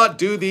 do not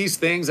do these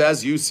things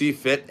as you see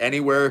fit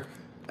anywhere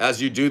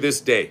as you do this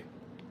day.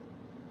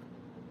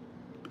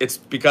 It's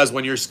because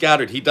when you're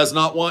scattered, he does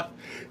not want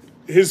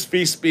his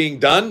feast being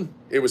done.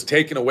 It was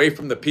taken away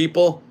from the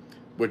people.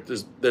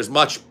 There's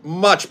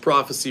much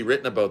prophecy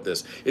written about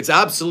this. It's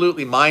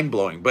absolutely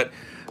mind-blowing. But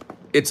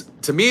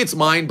to me, it's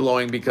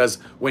mind-blowing because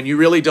when you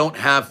really don't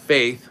have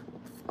faith,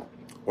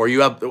 or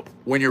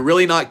when you're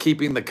really not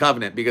keeping the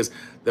covenant, because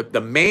the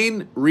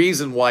main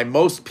reason why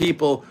most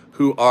people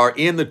who are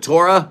in the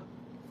Torah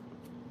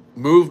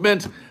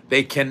movement,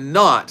 they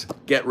cannot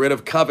get rid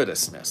of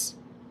covetousness.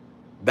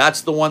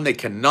 That's the one they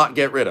cannot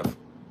get rid of.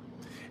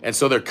 And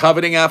so they're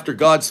coveting after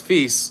God's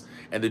feasts,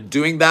 and they're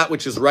doing that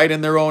which is right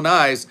in their own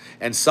eyes,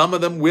 and some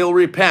of them will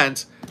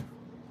repent,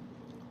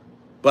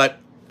 but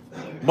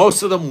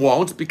most of them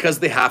won't because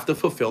they have to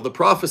fulfill the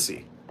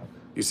prophecy.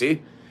 You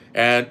see?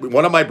 And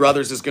one of my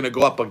brothers is going to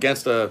go up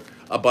against a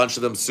bunch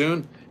of them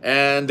soon,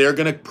 and they're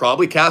going to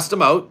probably cast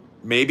him out.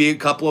 Maybe a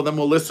couple of them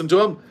will listen to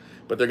him,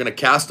 but they're going to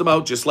cast him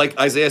out, just like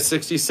Isaiah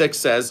 66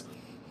 says.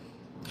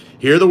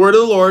 Hear the word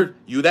of the Lord,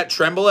 you that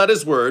tremble at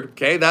his word.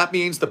 Okay, that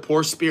means the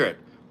poor spirit.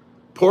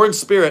 Poor in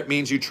spirit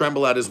means you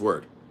tremble at his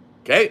word.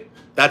 Okay,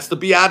 that's the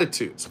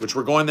Beatitudes, which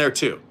we're going there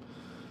too.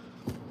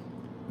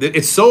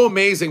 It's so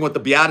amazing what the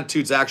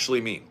Beatitudes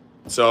actually mean.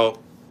 So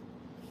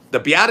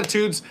the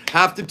Beatitudes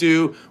have to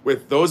do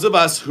with those of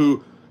us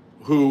who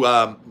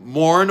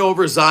mourn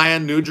over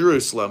Zion, New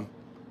Jerusalem.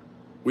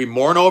 We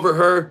mourn over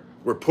her.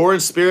 We're poor in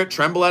spirit,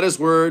 tremble at his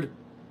word.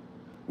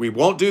 We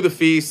won't do the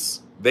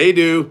feasts. They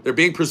do. They're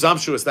being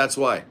presumptuous, that's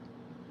why.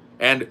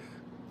 And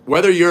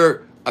whether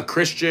you're a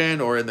Christian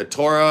or in the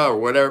Torah or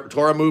whatever,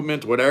 Torah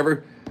movement,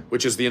 whatever,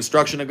 which is the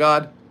instruction of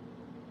God,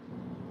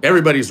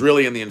 everybody's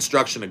really in the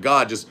instruction of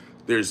God. Just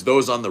there's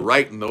those on the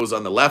right and those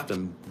on the left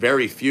and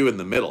very few in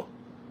the middle.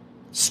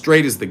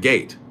 Straight is the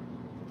gate.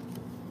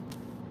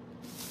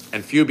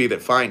 And few be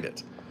that find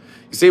it.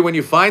 You see, when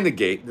you find the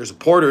gate, there's a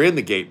porter in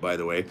the gate, by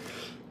the way.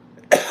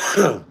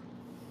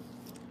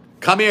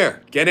 Come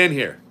here, get in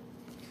here.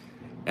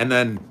 And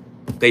then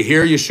they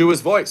hear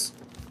Yeshua's voice.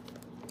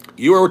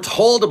 You were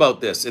told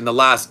about this in the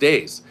last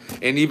days.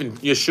 And even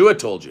Yeshua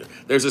told you.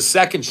 There's a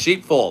second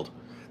sheepfold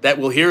that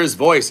will hear his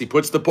voice. He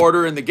puts the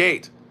porter in the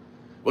gate.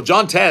 Well,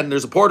 John 10,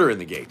 there's a porter in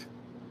the gate.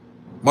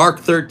 Mark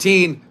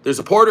 13, there's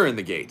a porter in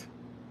the gate.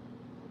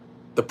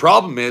 The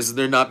problem is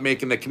they're not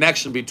making the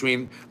connection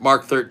between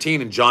Mark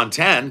 13 and John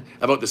 10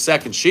 about the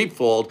second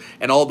sheepfold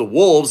and all the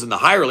wolves and the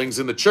hirelings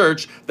in the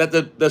church that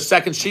the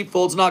second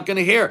sheepfold's not going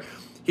to hear.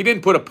 He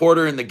didn't put a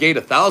porter in the gate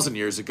 1,000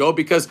 years ago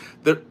because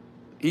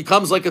he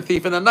comes like a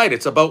thief in the night.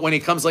 It's about when he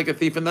comes like a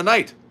thief in the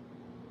night.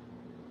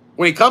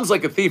 When he comes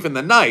like a thief in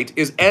the night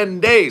is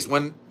end days,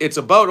 when it's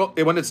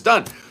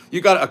done.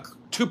 You got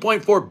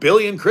 2.4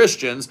 billion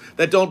Christians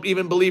that don't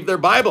even believe their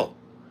Bible.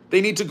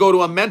 They need to go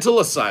to a mental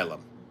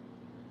asylum.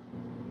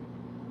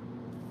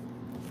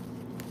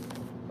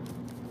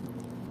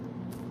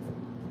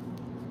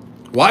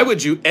 Why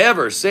would you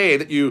ever say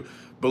that you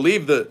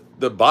believe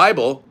the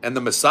Bible and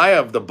the Messiah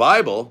of the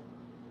Bible,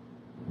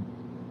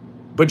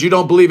 but you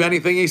don't believe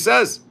anything he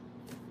says?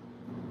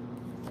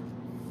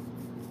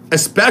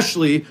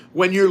 Especially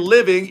when you're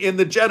living in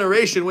the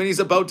generation when he's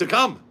about to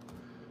come.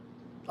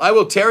 I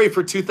will tarry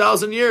for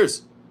 2,000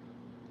 years.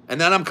 And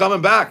then I'm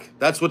coming back.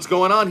 That's what's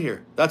going on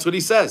here. That's what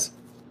he says.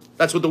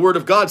 That's what the word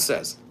of God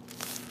says.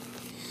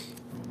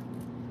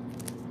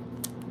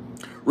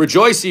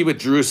 Rejoice ye with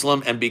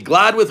Jerusalem, and be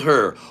glad with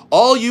her,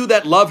 all you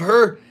that love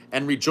her,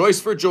 and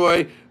rejoice for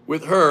joy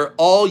with her,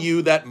 all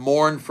you that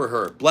mourn for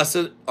her.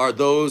 Blessed are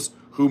those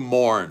who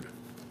mourn.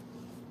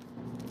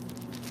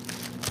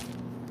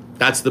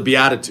 That's the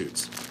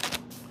Beatitudes.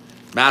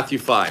 Matthew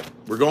 5.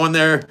 We're going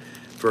there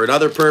for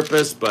another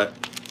purpose, but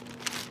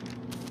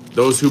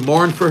those who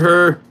mourn for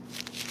her,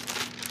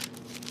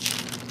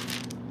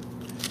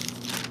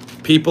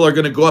 people are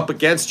going to go up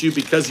against you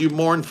because you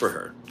mourn for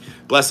her.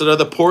 Blessed are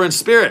the poor in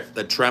spirit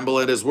that tremble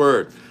at his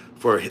word,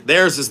 for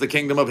theirs is the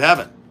kingdom of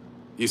heaven.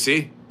 You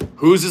see?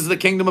 Whose is the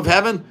kingdom of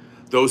heaven?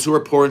 Those who are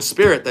poor in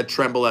spirit that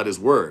tremble at his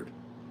word.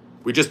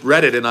 We just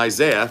read it in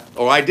Isaiah.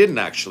 Oh, I didn't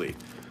actually.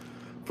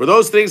 For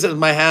those things that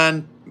my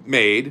hand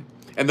made,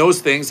 and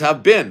those things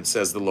have been,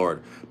 says the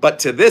Lord. But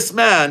to this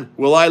man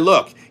will I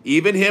look,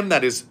 even him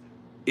that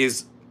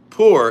is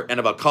poor and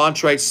of a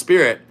contrite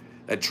spirit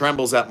that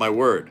trembles at my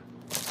word.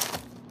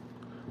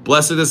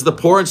 Blessed is the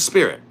poor in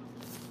spirit,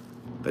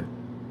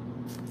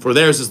 for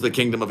theirs is the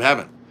kingdom of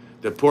heaven.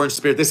 The poor in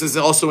spirit, this is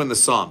also in the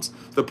Psalms.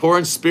 The poor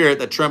in spirit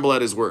that tremble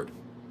at his word.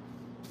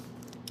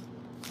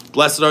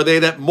 Blessed are they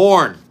that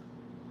mourn,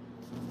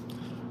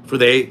 for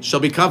they shall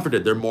be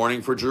comforted. They're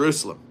mourning for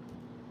Jerusalem.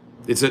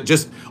 It's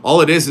just,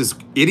 all it is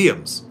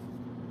idioms.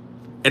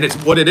 And it's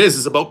what it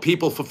is about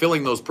people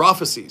fulfilling those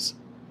prophecies.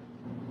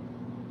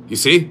 You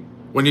see?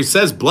 When he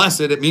says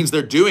blessed, it means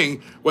they're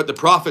doing what the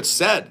prophets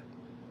said.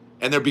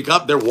 And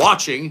they're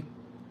watching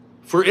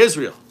for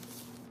Israel.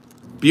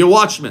 Be a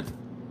watchman.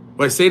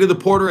 When I say to the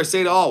porter, I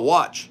say to all,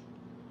 watch.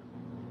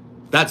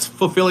 That's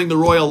fulfilling the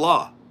royal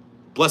law.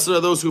 Blessed are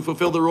those who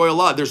fulfill the royal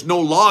law. There's no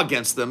law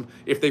against them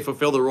if they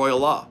fulfill the royal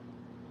law.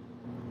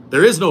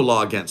 There is no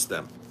law against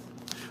them.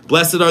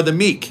 Blessed are the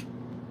meek,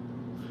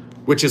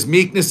 which is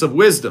meekness of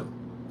wisdom.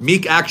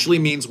 Meek actually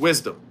means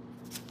wisdom.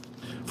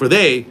 For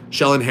they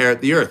shall inherit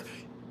the earth.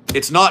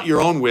 It's not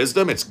your own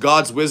wisdom, it's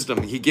God's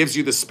wisdom. He gives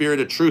you the Spirit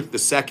of truth, the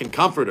second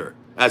comforter,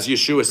 as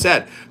Yeshua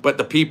said. But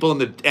the people in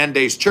the end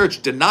days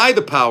church deny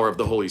the power of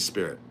the Holy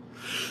Spirit.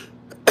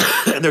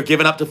 And they're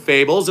given up to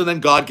fables, and then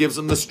God gives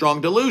them the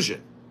strong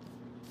delusion.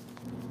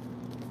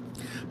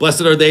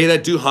 Blessed are they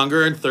that do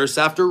hunger and thirst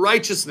after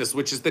righteousness,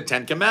 which is the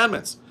 10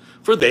 Commandments.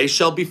 For they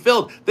shall be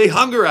filled. They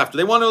hunger after.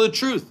 They want to know the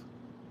truth.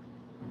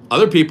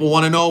 Other people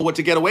want to know what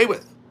to get away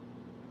with.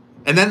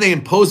 And then they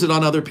impose it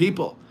on other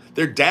people.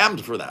 They're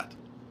damned for that.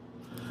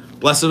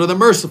 Blessed are the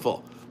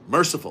merciful.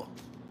 Merciful.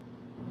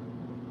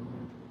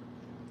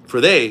 For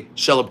they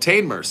shall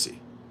obtain mercy.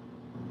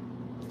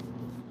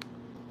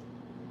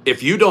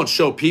 If you don't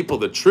show people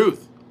the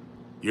truth,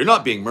 you're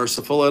not being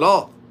merciful at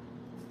all.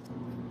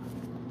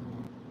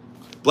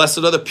 Blessed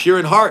are the pure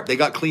in heart. They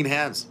got clean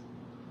hands.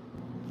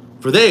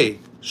 For they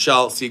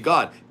shall see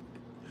God.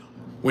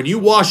 When you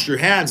wash your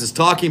hands, it's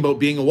talking about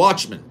being a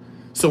watchman.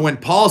 So when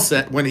Paul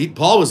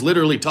was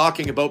literally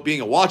talking about being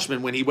a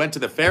watchman when he went to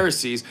the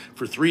Pharisees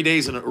for 3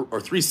 days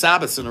or 3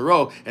 Sabbaths in a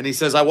row, and he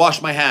says, I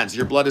wash my hands.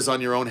 Your blood is on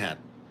your own hand.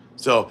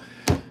 So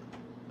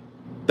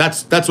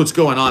that's what's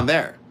going on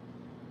there.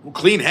 Well,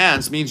 clean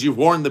hands means you've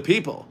warned the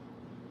people.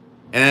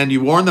 And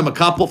you warn them a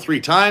couple,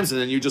 3 times, and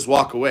then you just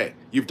walk away.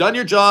 You've done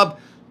your job.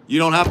 You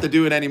don't have to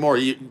do it anymore.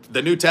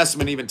 The New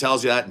Testament even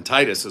tells you that in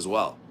Titus as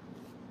well.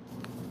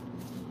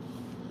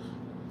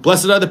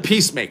 Blessed are the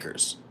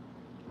peacemakers,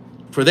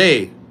 for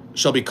they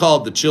shall be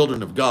called the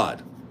children of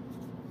God.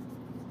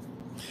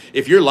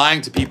 If you're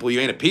lying to people, you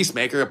ain't a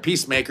peacemaker. A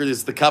peacemaker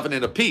is the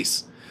covenant of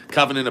peace.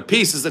 Covenant of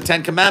peace is the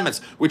 10 Commandments,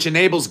 which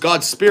enables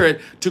God's Spirit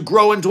to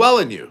grow and dwell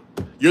in you.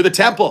 You're the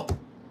temple.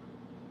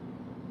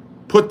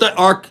 Put the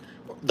ark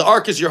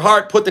is your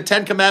heart. Put the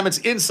 10 Commandments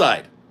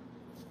inside.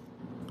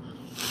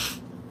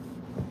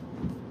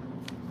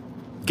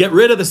 Get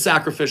rid of the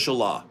sacrificial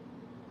law.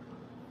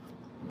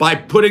 By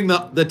putting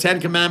the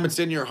 10 Commandments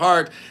in your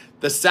heart,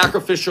 the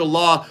sacrificial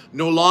law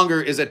no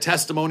longer is a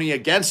testimony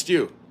against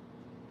you.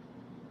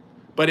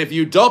 But if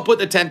you don't put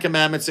the 10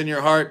 Commandments in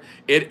your heart,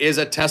 it is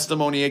a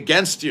testimony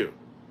against you.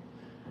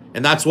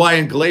 And that's why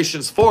in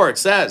Galatians 4 it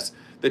says,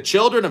 the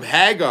children of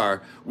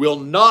Hagar will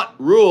not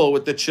rule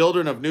with the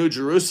children of New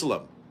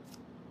Jerusalem.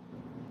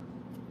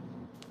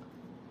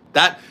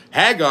 That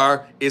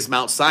Hagar is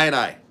Mount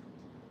Sinai.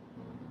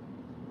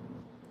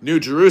 New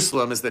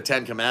Jerusalem is the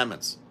 10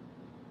 Commandments.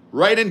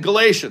 Right in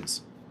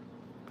Galatians.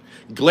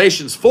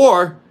 Galatians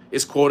 4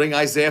 is quoting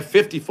Isaiah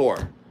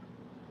 54.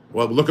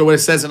 Well, look at what it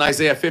says in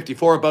Isaiah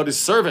 54 about his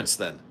servants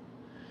then.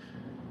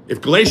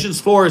 If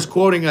Galatians 4 is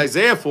quoting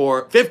Isaiah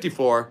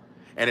 54,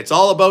 and it's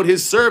all about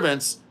his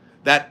servants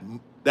that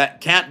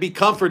can't be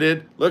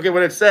comforted, look at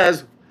what it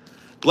says.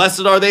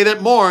 Blessed are they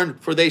that mourn,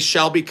 for they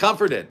shall be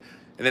comforted.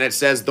 And then it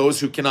says those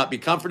who cannot be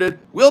comforted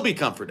will be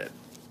comforted.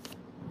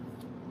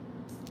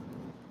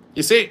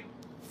 You see,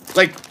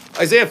 like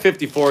Isaiah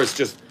 54 is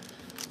just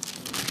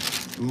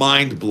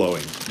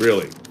mind-blowing,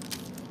 really.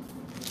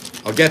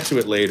 I'll get to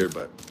it later,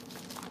 but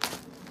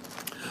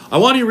I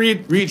want to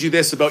read you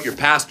this about your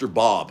Pastor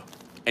Bob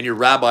and your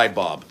Rabbi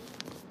Bob.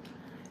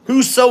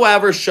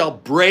 Whosoever shall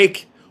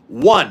break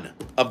one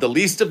of the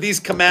least of these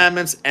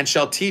commandments and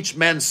shall teach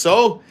men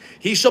so,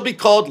 he shall be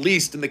called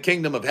least in the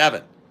kingdom of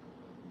heaven.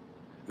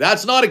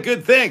 That's not a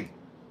good thing.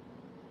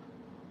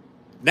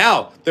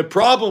 Now, the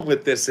problem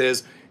with this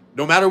is,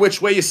 no matter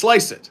which way you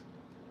slice it.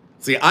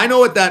 See, I know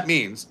what that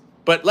means,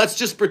 but let's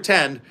just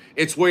pretend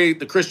it's way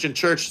the Christian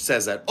church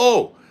says that.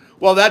 Oh,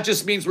 well, that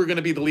just means we're going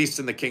to be the least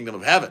in the kingdom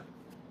of heaven.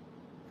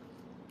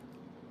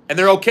 And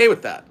they're okay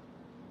with that.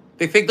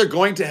 They think they're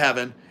going to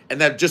heaven, and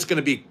they're just going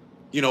to be,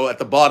 at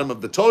the bottom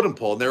of the totem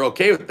pole, and they're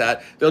okay with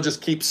that. They'll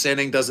just keep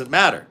sinning, doesn't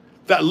matter.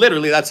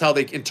 Literally, that's how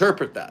they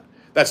interpret that.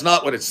 That's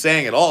not what it's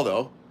saying at all,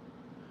 though.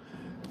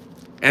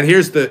 And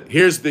here's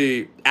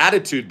the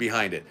attitude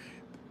behind it.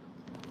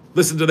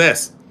 Listen to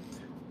this.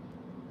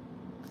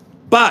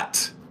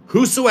 But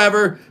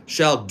whosoever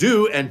shall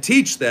do and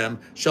teach them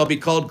shall be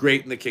called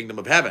great in the kingdom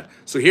of heaven.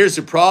 So here's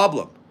the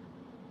problem.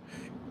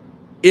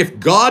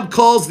 If God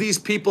calls these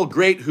people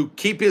great who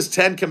keep his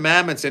 10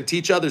 commandments and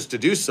teach others to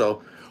do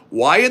so,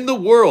 why in the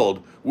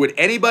world would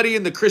anybody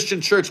in the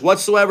Christian church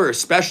whatsoever,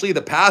 especially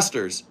the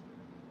pastors,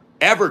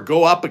 ever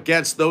go up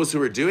against those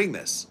who are doing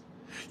this?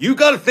 You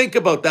got to think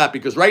about that,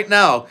 because right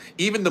now,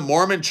 even the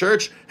Mormon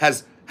church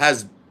has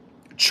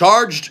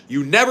charged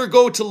you never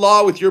go to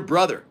law with your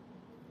brother.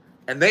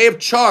 And they have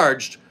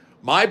charged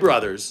my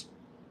brothers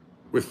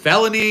with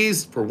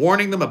felonies for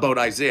warning them about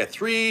Isaiah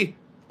 3,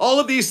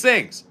 all of these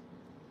things.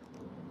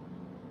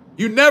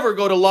 You never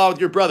go to law with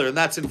your brother, and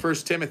that's in 1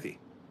 Timothy.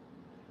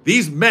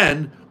 These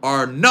men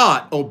are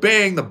not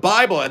obeying the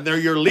Bible, and they're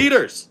your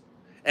leaders.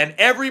 And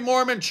every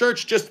Mormon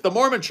church, just the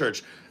Mormon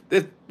church,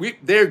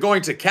 they're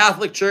going to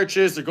Catholic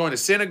churches, they're going to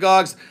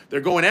synagogues,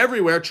 they're going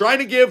everywhere, trying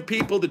to give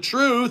people the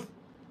truth,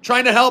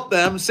 trying to help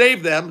them,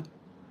 save them,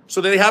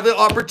 so that they have the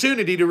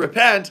opportunity to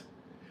repent.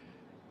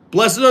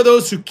 Blessed are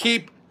those who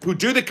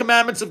do the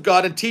commandments of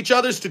God and teach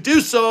others to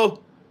do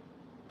so.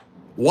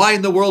 Why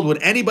in the world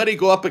would anybody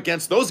go up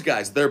against those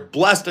guys? They're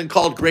blessed and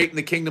called great in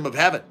the kingdom of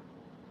heaven.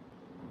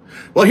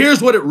 Well,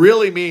 here's what it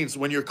really means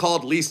when you're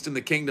called least in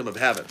the kingdom of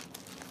heaven.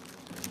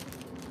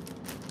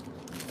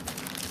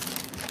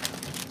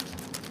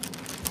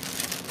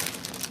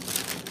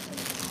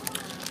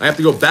 I have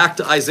to go back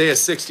to Isaiah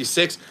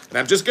 66, and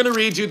I'm just going to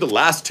read you the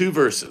last 2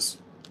 verses.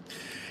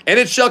 And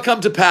it shall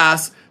come to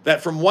pass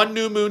that from one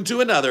new moon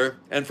to another,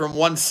 and from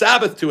one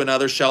Sabbath to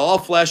another, shall all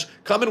flesh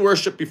come and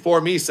worship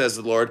before me, says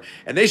the Lord.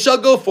 And they shall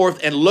go forth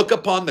and look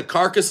upon the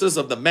carcasses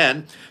of the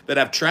men that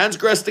have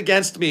transgressed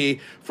against me,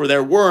 for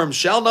their worms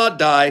shall not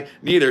die,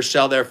 neither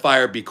shall their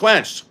fire be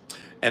quenched.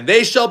 And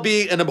they shall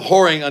be an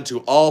abhorring unto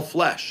all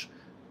flesh.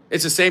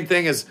 It's the same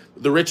thing as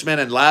the rich man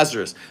and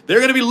Lazarus. They're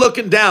going to be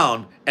looking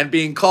down and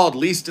being called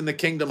least in the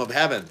kingdom of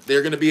heaven.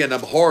 They're going to be an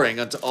abhorring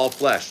unto all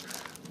flesh.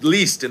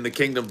 Least in the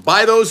kingdom.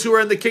 By those who are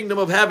in the kingdom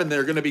of heaven,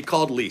 they're going to be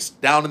called least,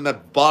 down in the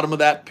bottom of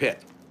that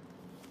pit.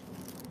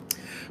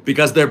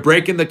 Because they're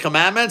breaking the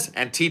commandments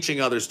and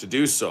teaching others to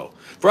do so.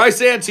 For I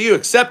say unto you,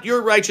 except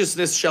your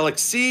righteousness shall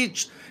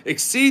exceed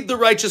the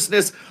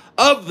righteousness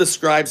of the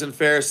scribes and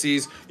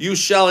Pharisees, you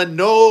shall in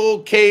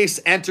no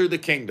case enter the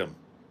kingdom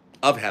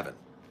of heaven.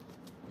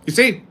 You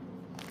see,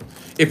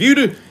 if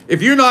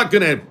you're not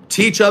going to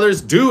teach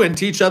others,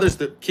 teach others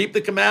to keep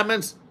the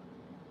commandments,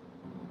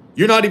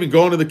 you're not even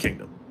going to the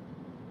kingdom.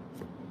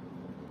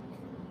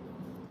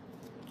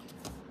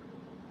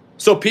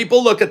 So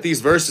people look at these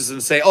verses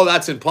and say, oh,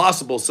 that's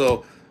impossible.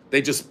 So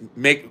they just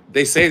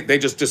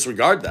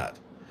disregard that.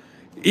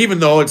 Even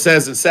though it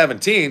says in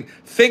 17,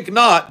 think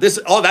not,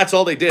 that's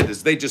all they did,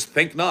 is they just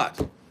think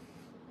not.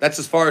 That's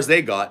as far as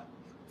they got.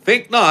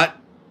 Think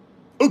not.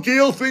 Okay,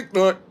 I'll think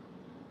not.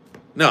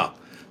 No.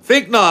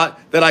 Think not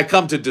that I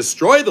come to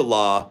destroy the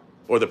law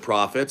or the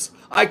prophets.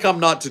 I come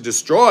not to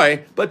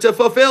destroy, but to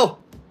fulfill.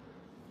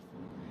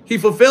 He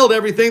fulfilled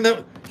everything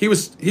that he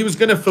was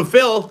going to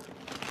fulfill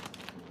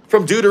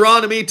from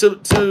Deuteronomy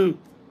to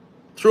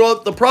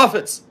throughout the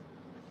prophets.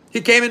 He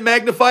came and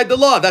magnified the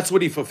law. That's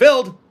what he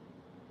fulfilled.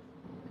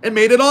 And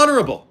made it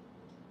honorable.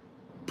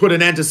 Put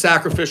an end to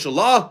sacrificial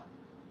law.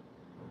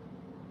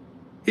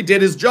 He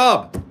did his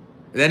job.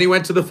 And then he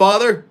went to the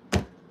Father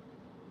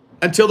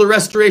until the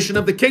restoration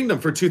of the kingdom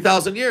for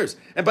 2,000 years.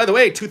 And by the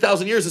way,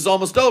 2,000 years is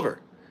almost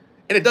over.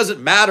 And it doesn't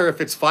matter if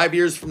it's 5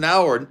 years from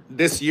now or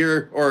this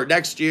year or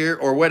next year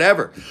or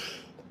whatever.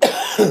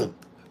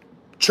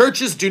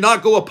 Churches do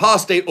not go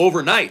apostate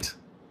overnight.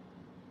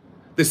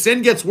 The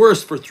sin gets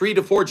worse for 3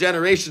 to 4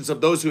 generations of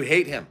those who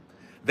hate him.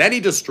 Then he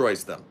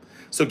destroys them.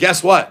 So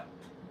guess what?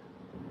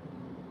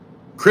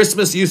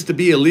 Christmas used to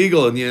be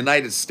illegal in the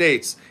United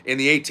States in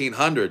the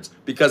 1800s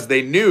because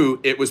they knew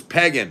it was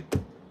pagan.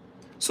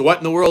 So what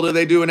in the world are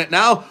they doing it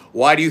now?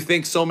 Why do you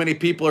think so many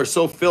people are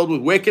so filled with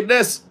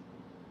wickedness?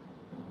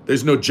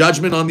 There's no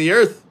judgment on the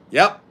earth.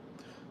 Yep.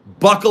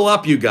 Buckle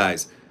up, you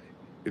guys.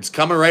 It's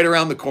coming right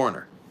around the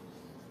corner.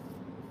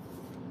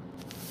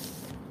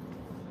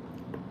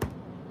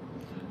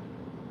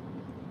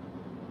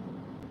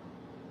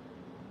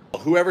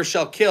 whoever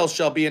shall kill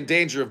shall be in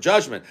danger of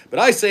judgment. But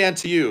I say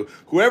unto you,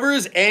 whoever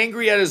is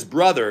angry at his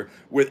brother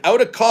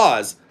without a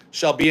cause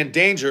shall be in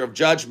danger of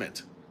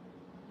judgment.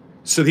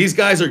 So these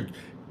guys are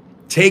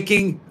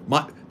taking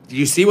do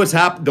you see what's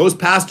happened? Those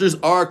pastors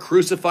are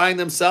crucifying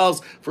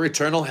themselves for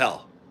eternal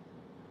hell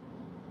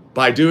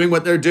by doing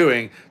what they're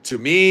doing to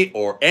me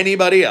or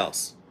anybody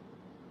else.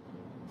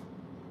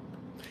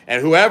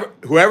 And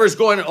whoever's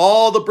going,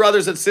 all the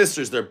brothers and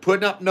sisters, they're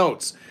putting up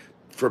notes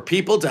for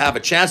people to have a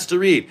chance to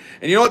read.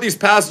 And you know what these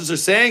pastors are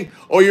saying?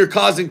 Oh, you're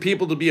causing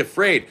people to be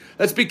afraid.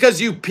 That's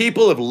because you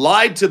people have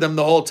lied to them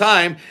the whole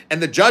time,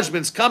 and the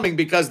judgment's coming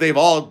because they've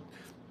all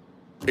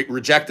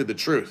rejected the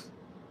truth.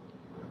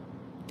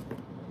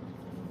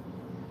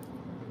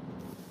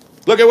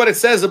 Look at what it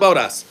says about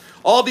us.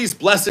 All these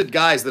blessed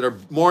guys that are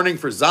mourning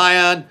for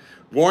Zion,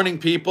 warning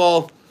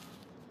people.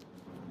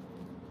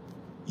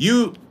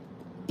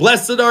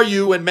 Blessed are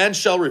you when men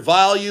shall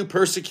revile you,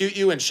 persecute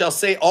you, and shall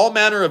say all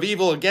manner of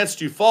evil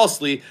against you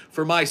falsely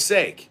for my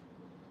sake.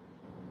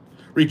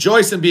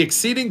 Rejoice and be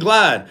exceeding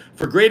glad,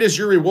 for great is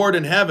your reward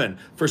in heaven.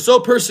 For so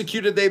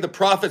persecuted they the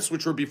prophets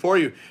which were before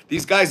you.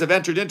 These guys have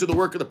entered into the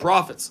work of the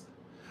prophets.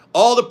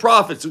 All the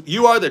prophets,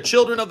 you are the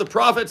children of the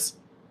prophets.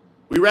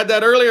 We read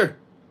that earlier.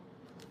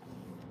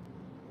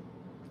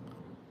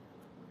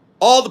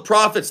 All the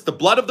prophets, the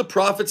blood of the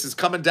prophets is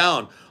coming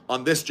down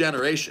on this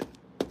generation.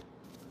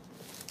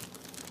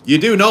 You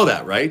do know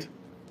that, right?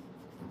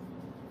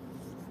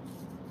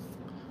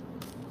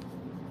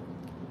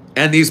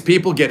 And these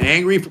people get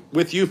angry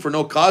with you for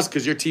no cause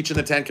because you're teaching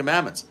the 10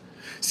 Commandments.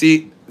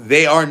 See,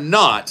 they are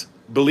not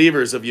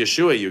believers of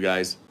Yeshua, you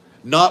guys.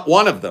 Not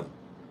one of them.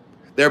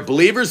 They're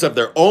believers of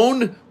their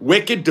own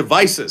wicked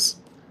devices.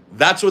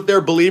 That's what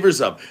they're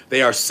believers of.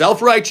 They are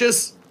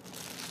self-righteous.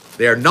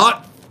 They are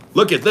not.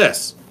 Look at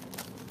this.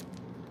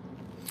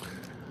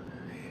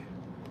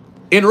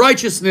 In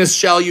righteousness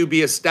shall you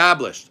be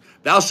established.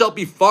 Thou shalt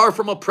be far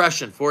from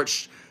oppression,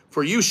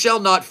 for you shall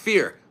not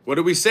fear. What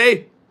do we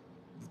say?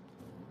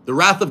 The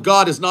wrath of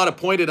God is not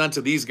appointed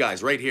unto these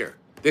guys right here.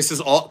 This is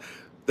all.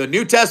 The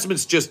New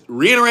Testament's just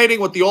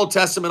reiterating what the Old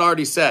Testament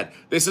already said.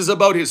 This is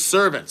about his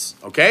servants,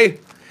 okay?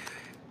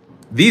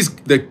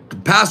 The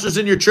pastors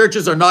in your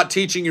churches are not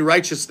teaching you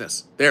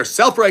righteousness. They are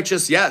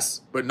self-righteous,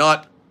 yes, but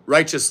not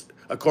righteous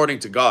according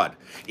to God.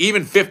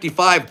 Even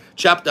 55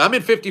 chapter, I'm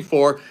in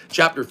 54,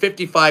 chapter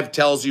 55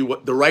 tells you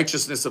what the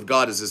righteousness of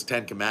God is his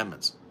 10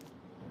 commandments.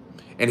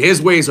 And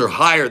his ways are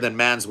higher than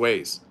man's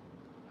ways.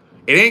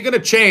 It ain't going to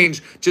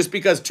change just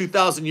because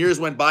 2,000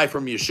 years went by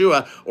from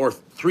Yeshua or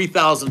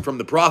 3,000 from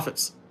the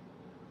prophets.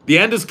 The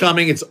end is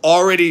coming. It's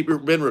already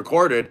been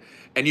recorded.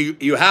 And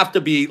you have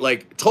to be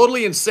like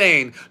totally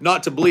insane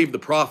not to believe the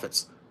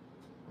prophets.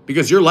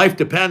 Because your life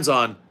depends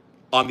on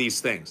these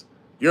things.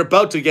 You're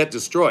about to get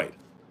destroyed.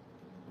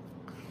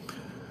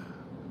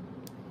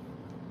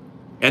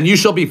 And you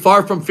shall be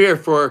far from fear,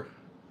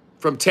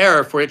 from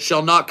terror, for it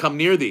shall not come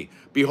near thee.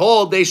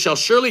 Behold, they shall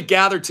surely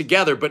gather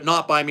together, but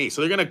not by me. So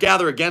they're going to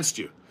gather against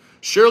you.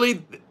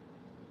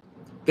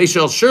 They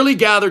shall surely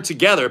gather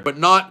together, but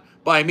not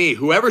by me.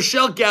 Whoever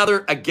shall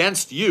gather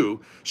against you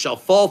shall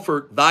fall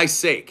for thy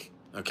sake.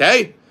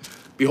 Okay?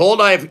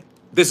 Behold,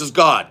 this is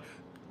God.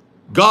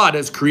 God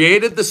has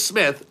created the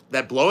smith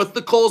that bloweth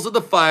the coals of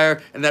the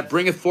fire, and that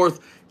bringeth forth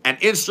an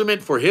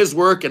instrument for his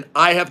work, and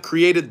I have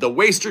created the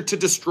waster to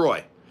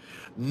destroy.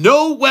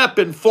 No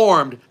weapon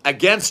formed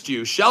against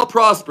you shall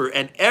prosper,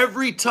 and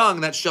every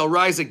tongue that shall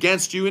rise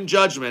against you in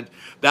judgment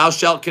thou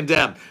shalt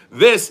condemn.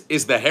 This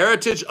is the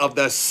heritage of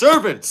the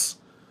servants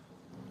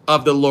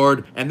of the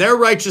Lord, and their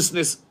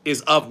righteousness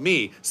is of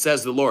me,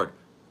 says the Lord.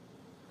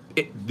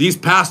 These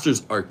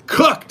pastors are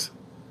cooked.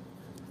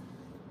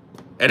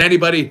 And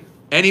anybody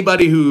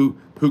who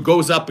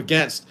goes up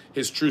against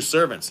his true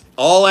servants.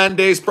 All end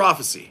days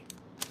prophecy.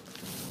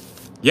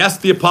 Yes,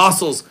 the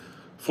apostles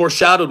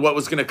foreshadowed what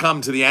was going to come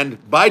to the end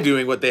by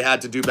doing what they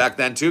had to do back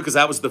then too, because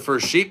that was the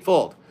first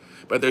sheepfold.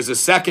 But there's a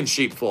second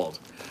sheepfold.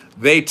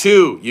 They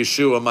too,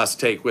 Yeshua must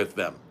take with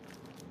them.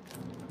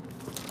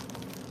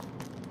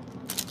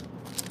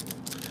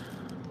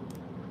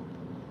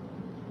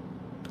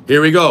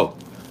 Here we go.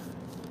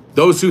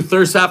 Those who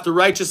thirst after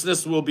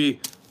righteousness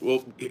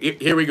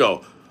here we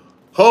go.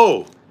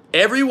 Ho,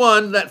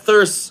 everyone that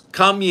thirsts,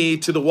 come ye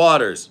to the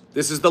waters.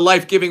 This is the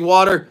life-giving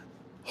water,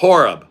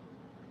 Horeb,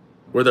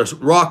 where the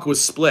rock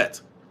was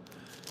split.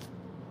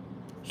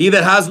 He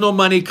that has no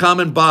money, come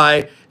and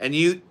buy, and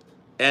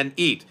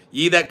eat.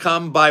 Ye that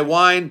come buy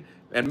wine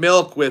and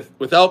milk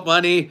without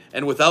money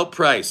and without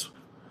price.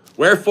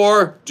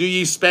 Wherefore do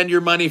ye spend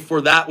your money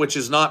for that which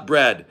is not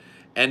bread,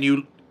 and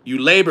you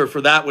labor for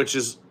that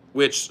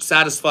which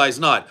satisfies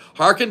not?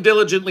 Hearken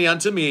diligently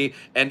unto me,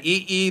 and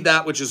eat ye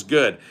that which is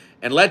good,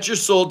 and let your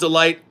soul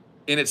delight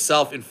in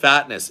itself in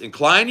fatness.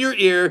 Incline your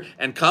ear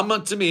and come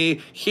unto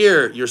me.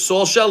 Here your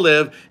soul shall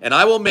live, and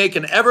I will make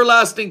an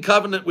everlasting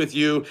covenant with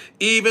you,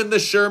 even the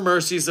sure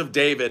mercies of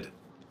David.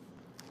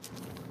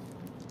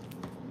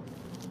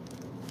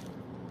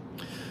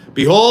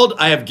 Behold,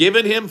 I have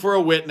given him for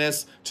a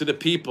witness to the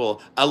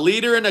people, a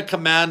leader and a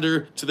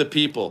commander to the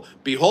people.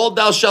 Behold,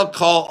 thou shalt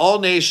call all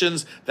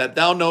nations that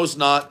thou knowest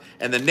not,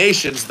 and the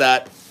nations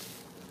that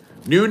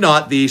knew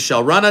not thee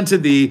shall run unto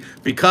thee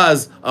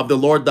because of the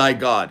Lord thy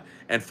God,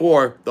 and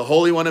for the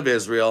Holy One of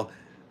Israel,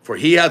 for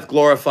he hath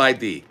glorified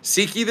thee.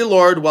 Seek ye the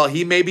Lord while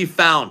he may be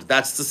found.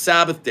 That's the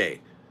Sabbath day.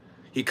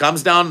 He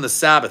comes down on the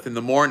Sabbath in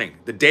the morning.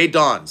 The day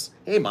dawns.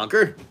 Hey,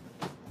 Monker.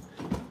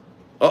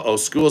 Uh-oh,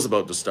 school's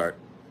about to start.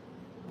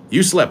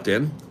 You slept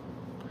in.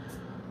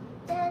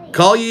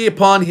 Call ye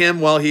upon him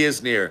while he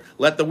is near.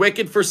 Let the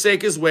wicked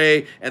forsake his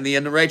way, and the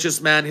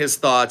unrighteous man his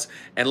thoughts,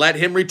 and let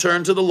him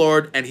return to the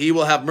Lord, and he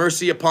will have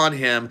mercy upon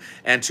him,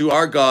 and to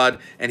our God,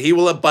 and he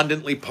will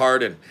abundantly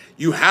pardon.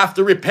 You have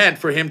to repent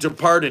for him to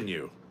pardon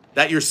you,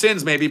 that your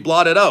sins may be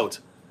blotted out.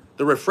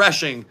 The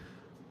refreshing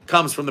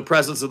comes from the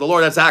presence of the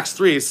Lord. That's Acts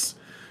 3.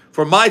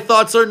 For my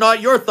thoughts are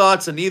not your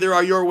thoughts, and neither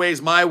are your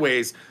ways my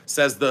ways,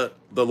 says the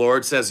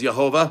Lord, says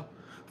Jehovah.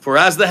 For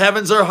as the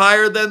heavens are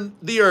higher than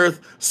the earth,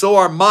 so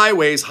are my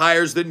ways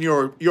higher than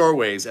your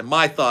ways, and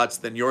my thoughts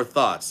than your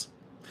thoughts.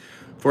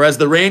 For as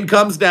the rain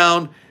comes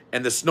down,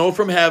 and the snow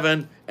from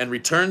heaven, and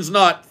returns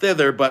not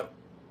thither, but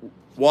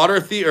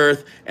watereth the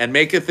earth, and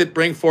maketh it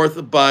bring forth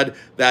a bud,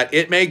 that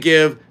it may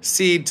give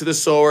seed to the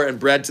sower and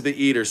bread to the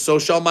eater. So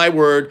shall my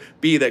word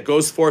be that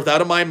goes forth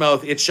out of my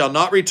mouth. It shall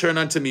not return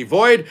unto me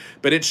void,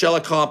 but it shall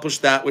accomplish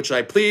that which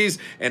I please,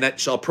 and it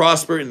shall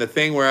prosper in the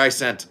thing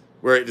whereunto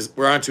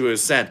it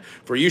is sent.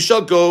 For you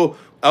shall go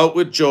out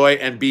with joy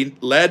and be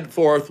led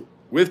forth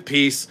with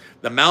peace.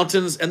 The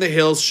mountains and the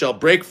hills shall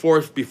break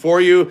forth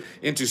before you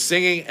into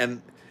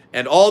singing,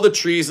 and all the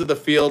trees of the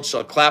field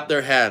shall clap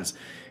their hands.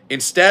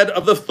 Instead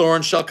of the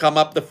thorn shall come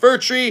up the fir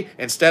tree,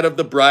 instead of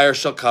the briar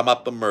shall come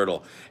up the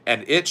myrtle.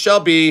 And it shall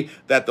be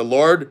that the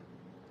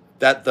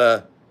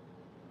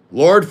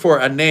Lord for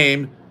a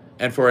name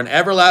and for an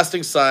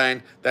everlasting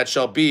sign that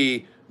shall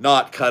be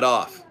not cut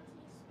off.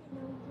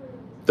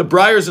 The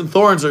briars and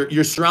thorns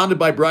you're surrounded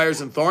by briars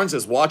and thorns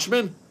as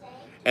watchmen,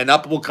 and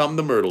up will come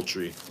the myrtle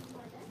tree.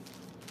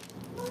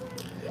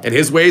 And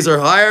his ways are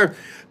higher.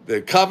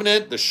 The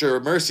covenant, the sure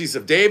mercies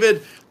of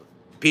David.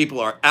 People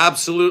are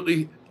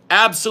absolutely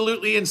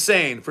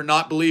insane for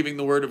not believing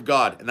the word of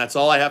God. And that's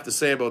all I have to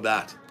say about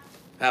that.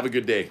 Have a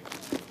good day.